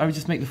 I would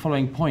just make the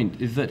following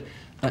point, is that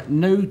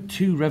no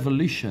two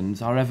revolutions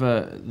are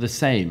ever the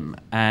same,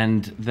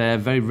 and they're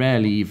very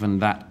rarely even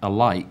that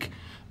alike.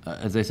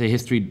 As they say,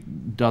 history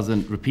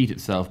doesn't repeat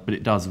itself, but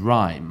it does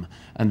rhyme.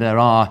 And there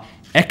are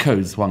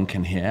echoes one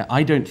can hear.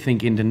 I don't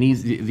think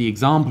Indonesia, the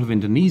example of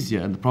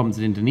Indonesia and the problems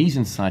that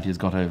Indonesian society has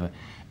got over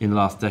in the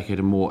last decade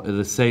or more are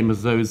the same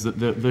as those that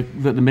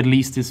that the Middle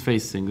East is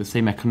facing, the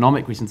same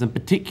economic reasons, and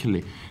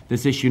particularly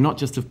this issue not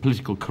just of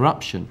political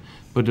corruption,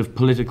 but of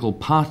political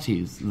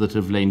parties that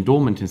have lain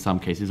dormant in some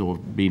cases or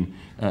been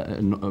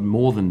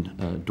more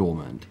than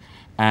dormant,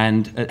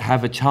 and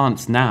have a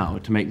chance now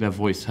to make their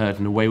voice heard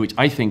in a way which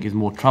I think is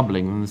more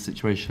troubling than the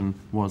situation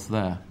was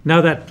there.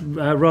 Now that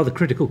rather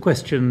critical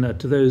question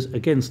to those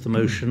against the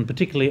motion,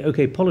 particularly,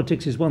 okay,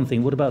 politics is one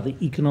thing, what about the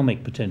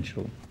economic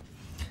potential?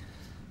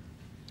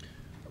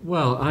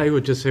 Well, I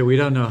would just say we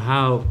don't know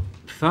how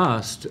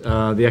fast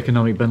the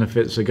economic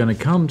benefits are going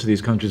to come to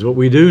these countries. What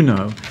we do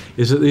know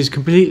is that these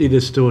completely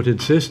distorted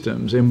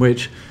systems in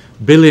which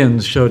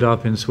billions showed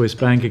up in Swiss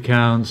bank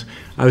accounts.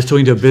 I was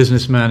talking to a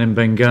businessman in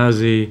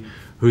Benghazi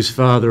whose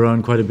father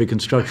owned quite a big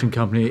construction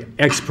company,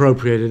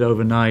 expropriated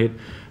overnight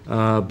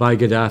by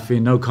Gaddafi,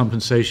 no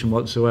compensation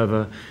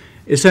whatsoever.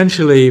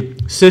 Essentially,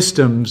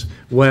 systems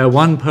where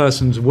one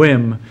person's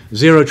whim,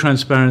 zero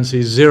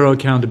transparency, zero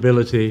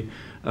accountability,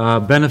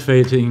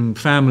 benefiting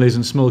families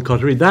and small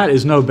coterie, that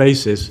is no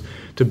basis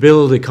to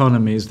build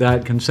economies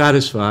that can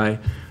satisfy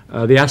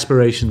the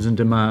aspirations and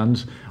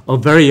demands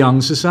of very young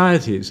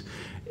societies.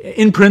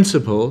 In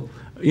principle,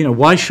 you know,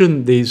 why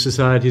shouldn't these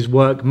societies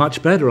work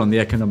much better on the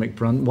economic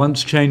front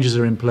once changes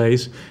are in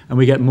place and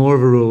we get more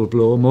of a rule of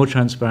law, more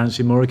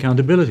transparency, more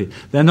accountability?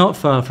 They're not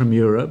far from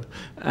Europe,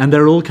 and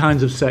there are all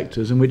kinds of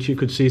sectors in which you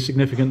could see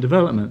significant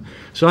development.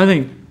 So I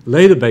think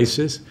lay the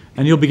basis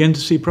and you'll begin to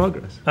see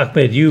progress.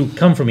 Ahmed, you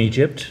come from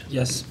Egypt.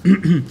 Yes.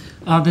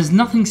 There's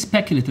nothing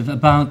speculative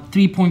about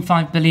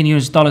 $3.5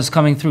 billion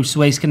coming through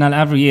Suez Canal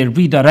every year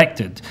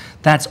redirected.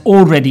 That's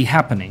already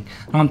happening.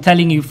 And I'm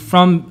telling you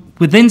from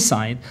within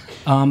side,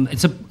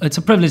 it's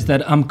a privilege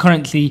that I'm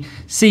currently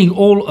seeing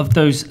all of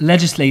those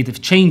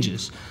legislative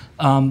changes.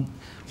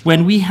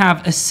 When we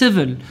have a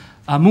civil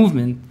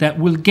movement that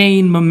will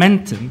gain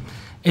momentum,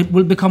 it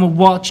will become a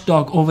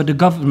watchdog over the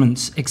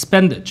government's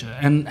expenditure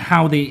and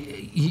how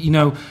they, you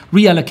know,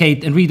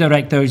 reallocate and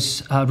redirect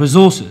those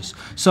resources.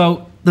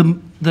 So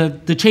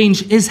the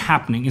change is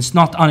happening. It's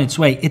not on its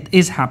way. It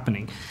is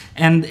happening,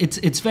 and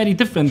it's very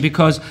different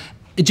because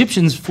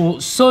Egyptians for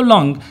so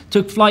long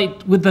took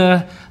flight with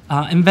the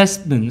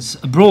investments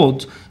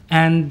abroad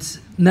and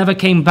never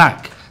came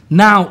back.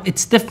 Now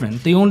it's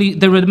different.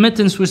 The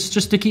remittance was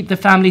just to keep the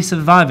family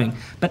surviving,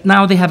 but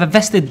now they have a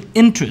vested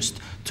interest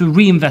to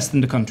reinvest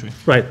in the country.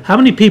 Right. How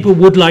many people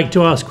would like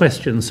to ask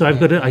questions? So I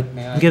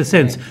get a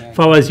sense.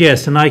 Fawaz,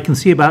 yes, and I can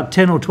see about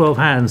 10 or 12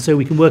 hands, so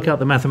we can work out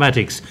the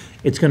mathematics.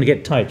 It's going to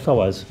get tight.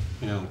 Fawaz.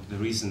 You know, the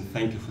reason,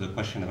 thank you for the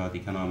question about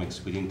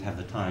economics. We didn't have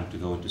the time to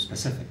go into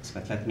specifics,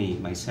 but let me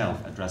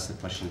myself address the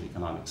question of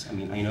economics. I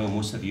mean, I know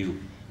most of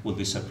you will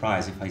be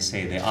surprised if I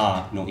say there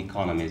are no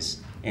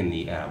economies in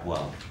the Arab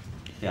world.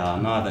 There are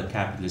neither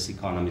capitalist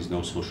economies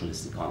nor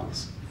socialist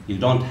economies. You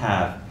don't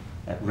have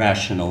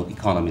rational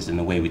economies in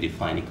the way we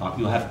define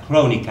economy. You have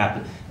crony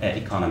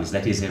economies.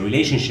 That is a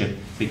relationship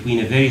between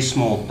a very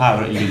small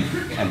power elite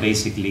and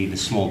basically the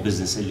small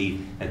business elite,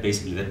 and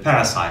basically the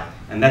parasite.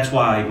 And that's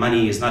why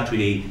money is not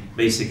really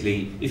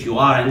basically, if you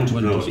are an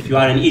entrepreneur, if you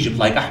are in Egypt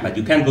like Ahmed,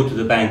 you can go to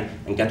the bank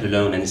and get a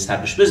loan and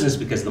establish business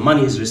because the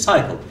money is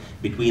recycled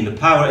between the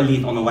power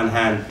elite on the one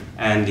hand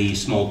and the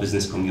small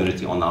business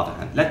community on the other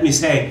hand. Let me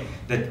say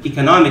that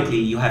economically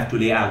you have to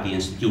lay out the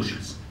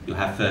institutions. You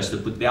have first to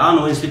put, there are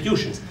no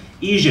institutions.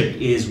 Egypt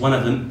is one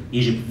of them.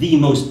 Egypt, the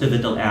most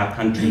pivotal Arab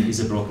country,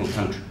 is a broken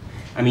country.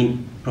 I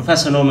mean,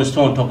 Professor Norman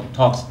Stone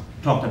talked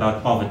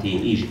about poverty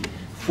in Egypt.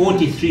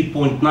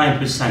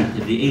 43.9%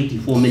 of the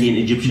 84 million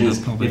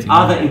Egyptians live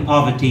either in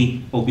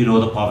poverty or below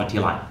the poverty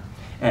line.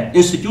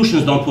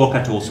 Institutions don't work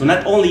at all. So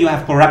not only you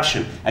have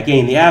corruption,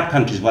 again, the Arab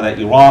countries, whether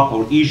Iraq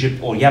or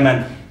Egypt or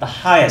Yemen, the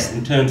highest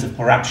in terms of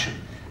corruption.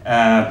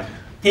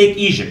 Take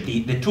Egypt,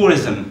 the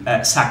tourism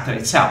sector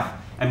itself.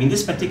 I mean,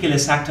 this particular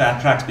sector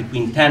attracts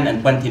between 10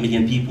 and 20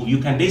 million people. You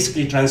can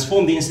basically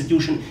transform the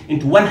institution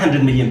into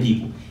 100 million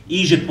people.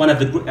 Egypt, one of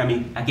the, I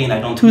mean, again, I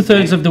don't...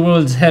 Two-thirds of the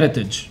world's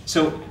heritage.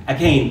 So,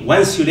 again,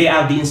 once you lay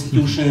out the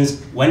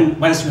institutions,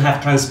 once you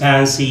have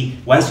transparency,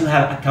 once you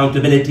have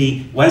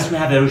accountability, once you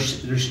have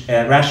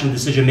a rational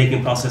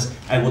decision-making process,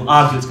 I will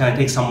argue it's going to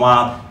take some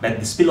while, but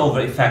the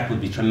spillover effect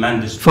would be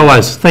tremendous.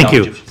 Fawaz, thank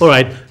you. All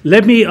right,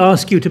 let me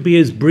ask you to be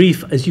as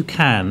brief as you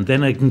can,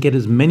 then I can get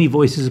as many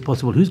voices as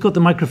possible. Who's got the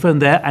microphone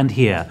there and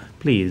here?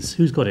 Please,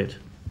 who's got it?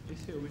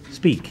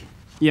 Speak.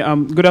 Yeah,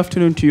 good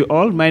afternoon to you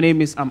all. My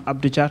name is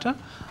Abdou Jata.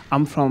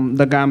 I'm from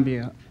the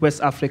Gambia,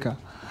 West Africa.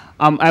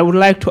 I would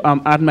like to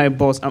add my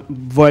voice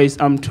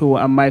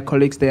to my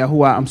colleagues there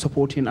who are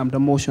supporting the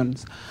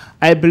motions.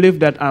 I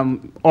believe that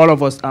all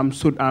of us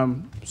should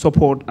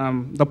support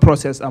the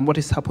process and what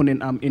is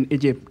happening in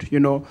Egypt, you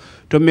know,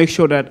 to make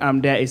sure that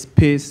there is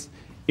peace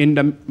in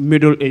the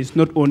Middle East,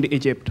 not only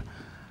Egypt.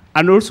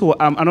 And also,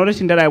 another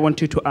thing that I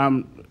wanted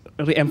to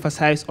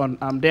re-emphasize on,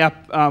 there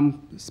are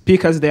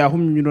speakers there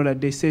whom, you know,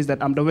 that they say that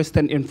the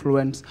Western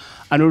influence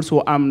and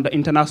also the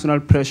international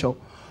pressure.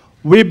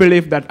 We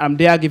believe that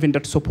they are giving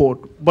that support.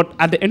 But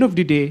at the end of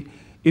the day,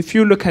 if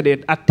you look at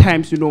it, at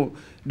times, you know,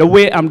 the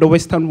way the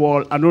Western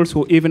world and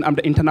also even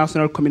the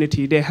international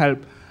community, they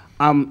help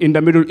in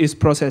the Middle East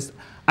process.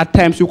 At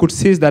times, you could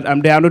see that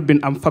they are not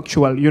being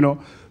factual, you know.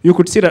 You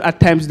could see that at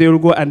times they will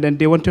go and then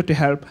they wanted to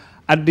help.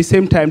 At the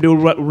same time, they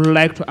would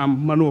like to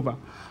maneuver.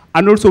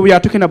 And also, we are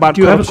talking about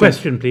Do you corruption. have a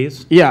question,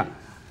 please? Yeah.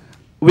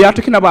 We are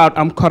talking about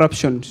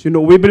corruption. You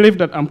know, we believe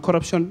that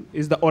corruption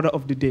is the order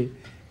of the day.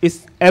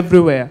 It's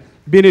everywhere,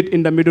 be it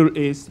in the Middle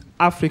East,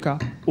 Africa,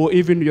 or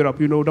even Europe,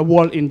 you know, the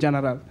world in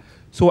general.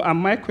 So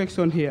my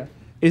question here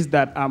is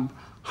that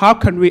how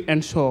can we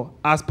ensure,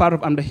 as part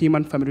of the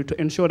human family,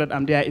 to ensure that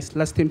there is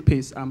lasting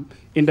peace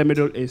in the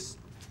Middle East?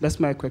 That's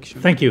my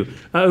question. Thank you.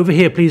 Over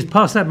here, please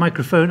pass that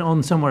microphone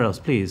on somewhere else,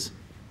 please.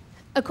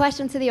 A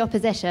question to the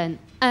opposition.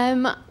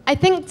 I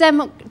think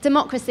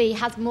democracy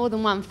has more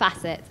than one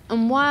facet.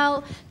 And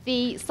while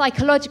the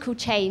psychological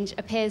change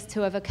appears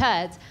to have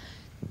occurred,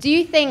 do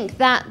you think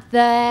that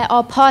there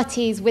are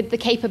parties with the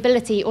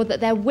capability, or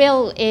that there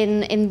will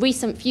in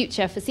recent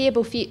future,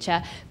 foreseeable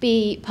future,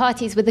 be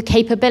parties with the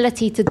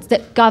capability to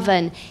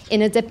govern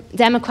in a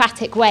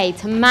democratic way,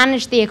 to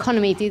manage the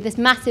economy, do this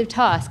massive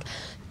task,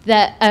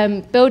 that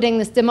building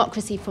this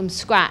democracy from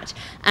scratch,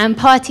 and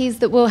parties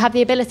that will have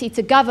the ability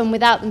to govern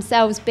without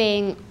themselves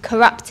being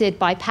corrupted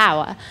by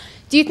power?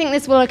 Do you think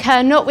this will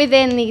occur not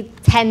within the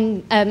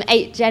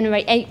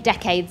 8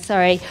 decades,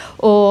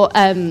 or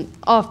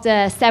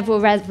after several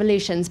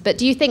revolutions, but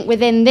do you think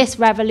within this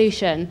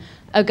revolution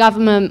a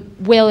government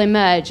will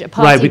emerge, a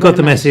party Right, we got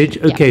the emerge? message.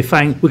 Okay, Yeah.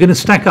 fine. We're going to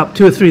stack up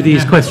 2 or 3 of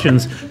these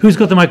questions. Who's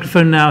got the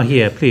microphone now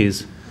here,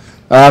 please?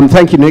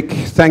 Thank you, Nick.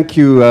 Thank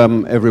you,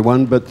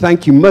 everyone. But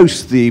thank you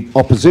most, the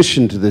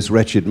opposition to this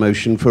wretched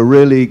motion, for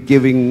really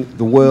giving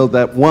the world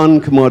that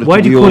one commodity.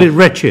 Why do you call it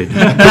wretched?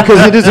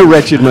 Because it is a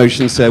wretched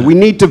motion, sir. We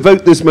need to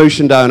vote this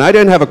motion down. I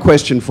don't have a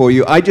question for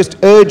you. I just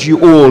urge you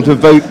all to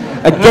vote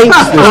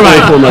against this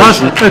awful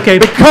motion. Okay.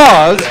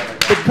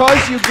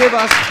 Because you give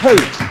us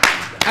hope.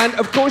 And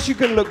of course you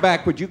can look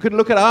backward. You can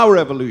look at our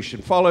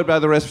revolution, followed by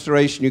the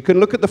Restoration. You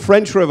can look at the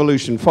French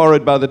Revolution,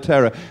 followed by the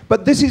Terror.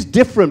 But this is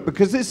different,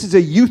 because this is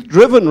a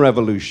youth-driven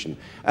revolution.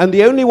 And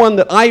the only one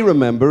that I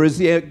remember is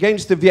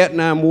against the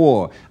Vietnam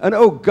War. And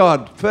oh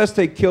God, first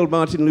they killed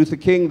Martin Luther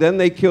King, then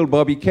they killed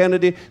Bobby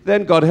Kennedy,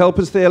 then God help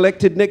us, they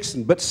elected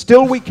Nixon. But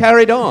still we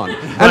carried on.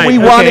 And we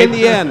won in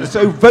the end.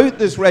 So vote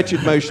this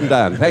wretched motion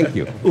down. Thank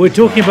you. We're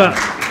talking about...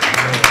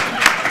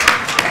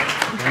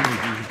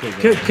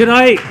 Can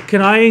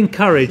I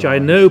encourage, I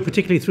know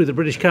particularly through the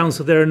British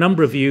Council there are a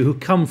number of you who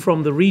come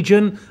from the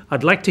region.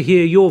 I'd like to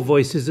hear your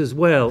voices as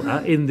well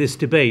in this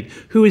debate.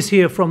 Who is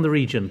here from the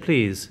region,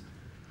 please?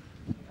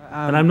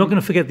 And I'm not going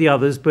to forget the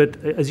others, but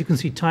as you can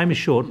see, time is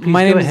short. Please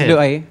My name go ahead. is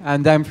Luay,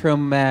 and I'm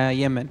from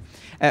Yemen.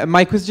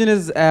 My question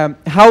is,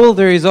 how will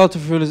the result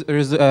of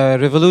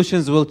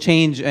revolutions will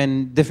change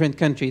in different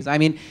countries? I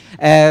mean,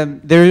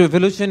 the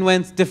revolution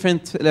went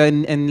different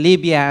in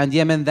Libya and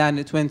Yemen than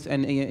it went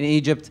in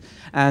Egypt.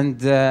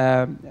 And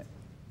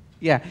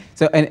yeah,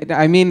 so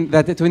I mean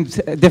that it went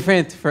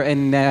different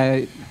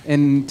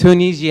in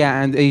Tunisia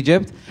and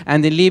Egypt,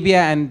 and in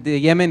Libya and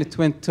Yemen it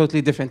went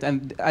totally different.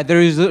 And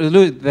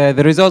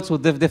the results will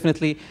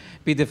definitely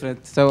be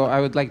different. So I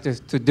would like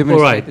to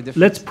demonstrate the difference.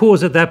 Let's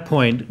pause at that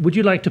point. Would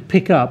you like to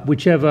pick up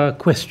whichever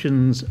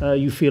questions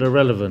you feel are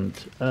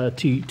relevant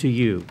to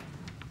you,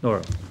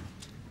 Nora?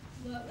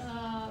 Well,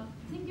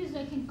 the thing is,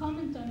 I can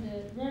comment on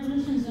the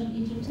revolutions in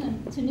Egypt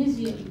and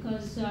Tunisia,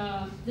 because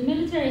the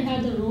military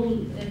had a role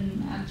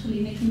in actually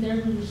making the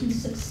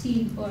revolutions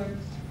succeed, or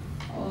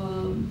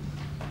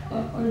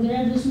the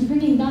revolutions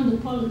bringing down the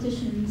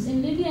politicians.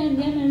 In Libya and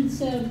Yemen,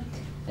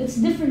 it's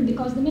different,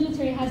 because the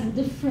military has a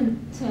different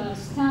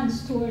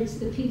stance towards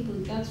the people.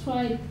 That's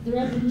why the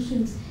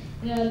revolutions,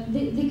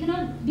 they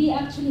cannot be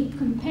actually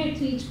compared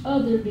to each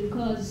other,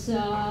 because there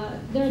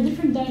are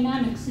different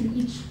dynamics in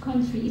each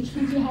country. Each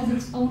country has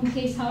its own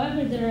case.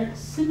 However, there are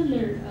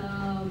similar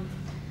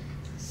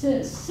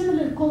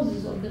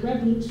causes of the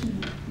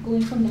revolution,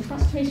 going from the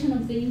frustration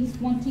of the youth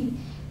wanting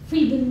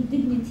freedom,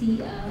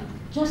 dignity,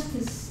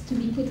 justice to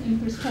be put in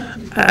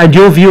perspective. And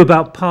your view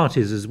about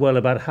parties as well,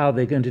 about how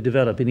they're going to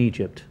develop in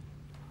Egypt?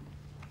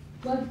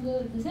 But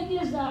the thing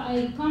is that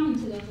I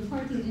commented on the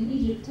parties in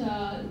Egypt,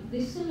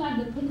 they still lack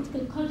the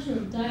political culture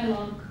of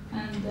dialogue,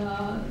 and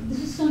this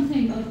is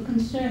something of a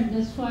concern.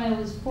 That's why I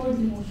was for the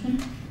motion.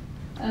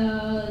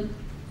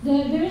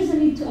 There is a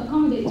need to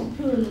accommodate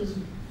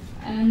pluralism,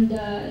 and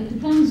it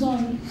depends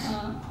on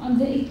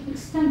the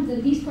extent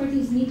that these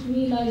parties need to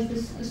realize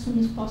this as soon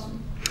as possible.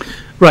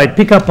 Right,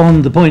 pick up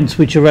on the points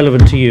which are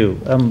relevant to you.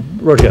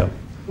 Roger.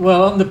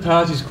 Well, on the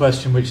parties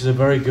question, which is a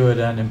very good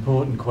and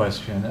important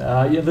question,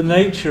 the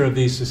nature of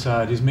these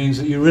societies means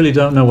that you really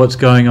don't know what's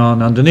going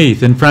on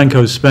underneath. In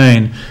Franco's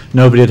Spain,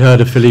 nobody had heard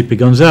of Felipe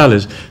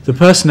Gonzalez. The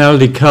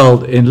personality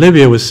cult in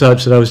Libya was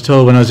such that I was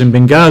told when I was in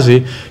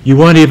Benghazi, you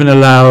weren't even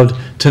allowed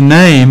to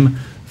name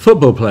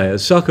football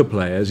players, soccer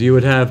players. You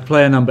would have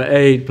player number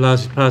 8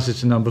 passes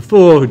to number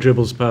 4, who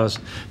dribbles past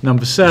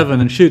number 7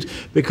 and shoots,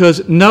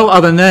 because no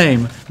other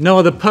name, no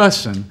other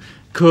person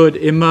could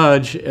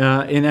emerge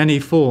in any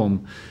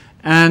form.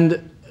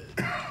 And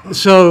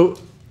so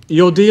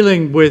you're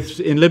dealing with,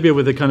 in Libya,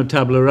 with a kind of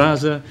tabula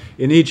rasa.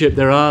 In Egypt,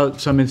 there are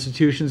some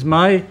institutions.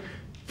 My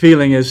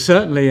feeling is,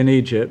 certainly in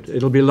Egypt,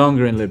 it'll be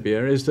longer in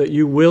Libya, is that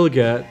you will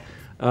get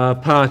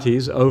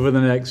parties over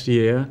the next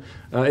year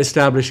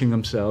establishing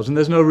themselves. And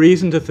there's no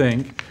reason to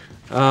think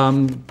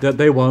that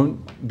they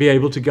won't be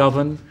able to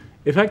govern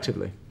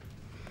effectively.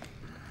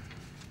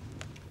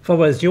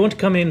 Fawez, do you want to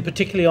come in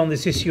particularly on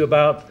this issue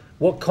about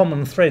what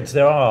common threads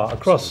there are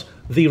across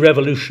the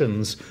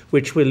revolutions,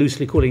 which we're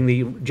loosely calling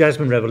the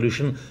Jasmine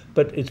Revolution,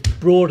 but it's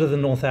broader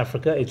than North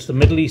Africa, it's the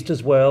Middle East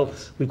as well.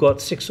 We've got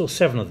 6 or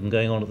 7 of them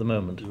going on at the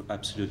moment. You're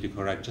absolutely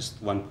correct.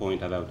 Just one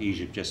point about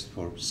Egypt, just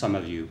for some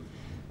of you.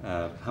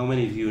 How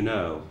many of you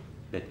know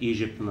that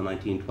Egypt in the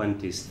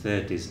 1920s,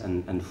 30s,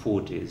 and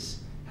 40s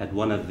had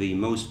one of the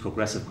most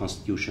progressive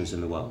constitutions in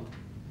the world?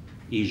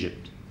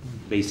 Egypt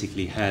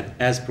basically had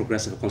as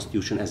progressive a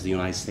constitution as the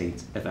United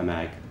States of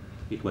America.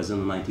 It was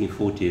in the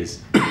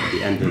 1940s, at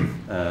the end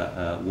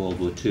of World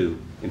War II,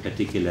 in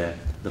particular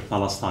the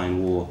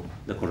Palestine War,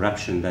 the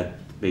corruption that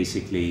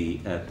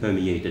basically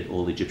permeated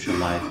all Egyptian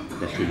life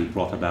that really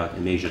brought about a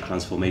major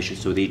transformation.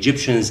 So the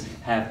Egyptians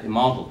have a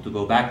model to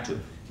go back to.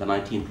 The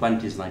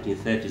 1920s,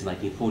 1930s,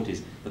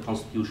 1940s, the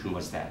constitution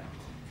was there.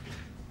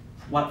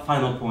 One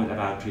final point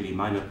about, really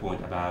minor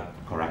point about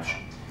corruption.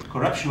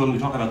 Corruption, when we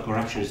talk about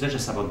corruption, is not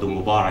just about the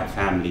Mubarak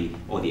family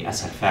or the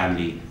Assad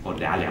family or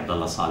the Ali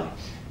Abdullah Saleh.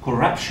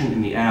 Corruption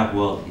in the Arab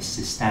world is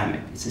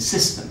systemic. It's a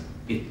system.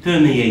 It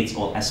permeates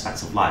all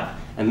aspects of life.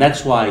 And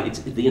that's why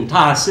the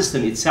entire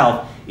system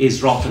itself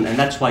is rotten. And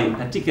that's why, in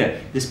particular,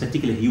 this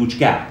particular huge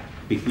gap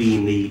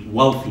between the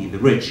wealthy, the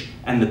rich,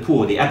 and the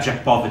poor, the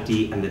abject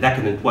poverty and the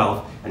decadent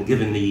wealth, and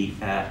given the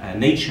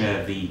nature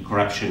of the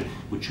corruption,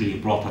 which really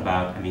brought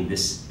about, I mean,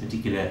 this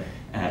particular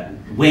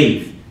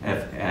wave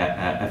of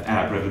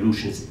Arab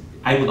revolutions,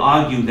 I would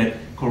argue that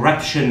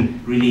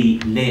corruption really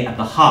lay at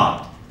the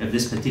heart of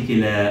this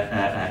particular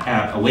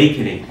Arab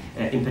awakening,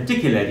 in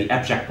particular the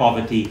abject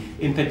poverty.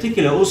 In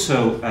particular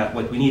also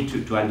what we need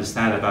to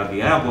understand about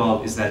the Arab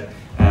world is that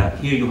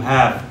here you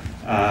have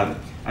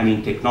I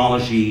mean,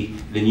 technology,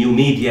 the new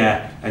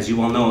media. As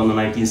you all know, in the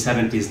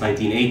 1970s,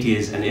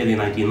 1980s, and early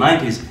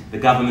 1990s, the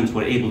governments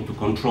were able to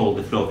control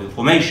the flow of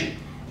information.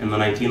 In the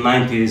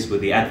 1990s,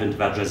 with the advent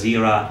of Al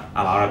Jazeera,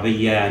 Al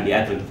Arabiya, and the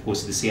advent, of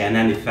course, the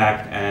CNN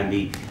effect, and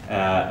the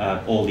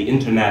all the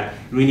internet,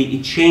 really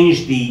it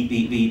changed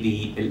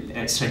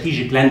the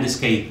strategic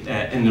landscape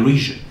in the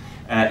region,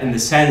 in the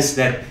sense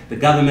that the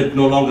government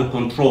no longer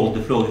controlled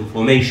the flow of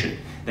information.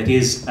 That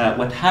is,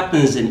 what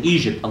happens in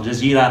Egypt, Al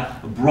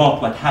Jazeera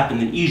brought what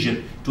happened in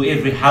Egypt to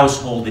every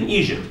household in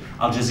Egypt.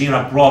 Al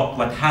Jazeera brought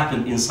what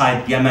happened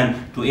inside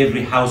Yemen to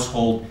every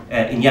household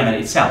in Yemen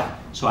itself.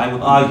 So I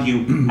would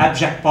argue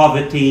abject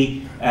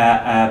poverty,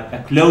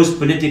 a closed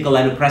political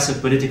and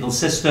oppressive political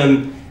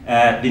system,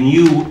 the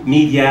new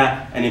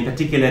media, and in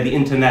particular the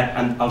internet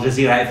and Al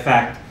Jazeera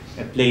effect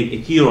played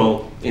a key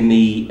role in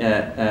the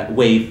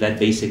wave that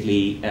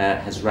basically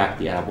has wrapped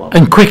the Arab world.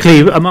 And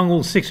quickly, among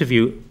all 6 of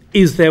you,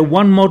 is there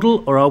one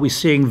model, or are we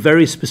seeing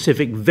very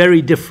specific,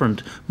 very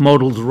different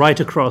models right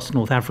across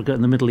North Africa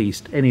and the Middle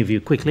East? Any of you,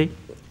 quickly?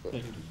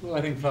 Well,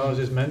 I think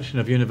Fawez's mention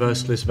of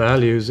universalist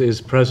values is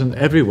present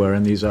everywhere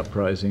in these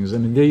uprisings. I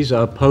mean, these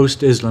are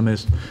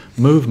post-Islamist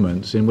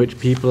movements in which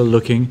people are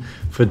looking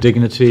for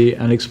dignity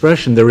and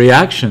expression. The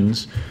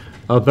reactions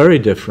are very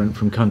different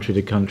from country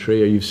to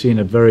country. You've seen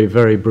a very,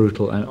 very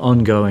brutal and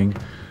ongoing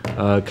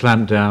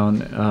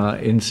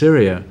clampdown in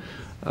Syria.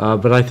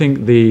 But I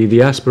think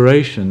the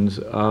aspirations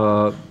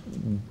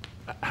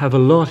have a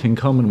lot in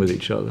common with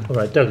each other. All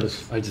right,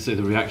 Douglas. I just say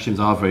the reactions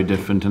are very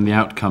different, and the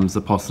outcomes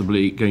are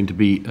possibly going to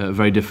be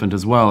very different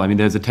as well. I mean,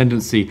 there's a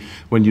tendency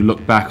when you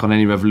look back on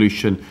any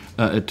revolution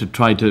to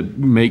try to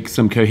make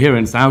some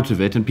coherence out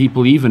of it, and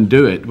people even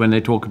do it when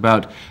they talk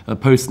about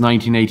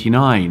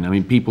post-1989. I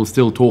mean, people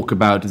still talk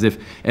about as if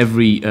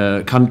every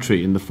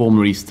country in the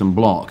former Eastern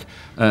Bloc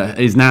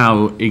is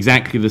now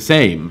exactly the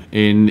same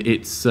in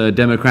its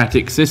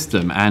democratic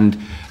system. And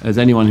as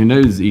anyone who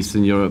knows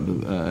Eastern Europe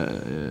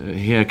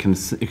here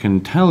can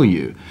tell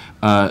you,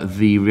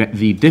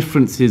 the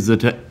differences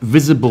that are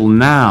visible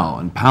now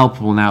and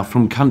palpable now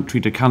from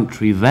country to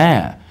country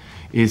there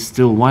is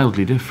still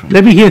wildly different.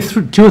 Let me hear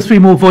 2 or 3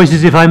 more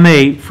voices, if I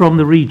may, from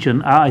the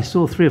region. I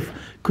saw 3 of...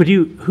 Could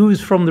you...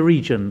 Who's from the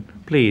region,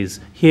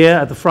 please? Here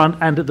at the front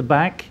and at the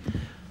back.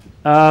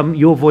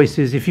 Your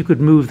voices, if you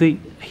could move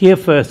here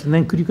first, and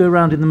then could you go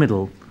around in the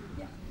middle?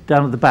 Yeah.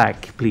 Down at the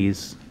back,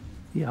 please.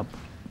 Yep.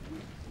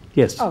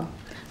 Yes. Oh,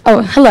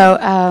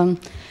 hello.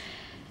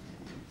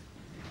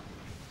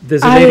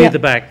 There's a lady at the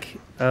back.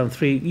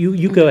 3.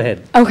 You go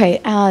ahead.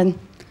 Okay.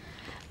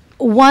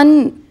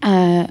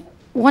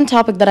 One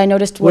topic that I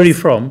noticed was... Where are you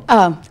from?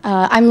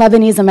 I'm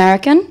Lebanese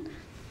American.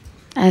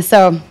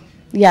 So,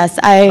 yes,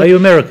 Are you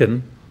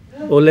American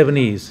or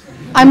Lebanese?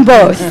 I'm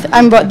both.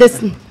 I'm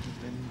both.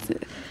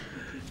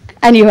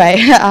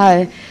 Anyway,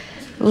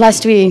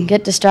 lest we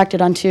get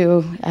distracted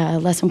onto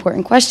less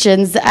important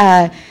questions,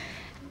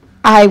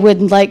 I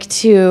would like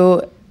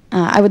to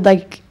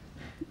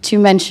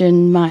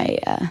mention my,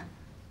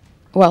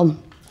 well,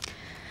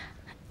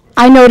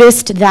 I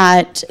noticed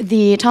that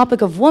the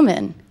topic of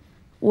women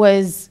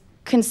was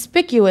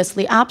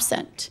conspicuously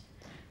absent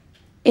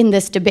in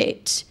this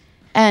debate.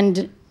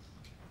 And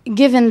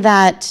given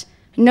that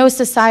no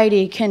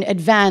society can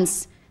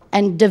advance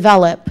and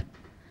develop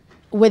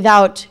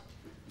without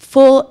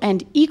full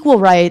and equal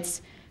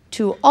rights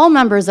to all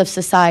members of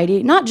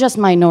society, not just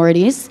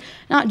minorities,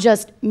 not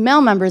just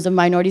male members of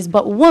minorities,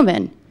 but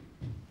women,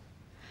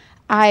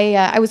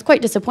 I was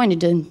quite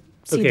disappointed to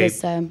see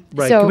this.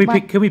 Right. So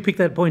can we pick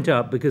that point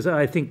up? Because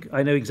I think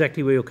I know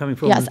exactly where you're coming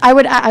from. Yes, I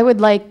would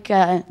like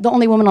the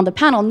only woman on the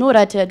panel,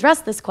 Nora, to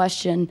address this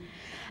question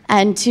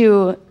and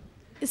to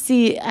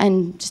see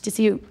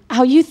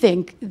how you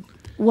think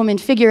women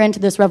figure into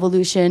this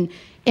revolution,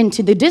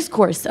 into the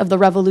discourse of the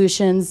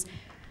revolutions,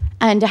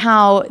 and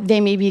how they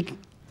may be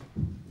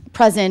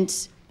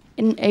present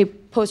in a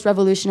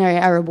post-revolutionary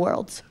Arab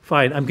world.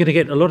 Fine. I'm going to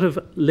get a lot of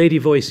lady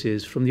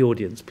voices from the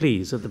audience,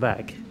 please, at the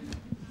back.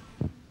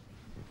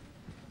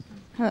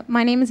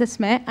 My name is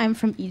Esme. I'm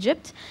from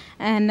Egypt.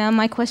 And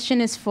my question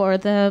is for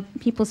the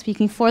people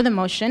speaking for the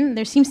motion.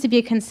 There seems to be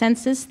a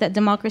consensus that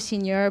democracy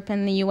in Europe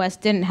and the US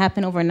didn't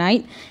happen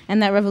overnight,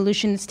 and that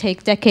revolutions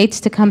take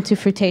decades to come to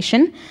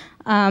fruition.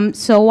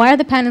 So why are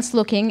the panelists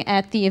looking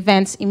at the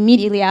events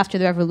immediately after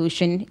the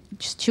revolution,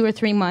 just 2 or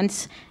 3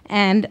 months,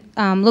 and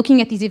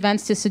looking at these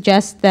events to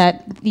suggest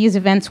that these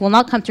events will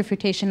not come to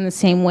fruition in the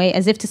same way,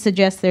 as if to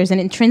suggest there's an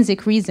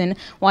intrinsic reason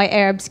why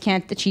Arabs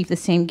can't achieve the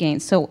same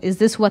gains? So is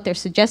this what they're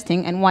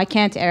suggesting, and why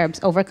can't Arabs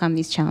overcome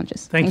these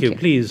challenges? Thank you.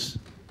 Please.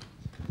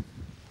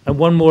 And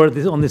one more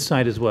on this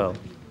side as well.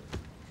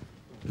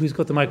 Who's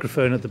got the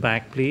microphone at the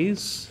back,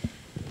 please?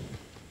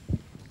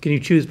 Can you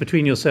choose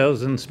between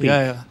yourselves and speak?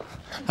 Yeah.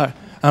 Hi,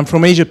 I'm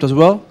from Egypt as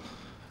well.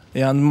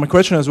 Yeah, and my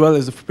question as well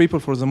is for people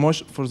for the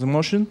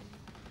motion.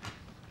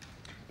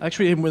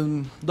 Actually,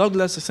 when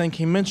Douglas, I think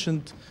he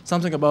mentioned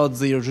something about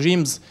the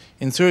regimes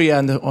in Syria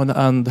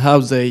and how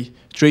they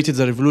treated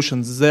the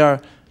revolutions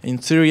there in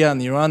Syria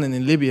and Iran and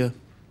in Libya.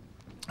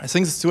 I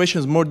think the situation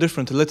is more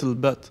different a little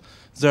bit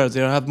there.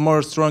 They have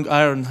more strong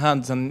iron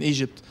hands in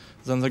Egypt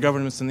than the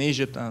governments in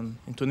Egypt and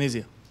in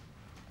Tunisia.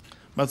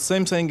 But the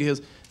same thing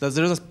is that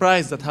there is a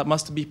price that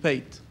must be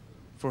paid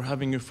for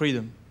having your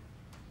freedom.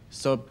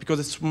 So because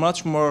it's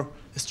much more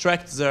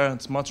strict there,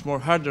 it's much more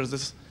harder.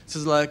 This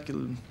is like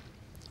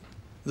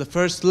the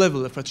first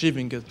level of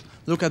achieving it.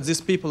 Look at these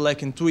people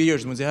like in 2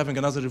 years when they're having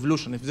another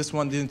revolution, if this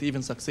one didn't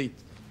even succeed.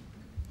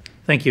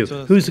 Thank you.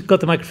 So who's got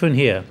the microphone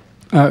here?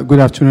 Good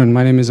afternoon.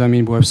 My name is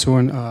Amin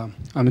Bouafsoun.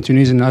 I'm a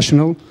Tunisian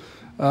national.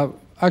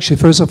 Actually,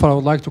 first of all, I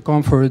would like to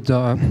comfort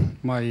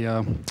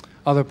my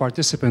other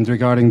participant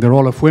regarding the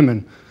role of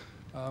women.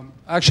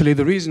 Actually,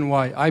 the reason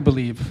why I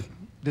believe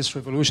this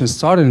revolution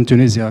started in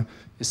Tunisia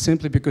is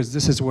simply because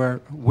this is where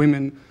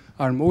women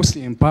are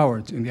mostly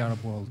empowered in the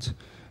Arab world.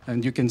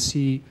 And you can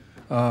see,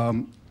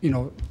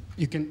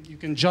 you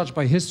can judge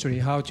by history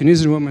how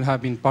Tunisian women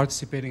have been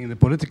participating in the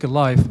political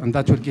life, and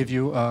that will give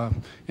you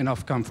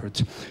enough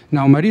comfort.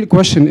 Now, my real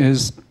question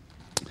is,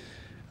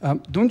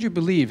 don't you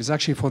believe, it's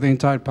actually for the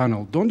entire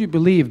panel, don't you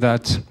believe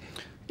that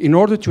in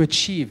order to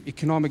achieve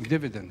economic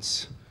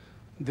dividends,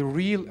 the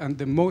real and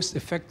the most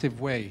effective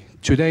way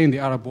today in the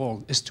Arab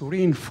world is to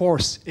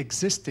reinforce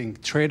existing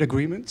trade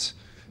agreements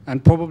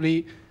and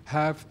probably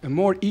have a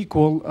more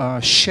equal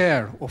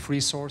share of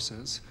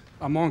resources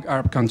among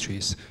Arab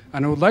countries?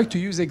 And I would like to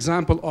use the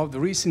example of the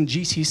recent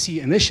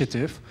GCC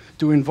initiative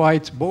to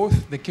invite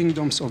both the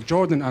kingdoms of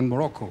Jordan and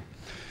Morocco.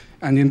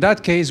 And in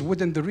that case,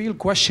 wouldn't the real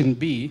question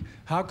be,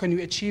 how can you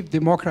achieve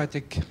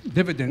democratic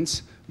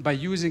dividends by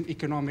using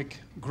economic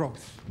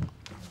growth?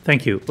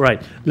 Thank you.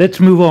 Right. Let's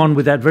move on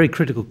with that very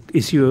critical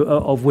issue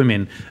of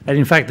women. And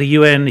in fact, the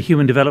UN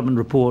Human Development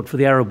Report for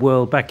the Arab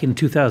world back in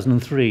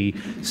 2003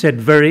 said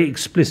very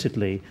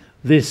explicitly,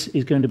 this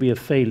is going to be a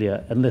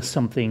failure unless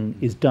something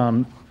is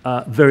done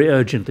very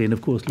urgently. And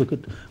of course, look at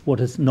what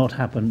has not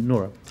happened.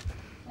 Nora.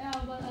 Yeah,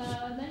 well,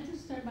 I'd like to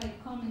start by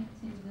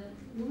commenting that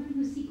women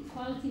who seek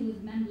equality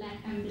with men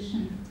lack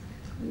ambition.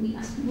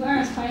 We are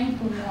aspiring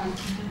for more,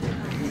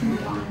 to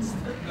be honest.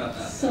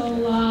 So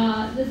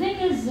the thing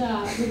is,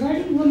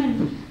 regarding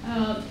women,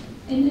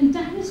 in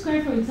Tahrir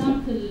Square, for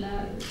example,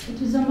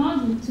 it was a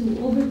model to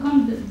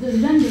overcome the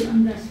gender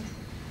unrest.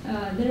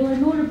 There were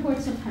no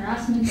reports of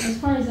harassment, as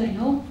far as I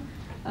know.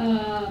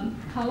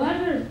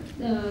 However,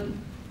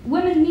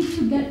 women need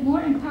to get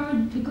more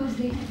empowered because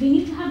they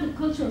need to have the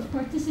culture of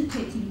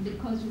participating,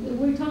 because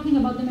we're talking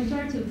about the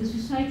majority of the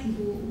society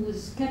who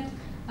was kept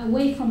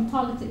away from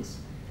politics.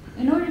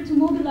 In order to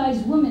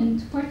mobilize women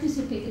to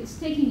participate, it's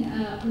taking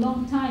a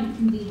long time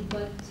indeed,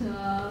 but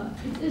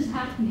it is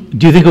happening.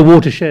 Do you think a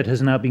watershed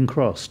has now been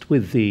crossed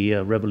with the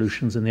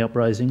revolutions and the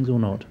uprisings or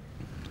not?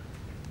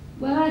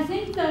 Well, I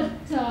think that,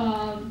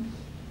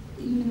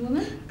 you mean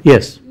women?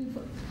 Yes.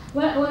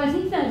 Well, I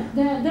think that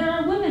there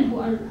are women who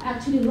are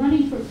actually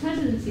running for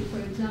presidency, for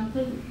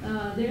example.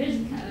 There is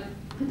a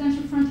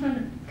potential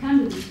frontrunner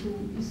candidate who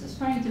is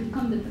aspiring to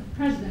become the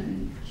president,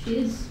 and she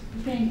is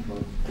preparing for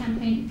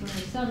campaigning for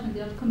herself in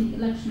the upcoming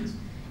elections.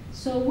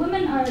 So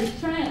women are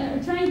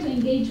trying to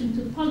engage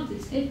into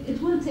politics.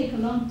 It will take a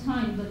long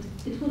time, but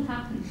it will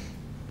happen.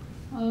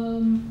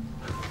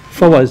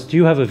 Fawaz, do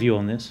you have a view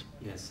on this?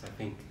 Yes, I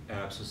think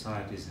Arab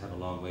societies have a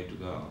long way to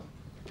go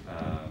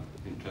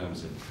in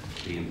terms of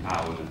the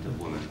empowerment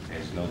of women.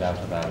 There's no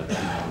doubt about it. They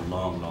have a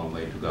long, long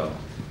way to go.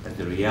 But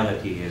the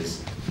reality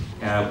is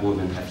Arab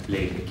women have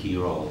played a key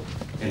role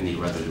in the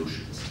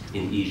revolutions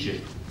in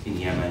Egypt, in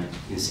Yemen,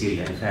 in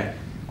Syria. In fact,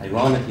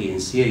 ironically, in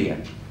Syria,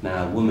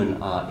 now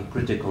women are a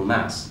critical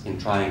mass in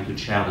trying to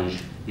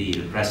challenge the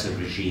repressive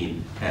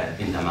regime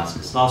in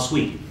Damascus. Last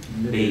week,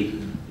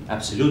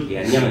 absolutely,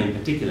 and Yemen in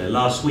particular,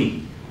 last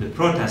week, the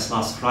protest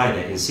last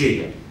Friday in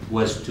Syria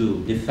was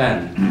to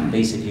defend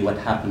basically what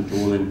happened to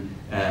women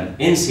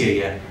in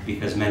Syria,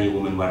 because many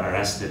women were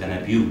arrested and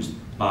abused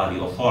by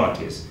the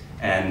authorities.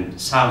 And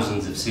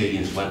thousands of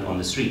Syrians went on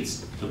the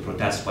streets to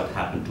protest what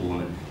happened to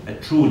women.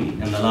 But truly,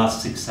 in the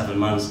last 6-7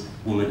 months,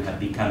 women have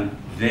become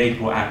very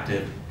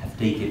proactive, have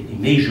taken a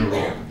major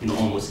role in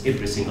almost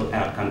every single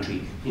Arab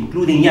country,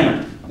 including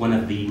Yemen, one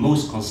of the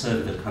most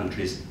conservative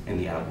countries in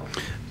the Arab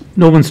world.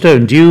 Norman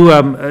Stone, do you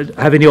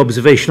have any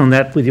observation on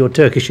that with your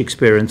Turkish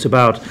experience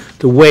about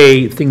the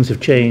way things have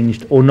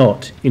changed or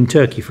not in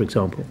Turkey, for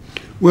example?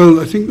 Well,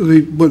 I think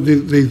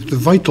the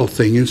vital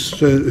thing is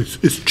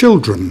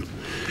children.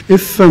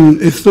 If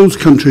those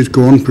countries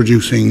go on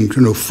producing,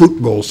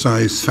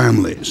 football-sized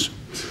families,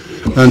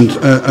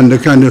 and a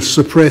kind of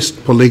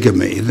suppressed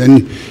polygamy,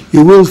 then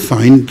you will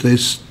find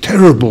this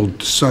terrible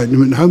side. I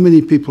mean, how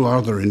many people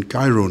are there in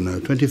Cairo now?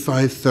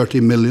 25,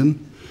 30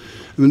 million?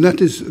 I mean,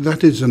 that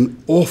is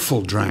an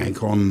awful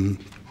drag on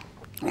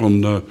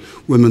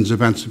women's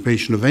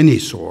emancipation of any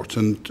sort,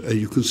 and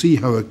you can see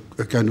how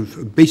a kind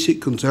of basic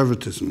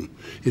conservatism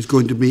is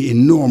going to be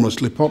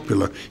enormously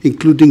popular,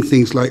 including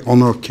things like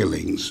honour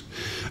killings.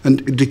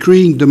 And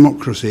decreeing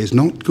democracy is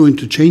not going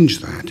to change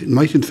that. It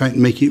might, in fact,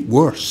 make it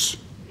worse.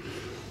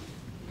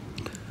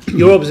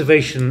 Your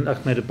observation,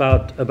 Ahmed,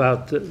 about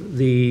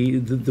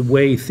the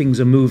way things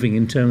are moving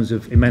in terms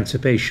of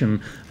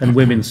emancipation and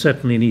women,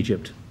 certainly in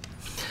Egypt.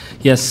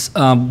 Yes,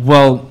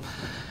 well,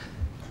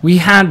 we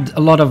had a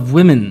lot of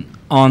women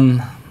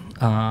on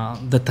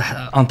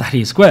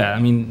Tahrir Square. I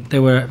mean,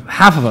 there were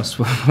half of us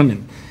were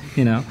women,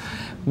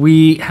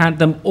 We had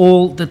them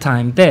all the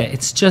time there.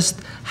 It's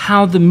just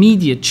how the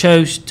media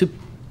chose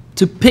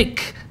to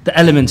pick the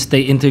elements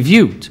they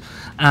interviewed.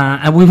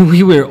 And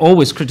we were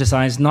always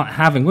criticized not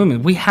having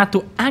women. We had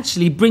to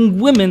actually bring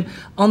women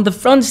on the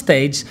front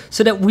stage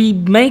so that we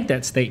make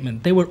that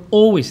statement. They were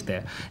always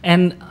there.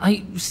 And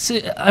I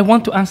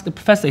want to ask the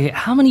professor here,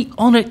 how many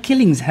honor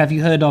killings have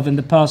you heard of in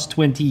the past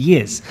 20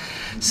 years?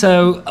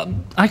 So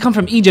I come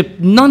from Egypt,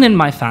 none in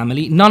my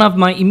family, none of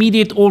my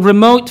immediate or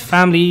remote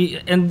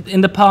family in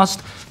the past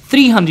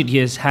 300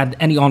 years had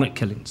any honor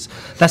killings.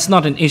 That's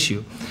not an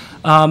issue.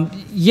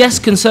 Yes,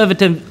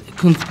 conservatism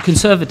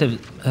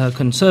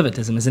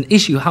is an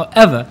issue.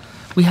 However,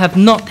 we have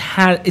not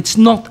had, it's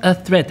not a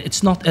threat,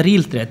 it's not a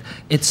real threat,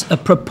 it's a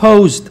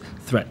proposed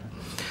threat.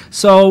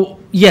 So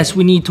yes,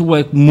 we need to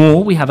work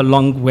more. We have a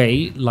long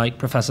way, like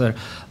Professor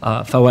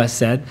Fawaz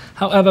said.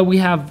 However, we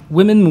have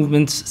women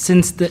movements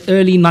since the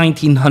early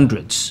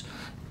 1900s.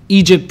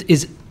 Egypt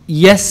is,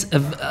 yes,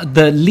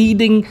 the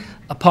leading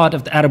part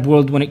of the Arab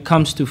world when it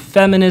comes to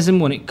feminism,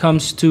 when it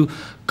comes to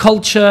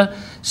culture.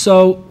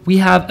 So we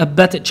have a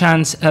better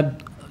chance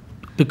at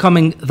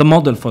becoming the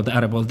model for the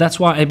Arab world. That's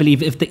why I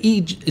believe if the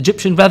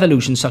Egyptian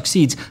revolution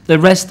succeeds, the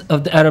rest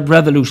of the Arab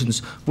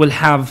revolutions will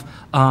have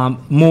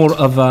more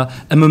of a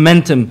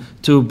momentum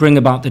to bring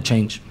about the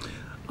change.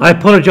 I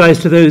apologize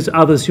to those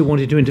others who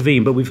wanted to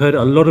intervene, but we've heard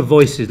a lot of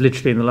voices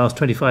literally in the last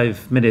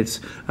 25 minutes,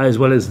 as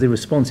well as the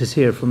responses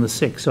here from the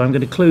six. So I'm going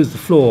to close the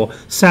floor,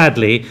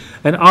 sadly,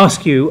 and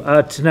ask you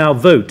to now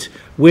vote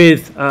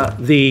with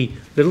the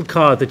little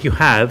card that you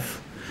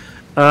have.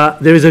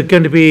 There is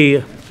going to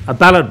be a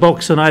ballot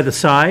box on either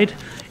side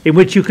in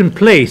which you can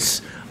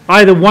place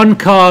either one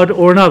card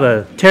or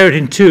another, tear it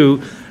in two,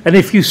 and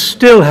if you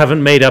still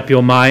haven't made up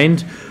your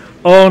mind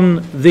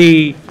on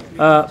the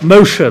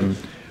motion,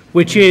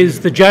 which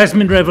is the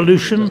Jasmine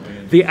Revolution,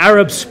 the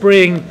Arab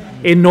Spring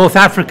in North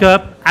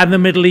Africa and the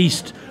Middle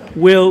East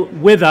will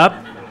wither,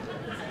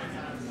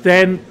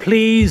 then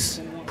please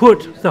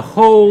put the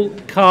whole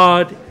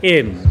card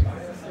in.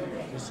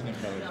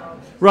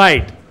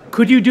 Right,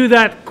 could you do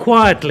that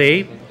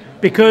quietly?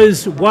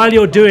 Because while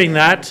you're doing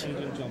that,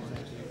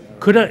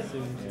 could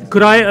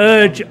I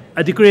urge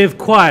a degree of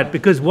quiet?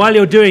 Because while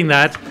you're doing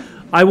that,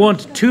 I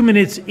want 2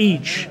 minutes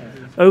each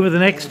over the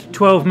next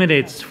 12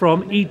 minutes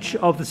from each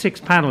of the six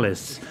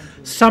panelists.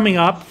 Summing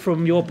up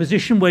from your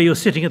position where you're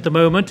sitting at the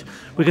moment,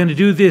 we're going to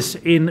do this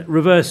in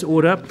reverse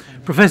order.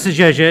 Professor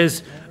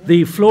Gerges,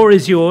 the floor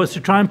is yours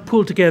to try and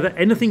pull together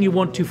anything you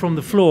want to from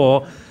the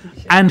floor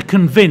and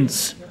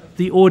convince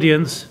the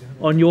audience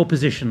on your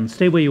position.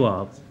 Stay where you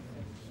are.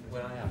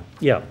 Where I am?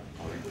 Yeah.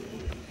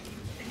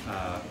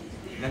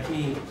 Let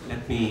me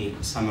let me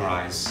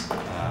summarize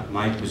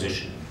my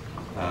position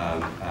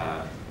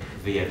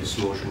via this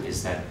motion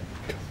is that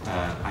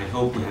I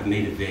hope we have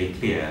made it very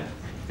clear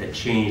that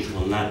change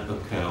will not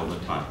occur over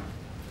time.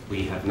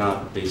 We have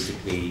not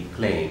basically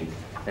claimed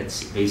that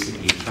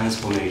basically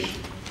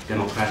transformation,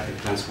 democratic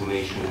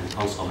transformation and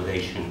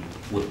consolidation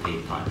would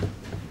take time.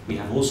 We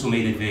have also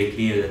made it very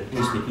clear that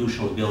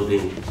institutional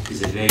building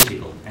is a very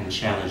difficult and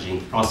challenging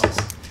process.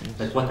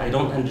 But what I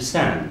don't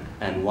understand,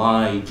 and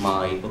why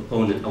my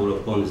opponent, our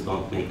opponents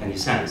don't make any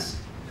sense,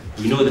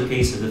 we know the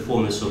case of the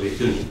former Soviet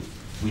Union.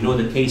 We know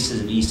the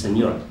cases of Eastern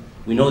Europe.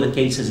 We know the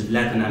cases of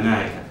Latin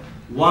America.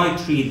 Why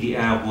treat the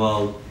Arab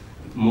world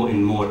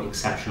in more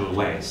exceptional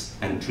ways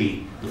and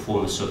treat the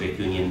former Soviet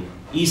Union,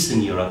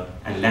 Eastern Europe,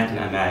 and Latin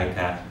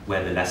America,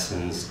 where the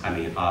lessons,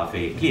 are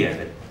very clear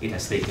that it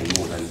has taken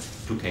more than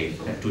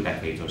two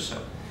decades or so.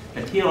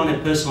 But here on a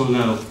personal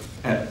note,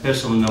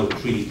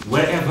 really,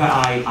 wherever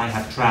I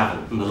have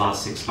traveled in the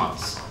last 6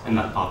 months in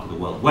that part of the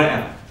world,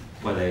 wherever,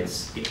 whether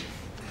it's here,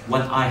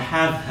 what I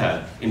have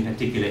heard in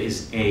particular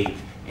is a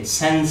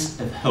sense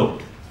of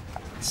hope,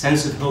 a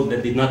sense of hope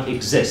that did not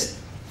exist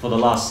for the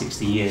last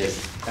 60 years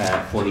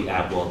for the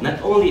Arab world.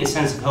 Not only a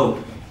sense of hope,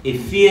 a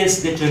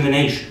fierce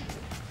determination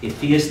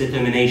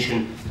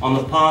on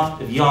the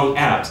part of young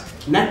Arabs,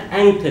 not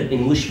anchored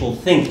in wishful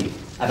thinking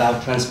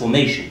about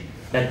transformation,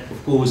 but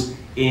of course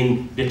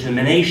in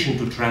determination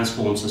to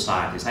transform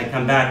societies. I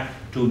come back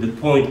to the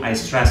point I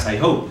stress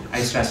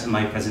in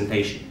my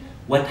presentation.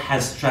 What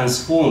has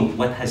transformed,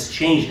 what has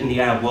changed in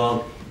the Arab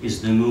world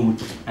is the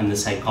mood and the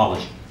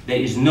psychology. There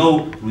is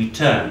no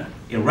return.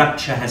 A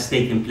rupture has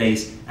taken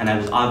place, and I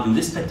would argue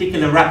this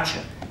particular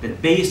rupture,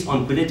 that based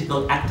on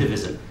political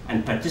activism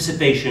and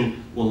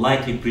participation, will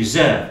likely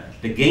preserve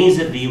the gains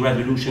of the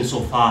revolution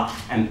so far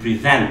and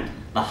prevent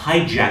the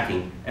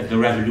hijacking of the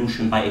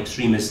revolution by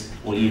extremists,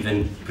 or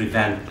even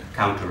prevent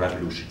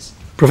counter-revolutions.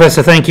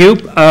 Professor, thank you.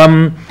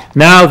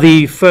 Now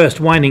the first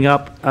winding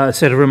up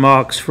set of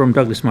remarks from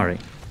Douglas Murray.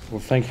 Well,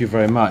 thank you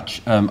very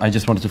much. I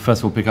just wanted to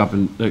first of all pick up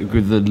and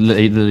agree with the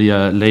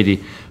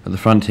lady at the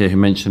front here who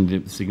mentioned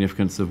the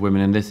significance of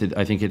women in this.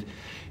 I think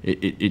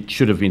it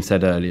should have been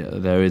said earlier.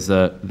 There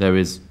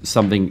is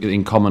something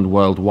in common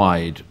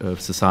worldwide of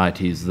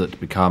societies that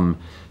become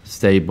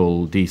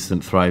stable,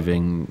 decent,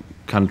 thriving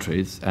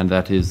countries, and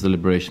that is the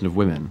liberation of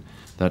women.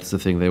 That's the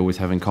thing they always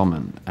have in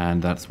common,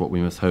 and that's what we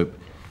must hope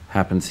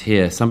happens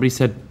here. Somebody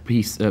said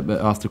peace,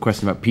 asked a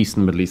question about peace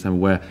in the Middle East, and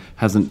where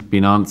hasn't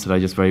been answered. I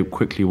just very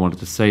quickly wanted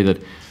to say that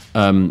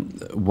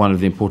one of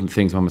the important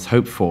things one must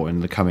hope for in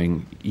the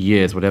coming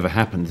years, whatever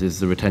happens, is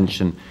the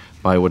retention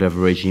by whatever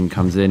regime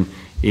comes in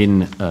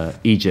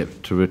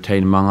Egypt to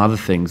retain, among other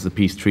things, the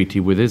peace treaty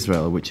with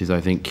Israel, which is,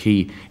 I think,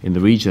 key in the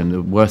region.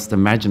 The worst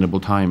imaginable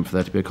time for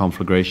there to be a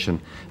conflagration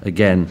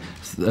again.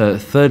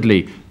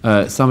 Thirdly,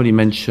 somebody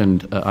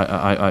mentioned,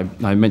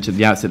 I mentioned at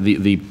the outset,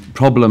 the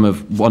problem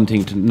of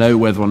wanting to know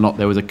whether or not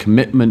there was a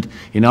commitment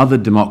in other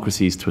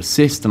democracies to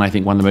assist, and I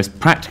think one of the most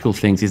practical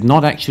things is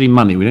not actually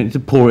money. We don't need to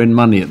pour in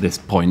money at this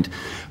point,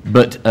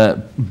 but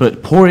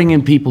pouring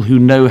in people who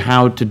know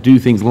how to do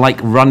things like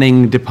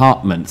running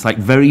departments, like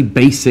very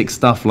basic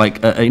stuff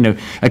like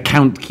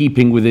account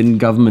keeping within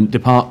government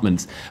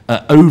departments,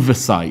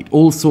 oversight,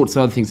 all sorts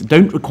of other things that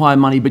don't require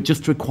money but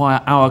just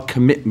require our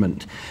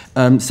commitment.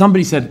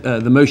 Somebody said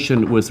the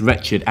motion was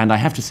wretched, and I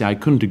have to say I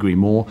couldn't agree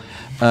more.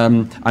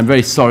 I'm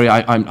very sorry.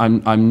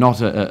 I'm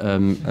not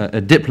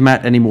a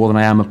diplomat any more than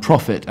I am a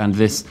prophet, and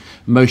this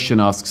motion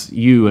asks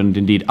you and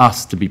indeed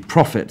us to be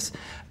prophets.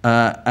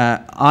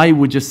 I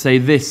would just say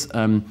this.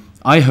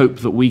 I hope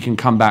that we can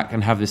come back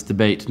and have this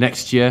debate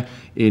next year,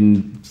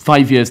 in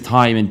 5 years'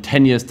 time, in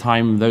 10 years'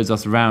 time, those of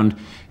us around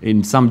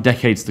in some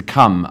decades to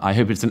come. I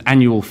hope it's an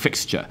annual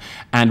fixture.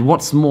 And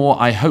what's more,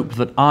 I hope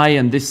that I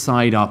and this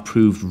side are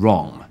proved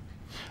wrong.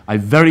 I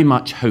very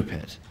much hope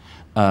it.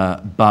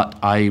 But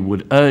I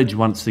would urge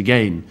once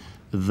again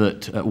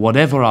that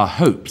whatever our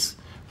hopes,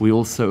 we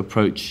also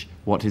approach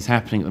what is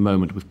happening at the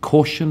moment with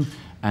caution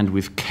and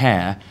with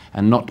care,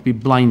 and not to be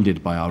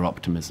blinded by our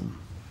optimism.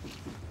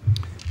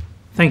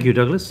 Thank you,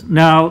 Douglas.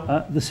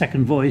 Now, the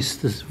second voice,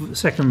 the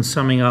second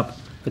summing up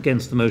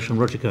against the motion,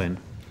 Roger Cohen.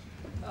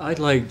 I'd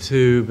like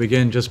to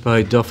begin just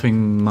by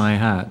doffing my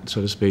hat,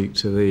 so to speak,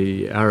 to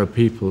the Arab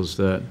peoples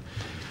that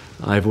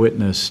I've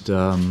witnessed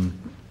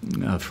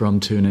from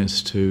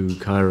Tunis to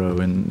Cairo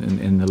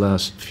in the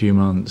last few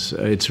months.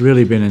 It's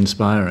really been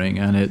inspiring,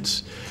 and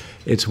it's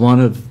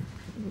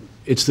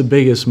the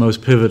biggest,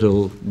 most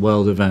pivotal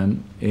world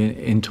event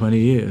in 20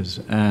 years,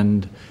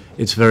 and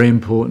it's very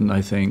important,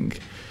 I think,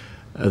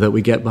 that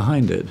we get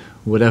behind it,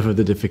 whatever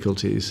the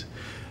difficulties,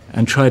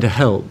 and try to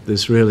help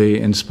this really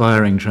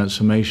inspiring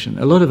transformation.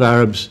 A lot of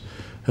Arabs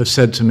have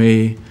said to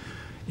me,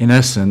 in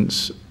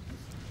essence,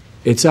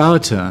 it's our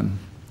turn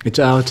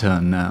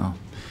now.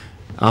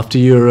 After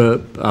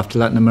Europe, after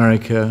Latin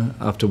America,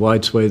 after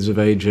wide swathes of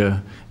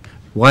Asia,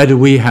 why do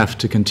we have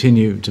to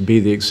continue to be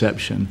the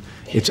exception?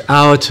 It's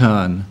our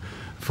turn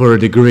for a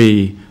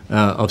degree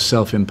of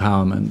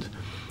self-empowerment.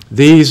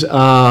 These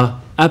are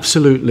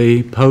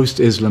absolutely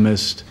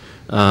post-Islamist,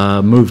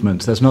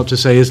 movements. That's not to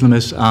say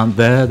Islamists aren't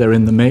there, they're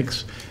in the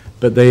mix,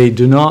 but they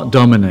do not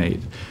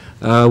dominate.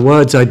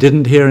 Words I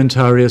didn't hear in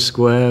Tahrir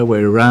Square were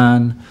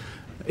Iran,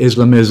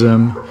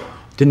 Islamism,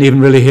 didn't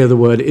even really hear the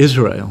word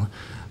Israel.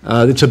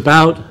 It's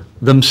about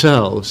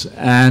themselves,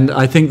 and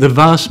I think the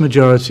vast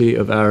majority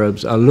of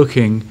Arabs are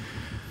looking,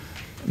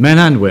 men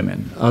and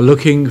women, are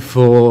looking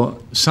for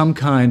some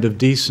kind of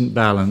decent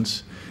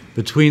balance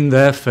between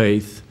their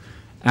faith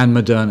and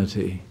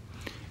modernity.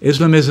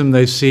 Islamism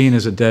they've seen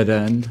as a dead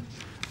end.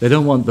 They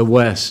don't want the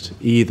West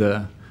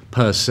either,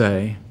 per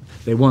se.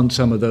 They want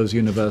some of those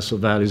universal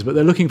values, but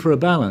they're looking for a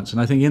balance,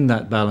 and I think in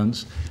that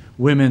balance,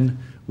 women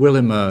will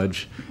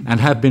emerge and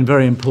have been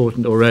very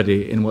important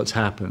already in what's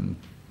happened.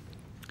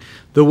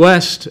 The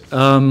West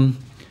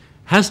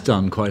has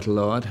done quite a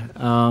lot.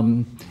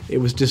 It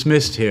was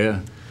dismissed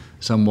here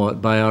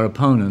somewhat by our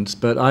opponents,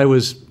 but I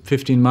was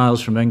 15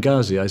 miles from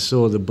Benghazi. I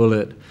saw the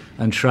bullet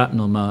and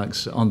shrapnel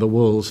marks on the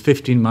walls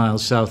 15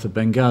 miles south of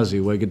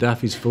Benghazi, where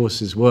Gaddafi's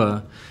forces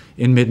were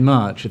in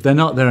mid-March. If they're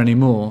not there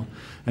anymore,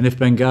 and if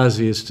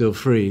Benghazi is still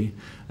free,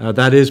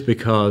 that is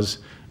because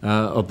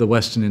of the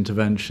Western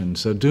intervention.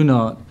 So do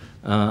not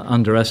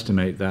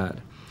underestimate that.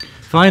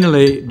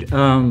 Finally,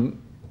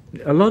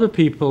 a lot of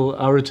people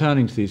are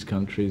returning to these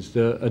countries.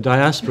 A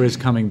diaspora is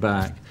coming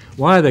back.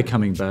 Why are they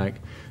coming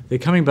back? They're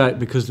coming back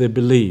because they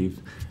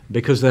believe,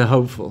 because they're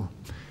hopeful.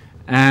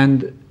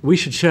 And we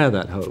should share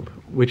that hope,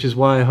 which is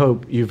why I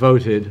hope you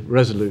voted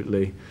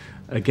resolutely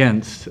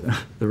against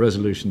the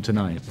resolution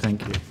tonight.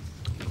 Thank you.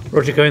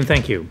 Roger Cohen,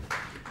 thank you.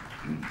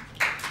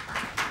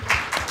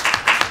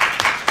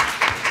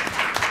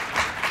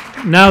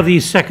 Now the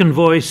second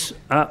voice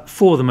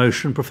for the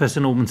motion,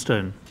 Professor Norman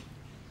Stone.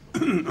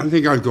 I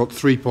think I've got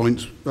 3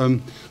 points. The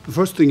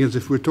first thing is,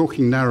 if we're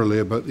talking narrowly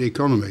about the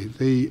economy,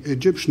 the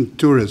Egyptian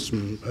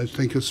tourism, I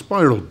think, has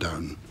spiraled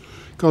down.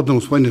 God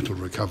knows when it'll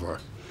recover.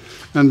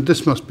 And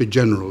this must be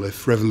general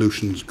if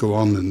revolutions go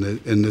on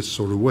in this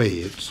sort of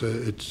way.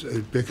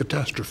 It'd be a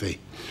catastrophe.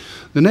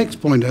 The next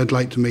point I'd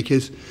like to make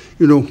is,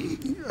 you know,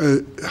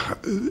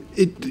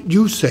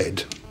 you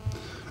said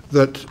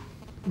that,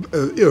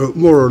 you know,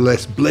 more or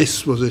less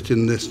bliss was it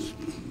in this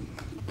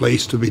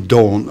place to be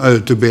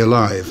to be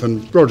alive,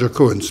 and Roger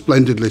Cohen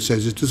splendidly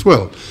says it as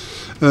well.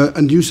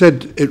 And you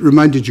said it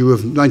reminded you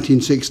of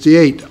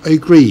 1968. I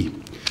agree.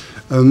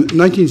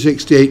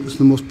 1968 was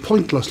the most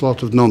pointless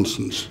lot of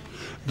nonsense.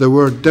 There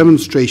were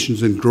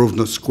demonstrations in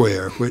Grosvenor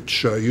Square,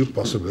 which you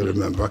possibly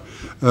remember,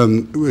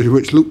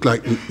 which looked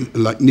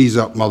like knees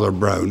up Mother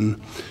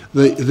Brown.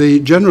 The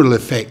general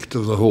effect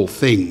of the whole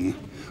thing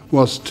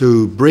was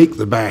to break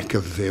the back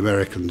of the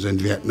Americans in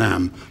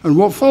Vietnam. And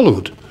what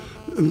followed?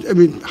 I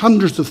mean,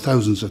 hundreds of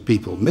thousands of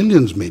people,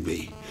 millions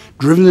maybe,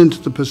 driven into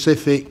the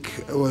Pacific,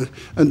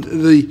 and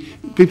the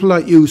people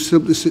like you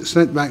simply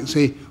sit back and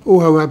say, oh,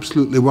 how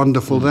absolutely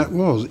wonderful that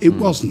was. It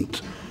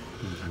wasn't.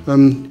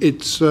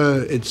 It's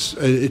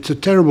a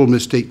terrible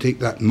mistake to take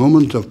that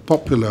moment of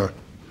popular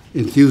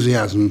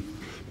enthusiasm,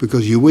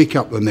 because you wake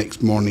up the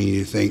next morning and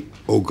you think,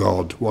 oh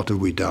God, what have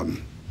we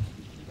done?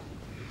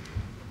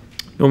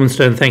 Norman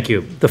Stone, thank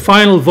you. The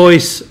final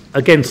voice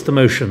against the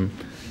motion,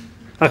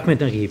 Ahmed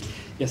Naguib.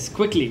 Yes,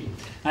 quickly.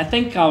 I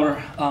think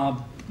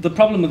the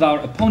problem with our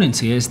opponents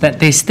here is that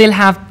they still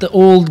have the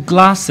old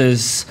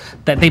glasses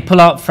that they pull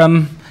out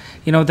from,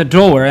 you know, the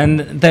drawer, and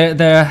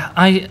their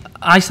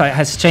eyesight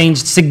has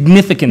changed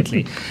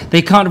significantly.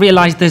 They can't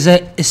realize there's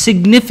a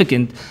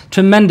significant,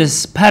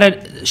 tremendous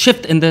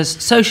shift in the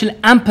social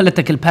and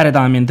political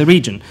paradigm in the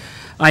region.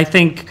 I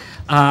think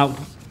a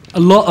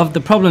lot of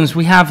the problems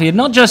we have here,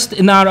 not just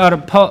in our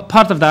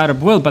part of the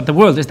Arab world, but the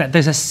world, is that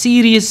there's a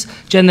serious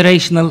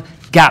generational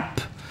gap.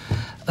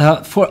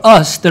 For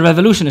us, the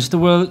revolutionists, the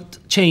world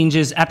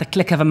changes at the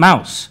click of a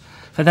mouse.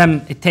 For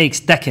them, it takes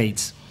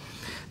decades.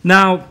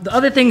 Now, the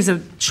other things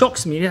that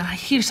shocks me, I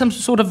hear some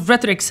sort of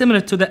rhetoric similar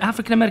to the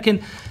African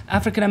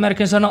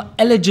Americans are not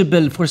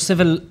eligible for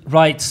civil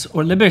rights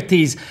or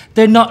liberties.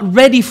 They're not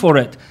ready for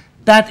it.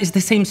 That is the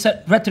same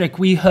rhetoric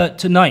we heard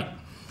tonight.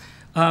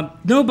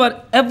 No,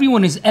 but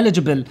everyone is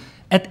eligible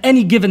at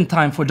any given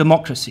time for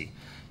democracy.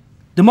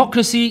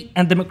 Democracy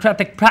and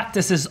democratic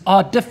practices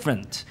are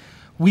different.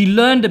 We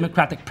learn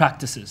democratic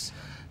practices,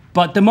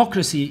 but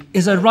democracy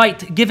is a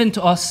right given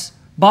to us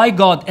by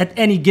God at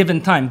any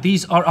given time.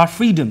 These are our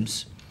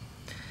freedoms.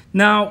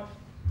 Now,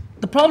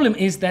 the problem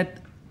is that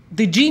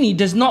the genie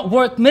does not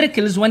work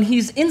miracles when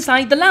he's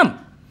inside the lamp,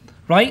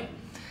 right?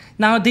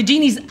 Now, the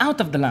genie's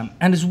out of the lamp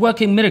and is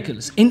working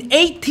miracles. In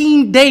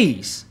 18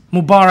 days,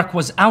 Mubarak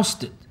was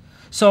ousted.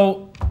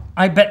 So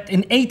I bet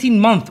in 18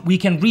 months, we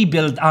can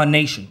rebuild our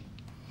nation.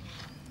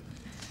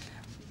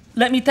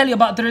 Let me tell you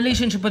about the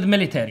relationship with the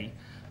military,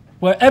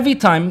 where every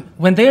time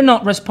when they're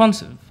not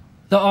responsive,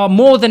 there are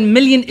more than 1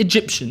 million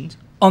Egyptians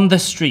on the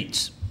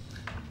streets.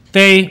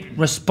 They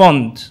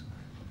respond.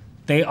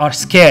 They are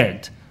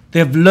scared.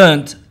 They've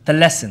learned the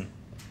lesson.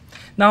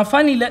 Now,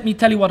 finally, let me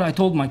tell you what I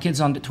told my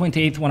kids on the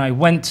 28th when I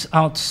went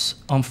out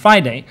on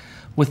Friday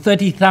with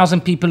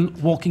 30,000 people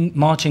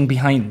marching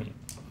behind me.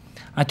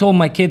 I told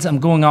my kids, I'm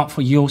going out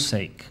for your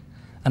sake.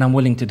 and I'm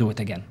willing to do it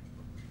again.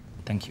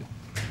 Thank you.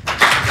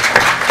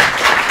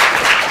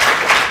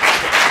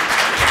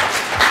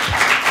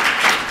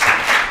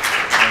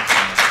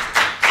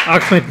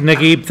 Ahmed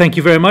Naguib, thank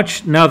you very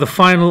much. Now the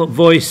final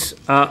voice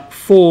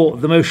for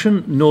the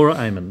motion, Nora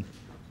Ayman.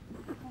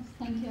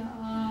 Thank you.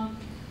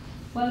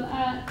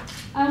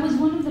 I was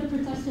one of the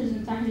protesters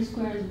in Tahrir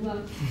Square as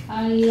well.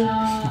 I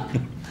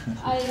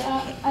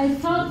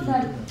thought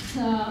that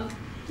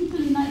people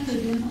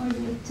united in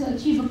order to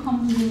achieve a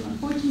common goal.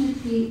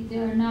 Unfortunately, they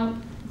are now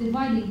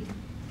dividing,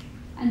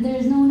 and there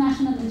is no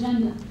national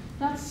agenda.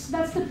 That's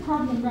the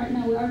problem right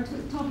now. We are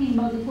talking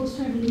about the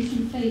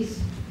post-revolution phase.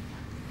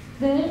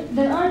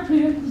 There are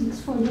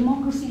prerequisites for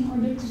democracy in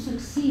order to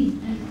succeed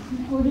and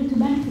in order to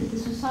benefit the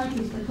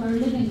societies that we are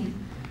living in.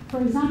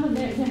 For example,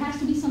 there has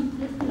to be some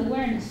political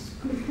awareness,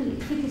 political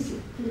efficacy,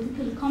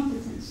 political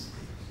competence.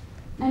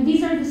 And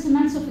these are the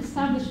cements of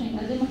establishing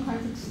a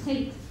democratic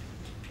state.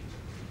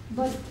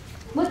 But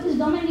what is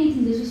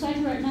dominating the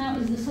society right now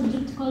is the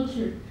subject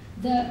culture,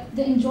 the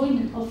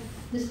enjoyment of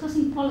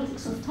discussing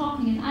politics, of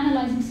talking and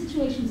analyzing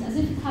situations as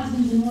if it has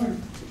been the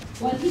norm,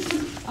 while people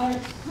are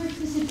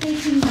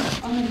participating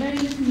on a very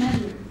little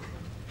measure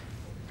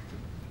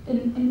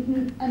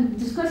in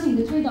discussing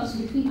the trade-offs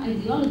between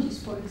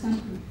ideologies, for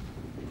example.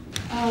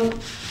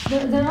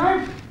 There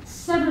are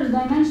several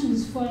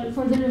dimensions for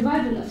the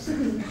revival of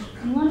citizenship,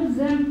 and one of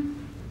them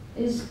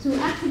is to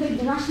activate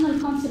the rational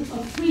concept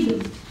of freedom,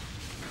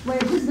 where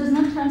this does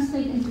not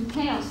translate into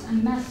chaos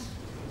and mess.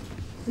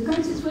 The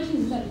current situation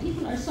is that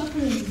people are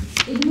suffering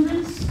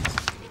ignorance,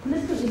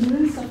 political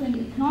ignorance, suffering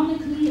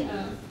economically,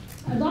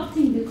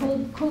 adopting the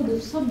code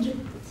of subject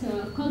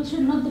culture,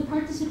 not the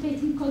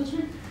participating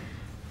culture.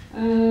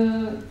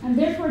 And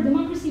therefore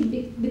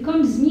democracy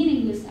becomes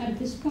meaningless at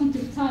this point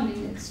of time,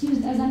 and it's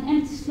used as an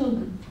empty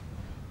slogan.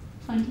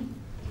 Thank you.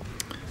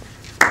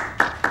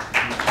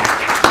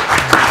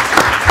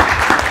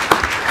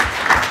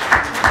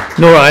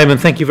 Nora Ayman,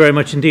 thank you very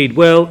much indeed.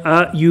 Well,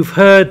 you've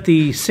heard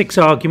the 6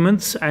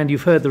 arguments and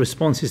you've heard the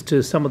responses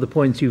to some of the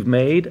points you've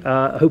made,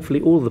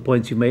 hopefully all of the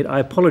points you've made. I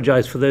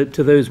apologize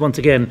to those, once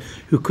again,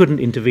 who couldn't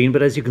intervene,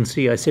 but as you can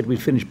see, I said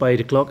we'd finish by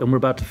 8 o'clock and we're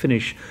about to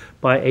finish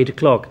by 8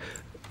 o'clock.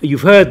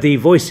 You've heard the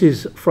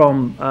voices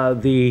from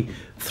the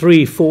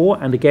 3 for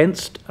and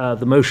against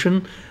the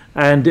motion,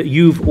 and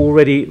you've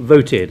already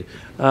voted.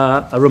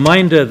 A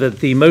reminder that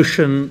the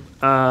motion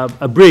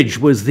abridged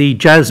was the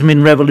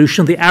Jasime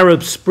Revolution, the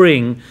Arab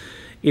Spring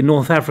in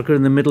North Africa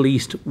and the Middle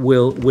East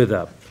will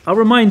wither. I'll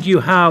remind you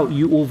how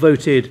you all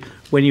voted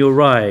when you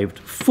arrived.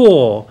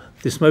 For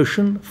this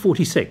motion,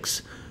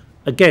 46.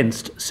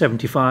 Against,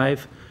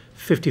 75.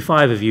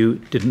 55 of you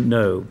didn't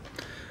know.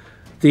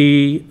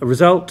 The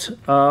result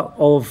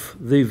of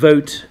the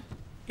vote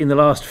in the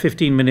last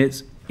 15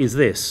 minutes is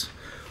this.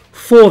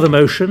 For the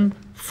motion,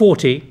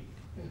 40.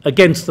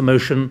 Against the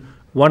motion,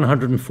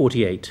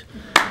 148.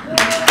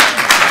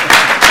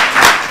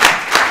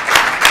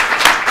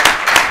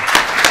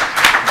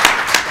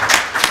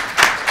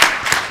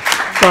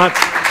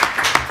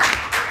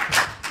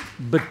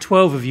 But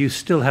 12 of you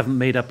still haven't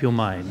made up your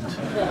mind.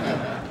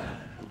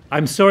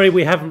 I'm sorry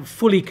we haven't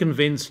fully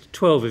convinced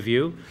 12 of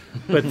you,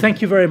 but thank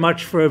you very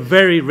much for a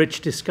very rich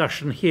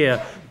discussion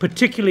here,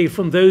 particularly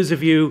from those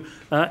of you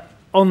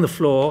on the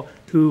floor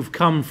who've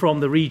come from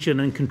the region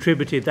and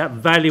contributed that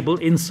valuable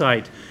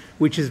insight,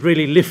 which has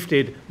really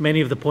lifted many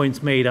of the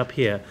points made up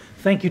here.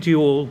 Thank you to you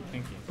all.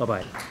 Thank you.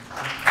 Bye-bye.